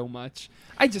it so much.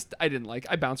 I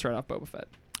bounced right off Boba Fett.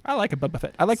 I like it, Boba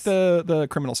Fett. I like the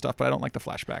criminal stuff, but I don't like the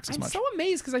flashbacks as I'm much. so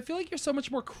amazed because I feel like you're so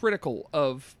much more critical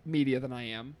of media than I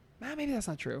am. Maybe that's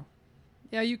not true.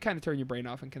 Yeah, you kind of turn your brain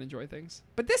off and can enjoy things.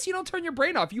 But this, you don't turn your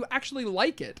brain off. You actually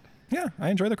like it. Yeah, I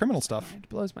enjoy the criminal stuff. It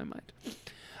blows my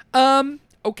mind.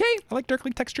 Okay. I like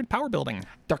darkly textured power building.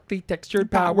 Darkly textured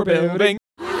power building.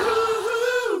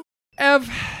 Ev.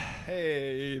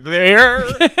 Hey there.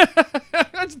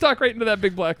 Let's talk right into that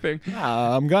big black thing.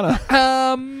 I'm gonna.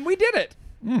 We did it.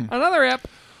 Another ep.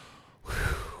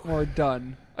 We're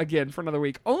done again for another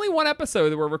week. Only one episode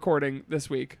that we're recording this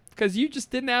week because you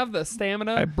just didn't have the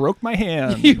stamina. I broke my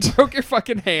hand. You broke your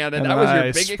fucking hand, and that was your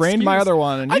I big sprained my excuse. other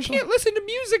one. And I usually- can't listen to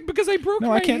music because I broke my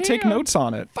No, hand. I can't take notes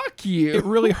on it. Fuck you. It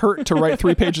really hurt to write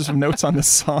 3 pages of notes on this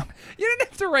song. You didn't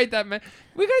have to write that, man.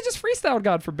 We could have just freestyled,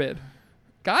 God forbid.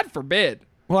 God forbid.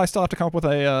 Well, I still have to come up with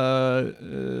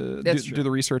a That's true. do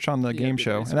the research on the You game gotta do the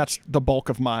show, research. and that's the bulk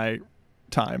of my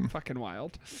time. Fucking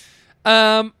wild.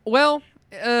 Well,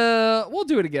 we'll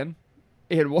do it again.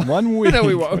 In 1 week. No,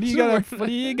 we won't. What do you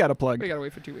got to plug? We gotta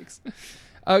wait for 2 weeks.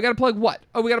 We gotta plug what?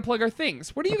 Oh, we gotta plug our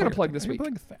things. What are you gonna plug this week?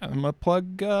 I'm gonna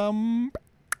plug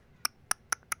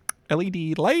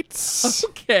LED lights.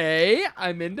 Okay,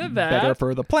 I'm into that. Better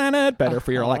for the planet. Better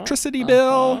for your electricity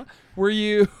bill. Were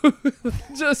you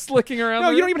just looking around? No,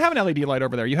 the you don't room? even have an LED light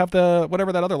over there. You have the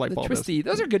whatever that other light The bulb twisty.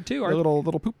 Those are good too. is. The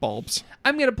little poop bulbs.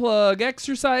 I'm gonna plug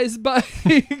exercise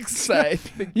bikes. I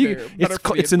think they're better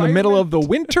for It's in the middle of environment. the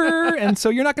winter, and so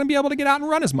you're not going to be able to get out and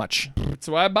run as much. That's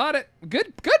why I bought it.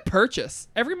 Good purchase.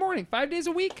 Every morning, 5 days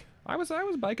a week. I was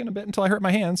biking a bit until I hurt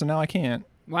my hands, and now I can't.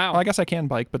 Wow. Well, I guess I can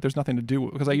bike, but there's nothing to do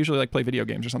because I usually like play video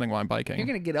games or something while I'm biking. You're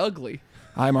gonna get ugly.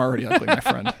 I'm already ugly, my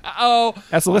friend. Oh,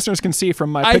 As the listeners can see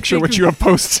from my I picture, think- which you have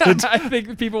posted. I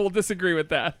think people will disagree with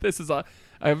that. This is a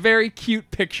very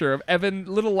cute picture of Evan,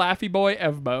 little laughy boy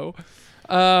Evbo.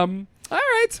 All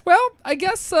right. Well, I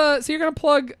guess so. You're gonna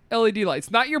plug LED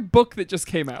lights, not your book that just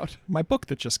came out. My book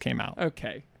that just came out.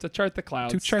 Okay. To chart the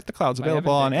clouds. To Chart the Clouds, by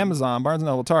available Evan on Bacon. Amazon, Barnes &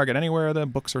 Noble, Target, anywhere the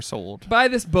books are sold. Buy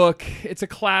this book. It's a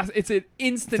class. It's an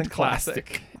instant Instant classic.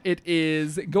 classic. It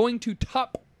is going to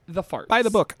top the farts. Buy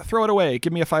the book, throw it away,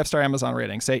 give me a 5-star Amazon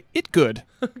rating. Say, it good.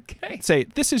 Okay. Say,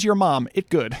 this is your mom, it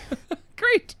good.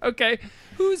 Great. Okay.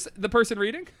 Who's the person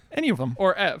reading? Any of them.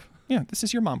 Or Ev? Yeah, this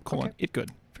is your mom, : Okay. it good.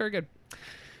 Very good.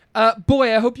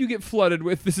 Boy, I hope you get flooded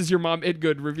with "This Is Your Mom, It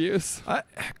Good" reviews.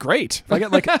 Great. If I get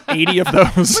like 80 of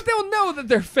those. But they'll know that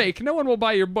they're fake. No one will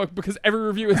buy your book because every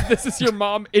review is "This is your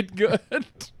mom, it good."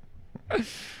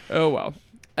 Oh well.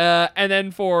 And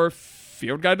then for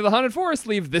Field Guide to the Haunted Forest,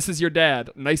 leave "This Is Your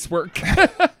Dad." Nice work.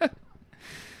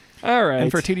 All right.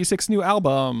 And for TD6 new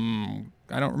album,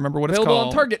 I don't remember what Available it's called.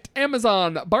 on Target,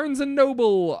 Amazon, Barnes and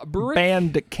Noble, Brick.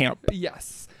 Band Camp.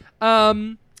 Yes.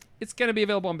 It's gonna be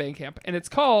available on Bandcamp, and it's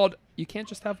called "You Can't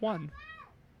Just Have One."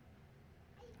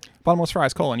 Bottomless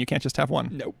fries, : you can't just have one.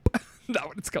 Nope. Not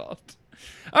what it's called.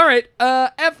 All right.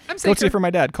 I'm Go saying see for my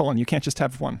dad, : you can't just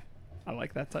have one. I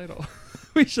like that title.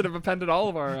 We should have appended all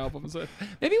of our albums with.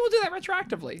 Maybe we'll do that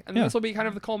retroactively, and Yeah. this will be kind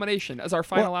of the culmination as our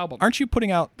final album. Aren't you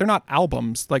putting out? They're not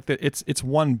albums. Like it's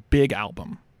one big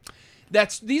album.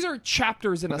 These are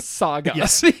chapters in a saga.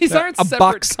 Yes, These They're aren't a separate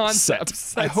box concepts.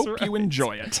 set. I That's hope you right.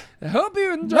 enjoy it. I hope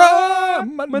you enjoy Ah,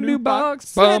 my new box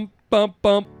set. Bump, bump,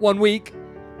 bump. 1 week.